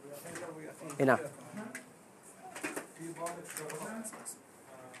 نعم. في بعض الشغلات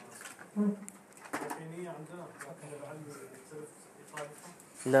يقينية عندنا لكن العلم يختلف.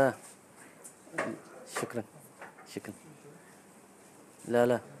 لا شكرا.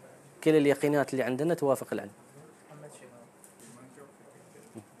 لا كل اليقينات اللي عندنا توافق العلم.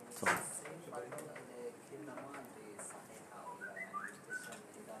 تفضل.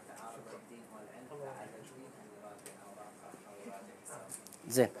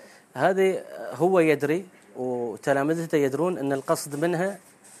 زين، هذه هو يدري وتلامذته يدرون ان القصد منها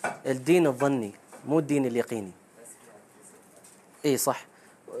الدين الظني مو الدين اليقيني. اي صح.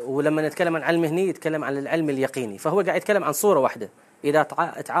 ولما نتكلم عن علم هني يتكلم عن العلم اليقيني، فهو قاعد يتكلم عن صورة واحدة. إذا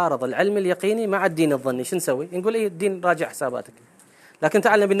تعارض العلم اليقيني مع الدين الظني شو نسوي؟ نقول إيه الدين راجع حساباتك. لكن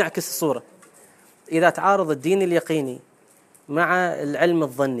تعال نبي نعكس الصورة. إذا تعارض الدين اليقيني مع العلم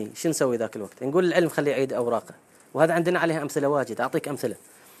الظني شو نسوي ذاك الوقت؟ نقول العلم خليه يعيد أوراقه، وهذا عندنا عليها أمثلة واجد. أعطيك أمثلة.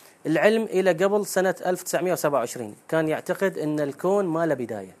 العلم إلى قبل سنة 1927 كان يعتقد أن الكون ما له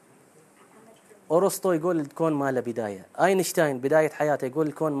بداية. أرسطو يقول الكون ما له بداية. أينشتاين بداية حياته يقول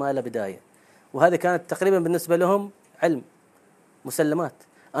الكون ما له بداية. وهذا كانت تقريبا بالنسبة لهم علم مسلمات.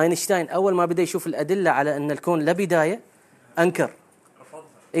 أينشتاين أول ما بدأ يشوف الأدلة على أن الكون له بداية أنكر.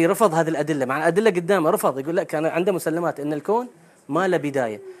 رفض هذه الأدلة، مع الأدلة قدامه رفض. يقول لا، كان عنده مسلمات أن الكون ما له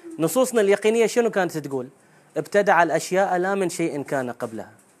بداية. نصوصنا اليقينية شنو كانت تقول؟ ابتدع الأشياء لا من شيء كان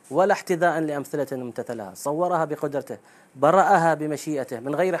قبلها ولا احتذاء لأمثلة امتثلها، صورها بقدرته، برأها بمشيئته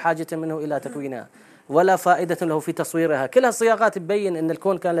من غير حاجة منه إلى تكوينها ولا فائدة له في تصويرها. كلها الصياغات تبين أن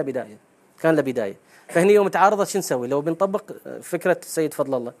الكون كان له بداية. فهني يوم تعارضت شو نسوي؟ لو بنطبق فكرة السيد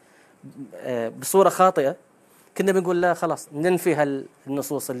فضل الله بصورة خاطئة كنا بنقول لا خلاص ننفي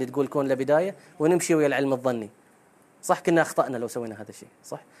النصوص اللي تقول كون له بداية ونمشي ويا العلم الظني. صح، كنا أخطأنا لو سوينا هذا الشيء.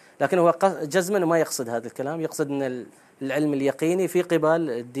 صح، لكن هو جزما ما يقصد هذا الكلام، يقصد أن العلم اليقيني في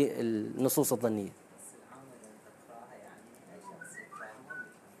قبال النصوص الظنية.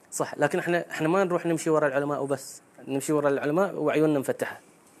 صح، لكن احنا ما نروح نمشي وراء العلماء وبس، نمشي وراء العلماء وعيوننا مفتحة.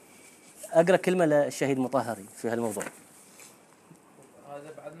 أقرأ كلمة للشهيد مطهري في هالموضوع.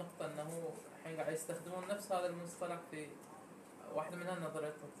 هذا بعد نقطة أنه الحين قاعد يستخدمون نفس هذا المصطلح في واحدة منها نظرية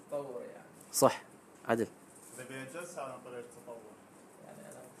التطور يعني. صح، عدل. إذا بيجلس على نظرية التطور يعني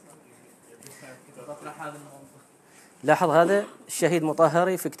أنا بطرح هذا الموضوع. لاحظ هذا الشهيد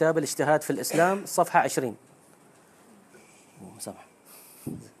مطهري في كتاب الاجتهاد في الإسلام صفحة 20. سمح.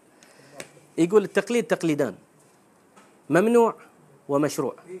 يقول التقليد تقليدان، ممنوع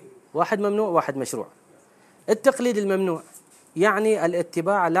ومشروع. واحد ممنوع واحد مشروع. التقليد الممنوع يعني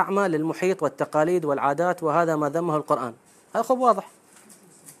الاتباع الأعمى للمحيط والتقاليد والعادات، وهذا ما ذمه القرآن. هذا خب واضح.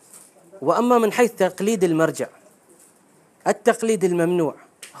 وأما من حيث تقليد المرجع، التقليد الممنوع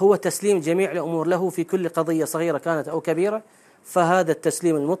هو تسليم جميع الأمور له في كل قضية صغيرة كانت أو كبيرة، فهذا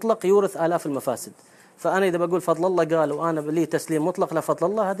التسليم المطلق يورث آلاف المفاسد. فأنا إذا بقول فضل الله قال وأنا لي تسليم مطلق لفضل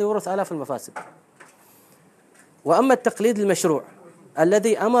الله، هذا يورث آلاف المفاسد. وأما التقليد المشروع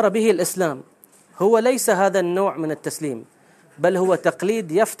الذي أمر به الإسلام هو ليس هذا النوع من التسليم، بل هو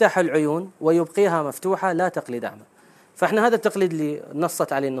تقليد يفتح العيون ويبقيها مفتوحة، لا تقليد أعمى. فإحنا هذا التقليد اللي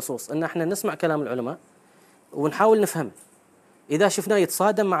نصت عليه النصوص، إن إحنا نسمع كلام العلماء ونحاول نفهمه. إذا شفناه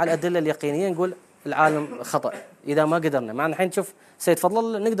يتصادم مع الأدلة اليقينية نقول العالم خطأ. إذا ما قدرنا، مع الحين نشوف سيد فضل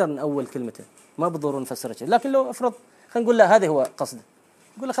الله نقدر نأول كلمته، ما بالضرورة نفسره شيء. لكن لو افرض خلينا نقول لا هذا هو قصده،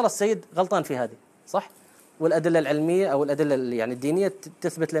 نقول له خلاص سيد غلطان في هذه، صح؟ والأدلة العلمية أو الأدلة يعني الدينية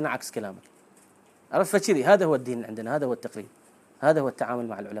تثبت لنا عكس كلامك. عرفت؟ فكذي هذا هو الدين عندنا، هذا هو التقليد، هذا هو التعامل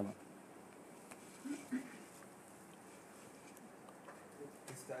مع العلماء.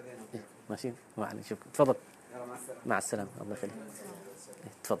 ماشي معنا. شوف تفضل. مع السلامة. الله يخليك.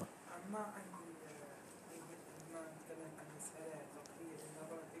 تفضل.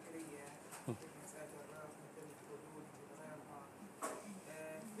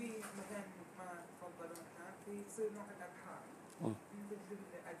 يصير نوع الابحاث مثل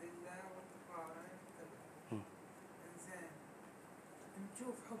الادله والتقارن كذا. انزين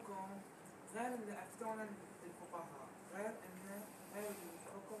نشوف حكم غير اللي افتونا الفقهاء، غير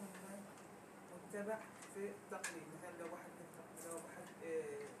الحكم انه متبع في التقليد. مثلا لو واحد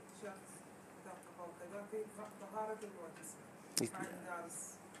شخص مثقف او كذا في طهاره الجسم، مع دارس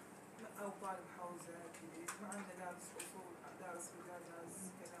او طالب حوزه جديد، مع انه دارس اصول، دارس رجال، دارس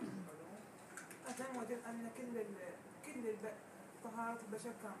كلام العلوم، مثلا وجد ان كل طهارة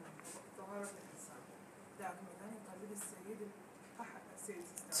البشر كاملة، طهارة الإنسان، لكن مثلا يقلد السيد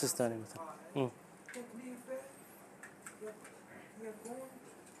السيستاني مثلا تكليفه يكون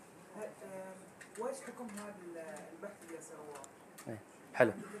وإيش حكم هذا البحث اللي سواه؟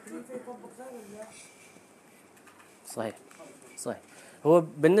 حلو. تكليفه يطبق غير صحيح. هو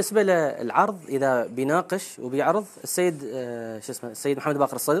بالنسبة للعرض إذا بيناقش وبيعرض السيد السيد محمد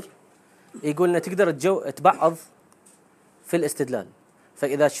باقر الصدر يقول لنا تقدر تبعض في الاستدلال،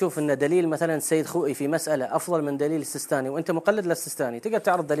 فإذا تشوف أن دليل مثلا السيد خوئي في مسألة أفضل من دليل السيستاني وأنت مقلد للسيستاني، تقدر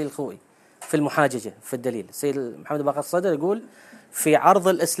تعرض دليل الخوئي في المحاججة في الدليل. السيد محمد باقر الصدر يقول في عرض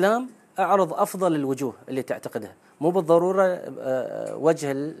الإسلام أعرض أفضل الوجوه اللي تعتقدها، مو بالضرورة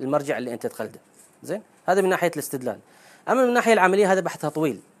وجه المرجع اللي أنت تقلده. زين، هذا من ناحية الاستدلال. أما من الناحية العملية هذا بحثها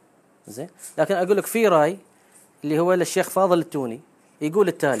طويل. زين، لكن أقول لك في رأي اللي هو للشيخ فاضل التوني يقول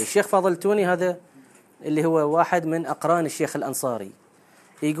التالي. الشيخ فاضل التوني هذا اللي هو واحد من أقران الشيخ الأنصاري،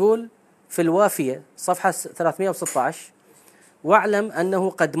 يقول في الوافية صفحة 316: واعلم أنه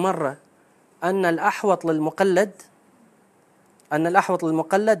قد مر أن الأحوط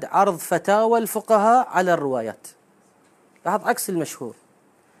للمقلد عرض فتاوى الفقهاء على الروايات. لاحظ عكس المشهور.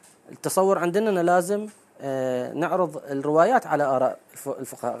 التصور عندنا أنه لازم نعرض الروايات على آراء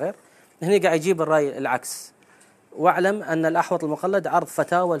الفقهاء، غير هنا قاعد يجيب الرأي العكس. واعلم أن الأحوط المقلد عرض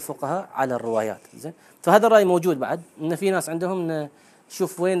فتاوى الفقهاء على الروايات. زين، فهذا الرأي موجود بعد، إن في ناس عندهم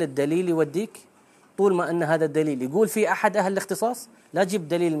شوف وين الدليل يوديك. طول ما أن هذا الدليل يقول في أحد أهل الاختصاص، لا تجيب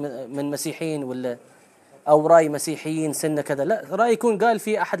دليل من مسيحيين ولا أو رأي مسيحيين سنة كذا، لا، رأي يكون قال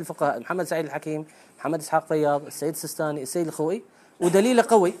في أحد الفقهاء، محمد سعيد الحكيم، محمد إسحاق فياض، السيد السيستاني، السيد الخوئي، ودليله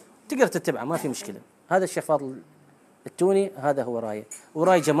قوي تقدر تتبعه ما في مشكلة. هذا الشيخ فاضل التوني هذا هو رأيه،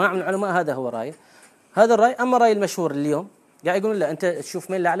 ورأي جماعة من العلماء هذا هو رأيه، هذا الرأي. أما رأي المشهور اليوم قاعد يقولون لا، أنت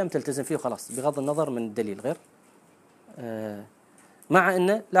تشوف مين الأعلم تلتزم فيه وخلاص بغض النظر من الدليل، غير مع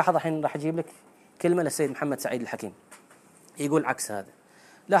أنه لاحظ الحين راح أجيب لك كلمة للسيد محمد سعيد الحكيم يقول عكس هذا.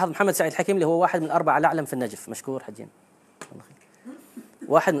 لاحظ محمد سعيد الحكيم اللي هو واحد من 4 الأعلم في النجف، مشكور حجين،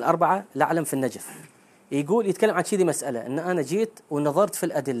 واحد من 4 الأعلم في النجف، يقول يتكلم عن كذي مسألة أن أنا جيت ونظرت في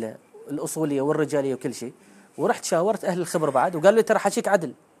الأدلة الأصولية والرجالية وكل شيء، ورحت شاورت أهل الخبر بعد وقال لي ترى حكيك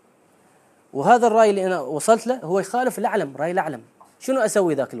عدل، وهذا الرأي اللي أنا وصلت له هو يخالف الأعلم، رأي الأعلم، شنو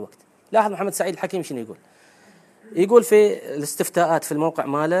أسوي ذاك الوقت؟ لاحظ محمد سعيد الحكيم شنو يقول في الاستفتاءات في الموقع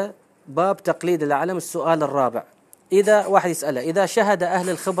ماله باب تقليد الأعلم، السؤال الرابع، إذا واحد يسأله إذا شهد أهل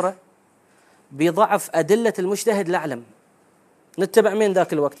الخبرة بضعف أدلة المجتهد الأعلم نتبع مين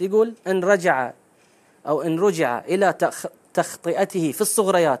ذاك الوقت؟ يقول إن رجع إلى تخطئته في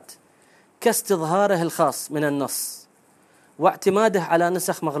الصغريات كاستظهاره الخاص من النص واعتماده على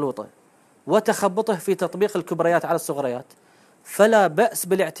نسخ مغلوطة وتخبطه في تطبيق الكبريات على الصغريات، فلا بأس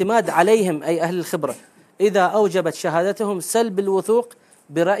بالاعتماد عليهم أي أهل الخبرة إذا أوجبت شهادتهم سلب الوثوق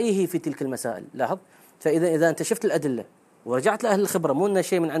برأيه في تلك المسائل. لاحظ، فإذا أنت شفت الأدلة ورجعت لأهل الخبرة، مو إنه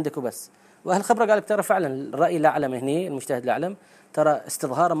شيء من عندك وبس، وأهل الخبرة قالك ترى فعلا الرأي الأعلم هني المجتهد الأعلم ترى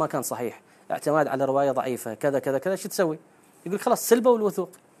استظهاره ما كان صحيح، اعتماد على رواية ضعيفة كذا كذا كذا، شو تسوي؟ يقول خلاص سلبه والوثوق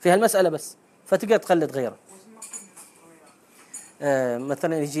في هالمسألة بس، فتقدر تقلد غيره.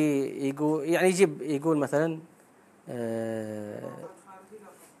 مثلا يجي يقول يعني يقول مثلا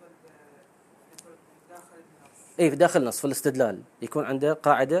في داخل النص في الاستدلال يكون عنده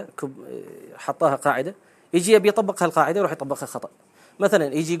قاعدة حطاها قاعدة، يجي يبي يطبق هالقاعدة يروح يطبقها خطأ.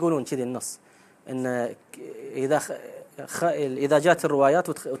 مثلا يجي يقولون كذي النص إن إذا جات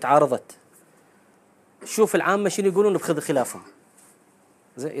الروايات وتعارضت، شوف العامة شنو يقولون بخذ خلافهم.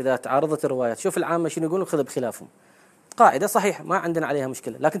 زين، إذا تعارضت الروايات شوف العامة شنو يقولون بخذ بخلافهم. قاعدة صحيحة ما عندنا عليها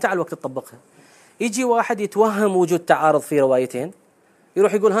مشكلة، لكن تعال وقت تطبقها يجي واحد يتوهم وجود تعارض في روايتين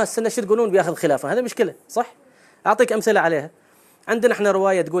يروح يقول ها السنة شو تقولون بياخذ خلافها، هذا مشكلة صح؟ أعطيك أمثلة عليها. عندنا احنا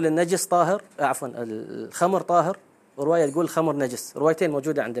رواية تقول النجس طاهر، عفوا الخمر طاهر، ورواية تقول الخمر نجس، روايتين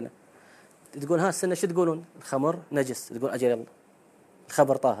موجودة عندنا. تقول ها السنة شو تقولون؟ الخمر نجس، تقول أجل يلا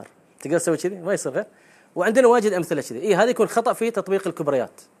الخبر طاهر، تقدر تسوي كذي؟ ما يصير غير. وعندنا واجد أمثلة كذي. هذا يكون خطأ في تطبيق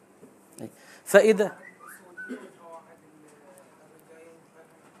الكبريات. فإذا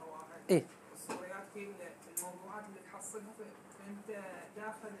الصوريات في الموضوعات اللي تحصلها فانت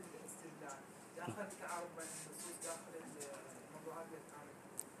داخل الاستدلال، داخل التعارض بين النصوص، داخل الموضوعات اللي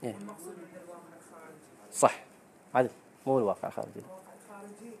تعارض، والمقصود من الواقع الخارجي. صح، عدل مو الواقع الخارجي. الواقع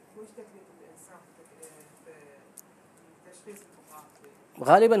الخارجي وش تكليف الانسان في تشخيص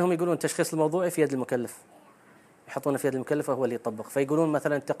المقاطع؟ غالبا هم يقولون تشخيص الموضوعي في يد المكلف، يحطونه في يد المكلف وهو اللي يطبق. فيقولون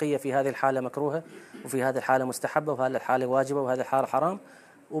مثلا التقية في هذه الحالة مكروهة، وفي هذه الحالة مستحبة، وفي هذه الحالة واجبة، وهذه الحالة حرام،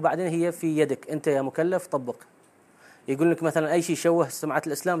 وبعدين هي في يدك أنت يا مكلف طبق. يقول لك مثلا أي شيء يشوه سمعة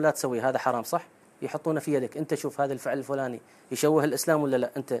الإسلام لا تسويه، هذا حرام صح؟ يحطونه في يدك أنت، شوف هذا الفعل الفلاني يشوه الإسلام ولا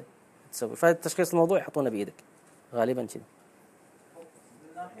لا، أنت تسوي. فالتشخيص الموضوع يحطونه بيدك غالبا كذا.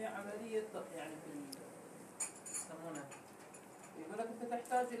 من ناحية عملية يعني يسمونه يقول لك أنت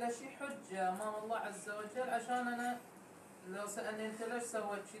تحتاج إلى شيء حجة أمام الله عز وجل، عشان أنا لو سألني أنت ليش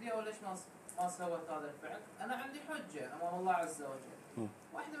سويت كذي أو ليش ما سويت هذا الفعل، أنا عندي حجة أمام الله عز وجل.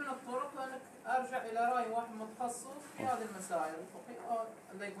 واحدة من الطرق أنك أرجع إلى رأي واحد متخصص في هذه المسائل الفقهية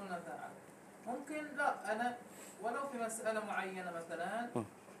اللي يقولنا تعالى. ممكن لا أنا ولو في مسألة معينة مثلا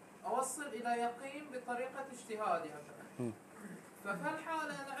أوصل إلى يقين بطريقة اجتهادي مثلا، ففي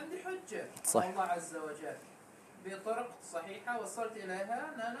الحالة أنا عندي حجة صح. الله عز وجل بطرق صحيحة وصلت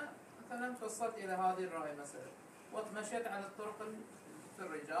إليها، أن أنا مثلا توصلت إلى هذه الرأي مثلا ومشيت على الطرق في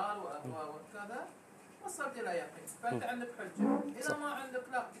الرجال وكذا وصلت إلى يقين، فأنت عندك حجة. إذا ما عندك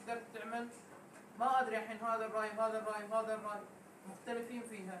لا تقدر تعمل ما أدري الحين هذا الرأي هذا الرأي هذا الرأي مختلفين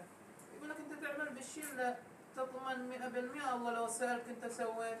فيها، يقول لك أنت تعمل بالشيء اللي تضمن 100% الله لو سألك أنت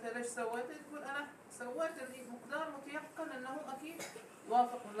سويته ليش سويته، تقول أنا سويت اللي مقدار متيقن أنه أكيد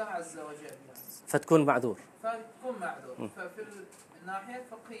وافق الله عز وجل يعني. فتكون معذور. فتكون معذور. ففي الناحية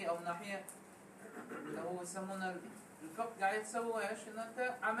الفقهية أو الناحية اللي هو يسمونه الفقه قاعد تسوي إيش؟ إن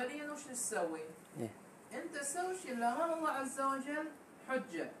أنت عمليا وش تسوي؟ أنت تسوي شيء اللي أمام الله عز وجل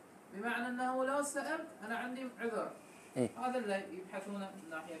حجة، بمعنى أنه لو سألت أنا عندي عذر. هذا اللي يبحثونه من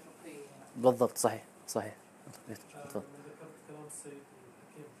الناحية الفقهية يعني. بالضبط. صحيح صحيح. ذكرت كلام السيد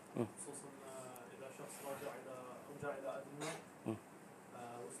الحكيم خصوصا إذا شخص رجع إلى أدنى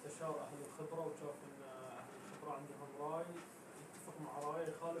واستشار أهل الخبرة وشاف أن أهل الخبرة عندهم رأي يتفق مع رأي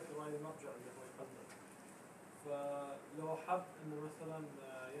يخالف رأي المرجع اللي هو يقدم، فلو حب أنه مثلا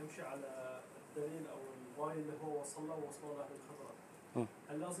يمشي على الدليل أو الرأي اللي هو وصل له لأهل الخبرة،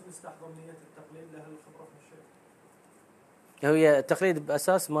 هل لازم يستحضر نية التقليد لأهل الخبرة في الشيء؟ هي التقليد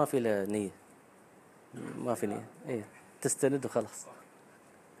بأساس ما في له نية، ما في نية، تستند وخلاص،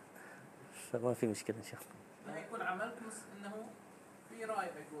 فما في مشكلة إن شاء الله. يكون عملك إنه في رأي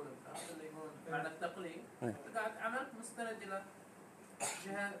يقول هذا اللي يقول معنى التقليد، قاعد عملك مستند إلى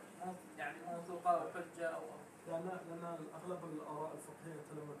جهة يعني موثوقة أو حجة أو لأن أغلب الآراء الفقهية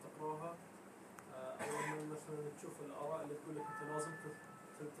أنت لما تقراها أو لما مثلا تشوف الآراء اللي تقول لك أنت لازم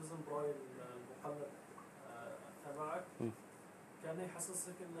تلتزم برأي المقلد تبعك، كان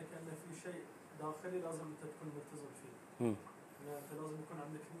يحسسك إنه كان في شيء داخلي لازم أنت تكون ملتزم فيه. أنت لازم يكون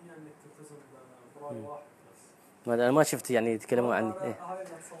عندك نية إنك تلتزم برأي واحد بس. أنا ما شفت يعني يتكلموا عن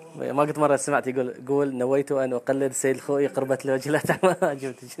ما قلت مرة سمعت يقول نويت أن أقلد سيد الخوئي قربة الوجه، لا ما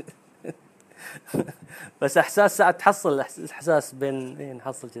عجبتني بس إحساس ساعة تحصل إحساس بين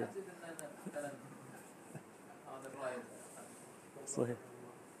نحصل كذا. صحيح.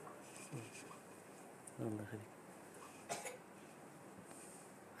 الله يخليك.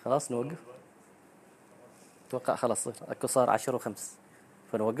 خلاص نوقف. أتوقع خلاص أكو صار 10:05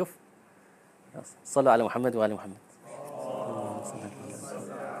 فنوقف. صلوا على محمد وآل محمد.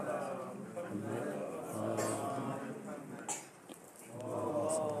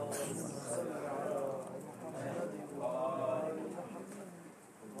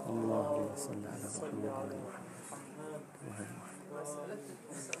 اللهم صل على محمد.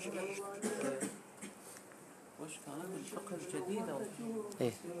 وش كان الفقه الجديد أو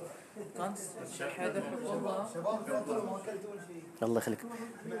كانت الشيخ حيدر حفظه الله الله يخليك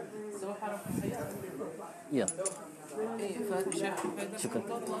سوى حركة حياة يلا فالشيخ حيدر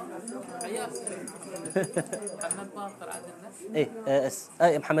حفظه الله حياة محمد باقر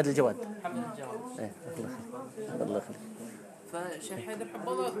عدلنا محمد الجواد الله يخليك فالشيخ حيدر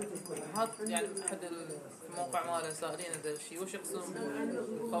حفظه الله هذا يعني أحد الموقع ماله سائلين هذا الشيء وش يقصدون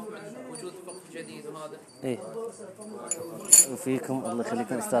بالخوف من وجود فقه جديد وهذا وفيكم الله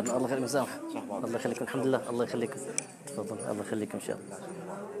يخليكم أستاذنا الله يخليكم سامح الله يخليكم الحمد لله الله يخليكم تفضل الله يخليكم إن شاء الله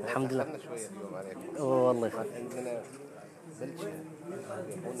الحمد لله والله يخليك عندنا بلشة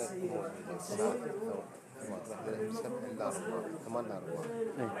يقولون 8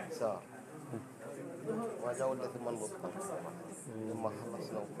 ساعة وجاولنا 8 بالضبط لما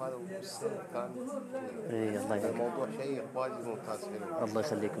خلصنا وهذا كان الله يخليك الموضوع شيق واجد ممتاز الله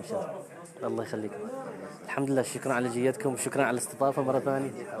يخليكم ان شاء الله الله يخليكم الحمد لله شكرا على جيتكم وشكرا على الاستضافه مره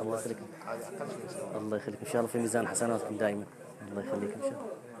ثانيه الله يخليكم الله يخليكم ان شاء الله في ميزان حسناتكم دائما الله يخليكم ان شاء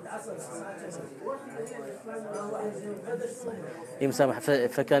الله اي مسامح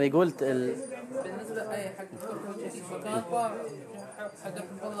فكان يقول بالنسبه اي حق فكان حدث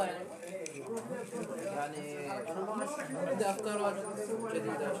والله يعني عنده افكار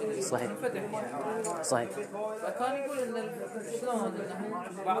جديده صحيح فتح يعني صحيح فكان يقول ان شلون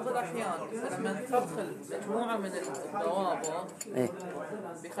انه بعض الاحيان لما تدخل مجموعه من الضوابط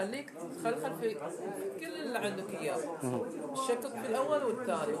بيخليك تخلخل في كل اللي عندك اياه الشكك في الاول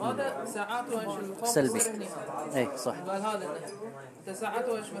والتالي وهذا ساعات وايش الخوف سلبي اي صح قال هذا انت ساعات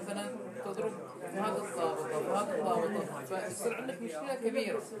وايش مثلا تضرب في هذا الضابط وفي هذا الضابط فيصير عندك مشكله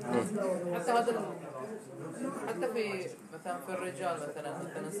كبيره حتى هذا حتى في مثلا في الرجال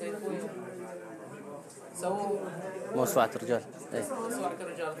مثلا سيكون سووا موسوعة رجال. موسوعة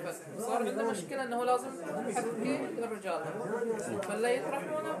الرجال، فصار عندنا مشكلة انه لازم محركين الرجال، فلا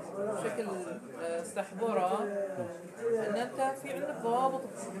يطرحونه بشكل استحبورة ان انت في عندك ضوابط،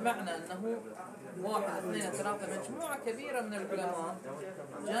 بمعنى انه 1 2 3 مجموعة كبيرة من العلماء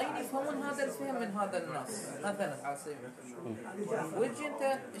جايين يفهمون هذا الفهم من هذا النص مثلا على سبيل المثال، وتجي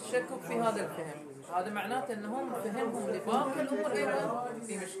انت تشكك في هذا الفهم، هذا معناته انهم فهمهم لباقي الامور ايضا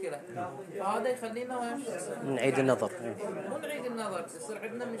في مشكله، فهذا يخلينا نعيد النظر. مو نعيد النظر، يصير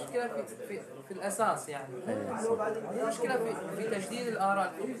عندنا مشكله في الاساس، يعني مو مشكله في تجديد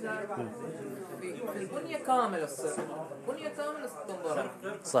الاراء، في البنيه كامله، تصير بنيه كامله تنظر.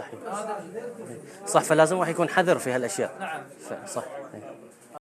 صحيح. هذا صح، فلازم واحد يكون حذر في هالاشياء. نعم صح.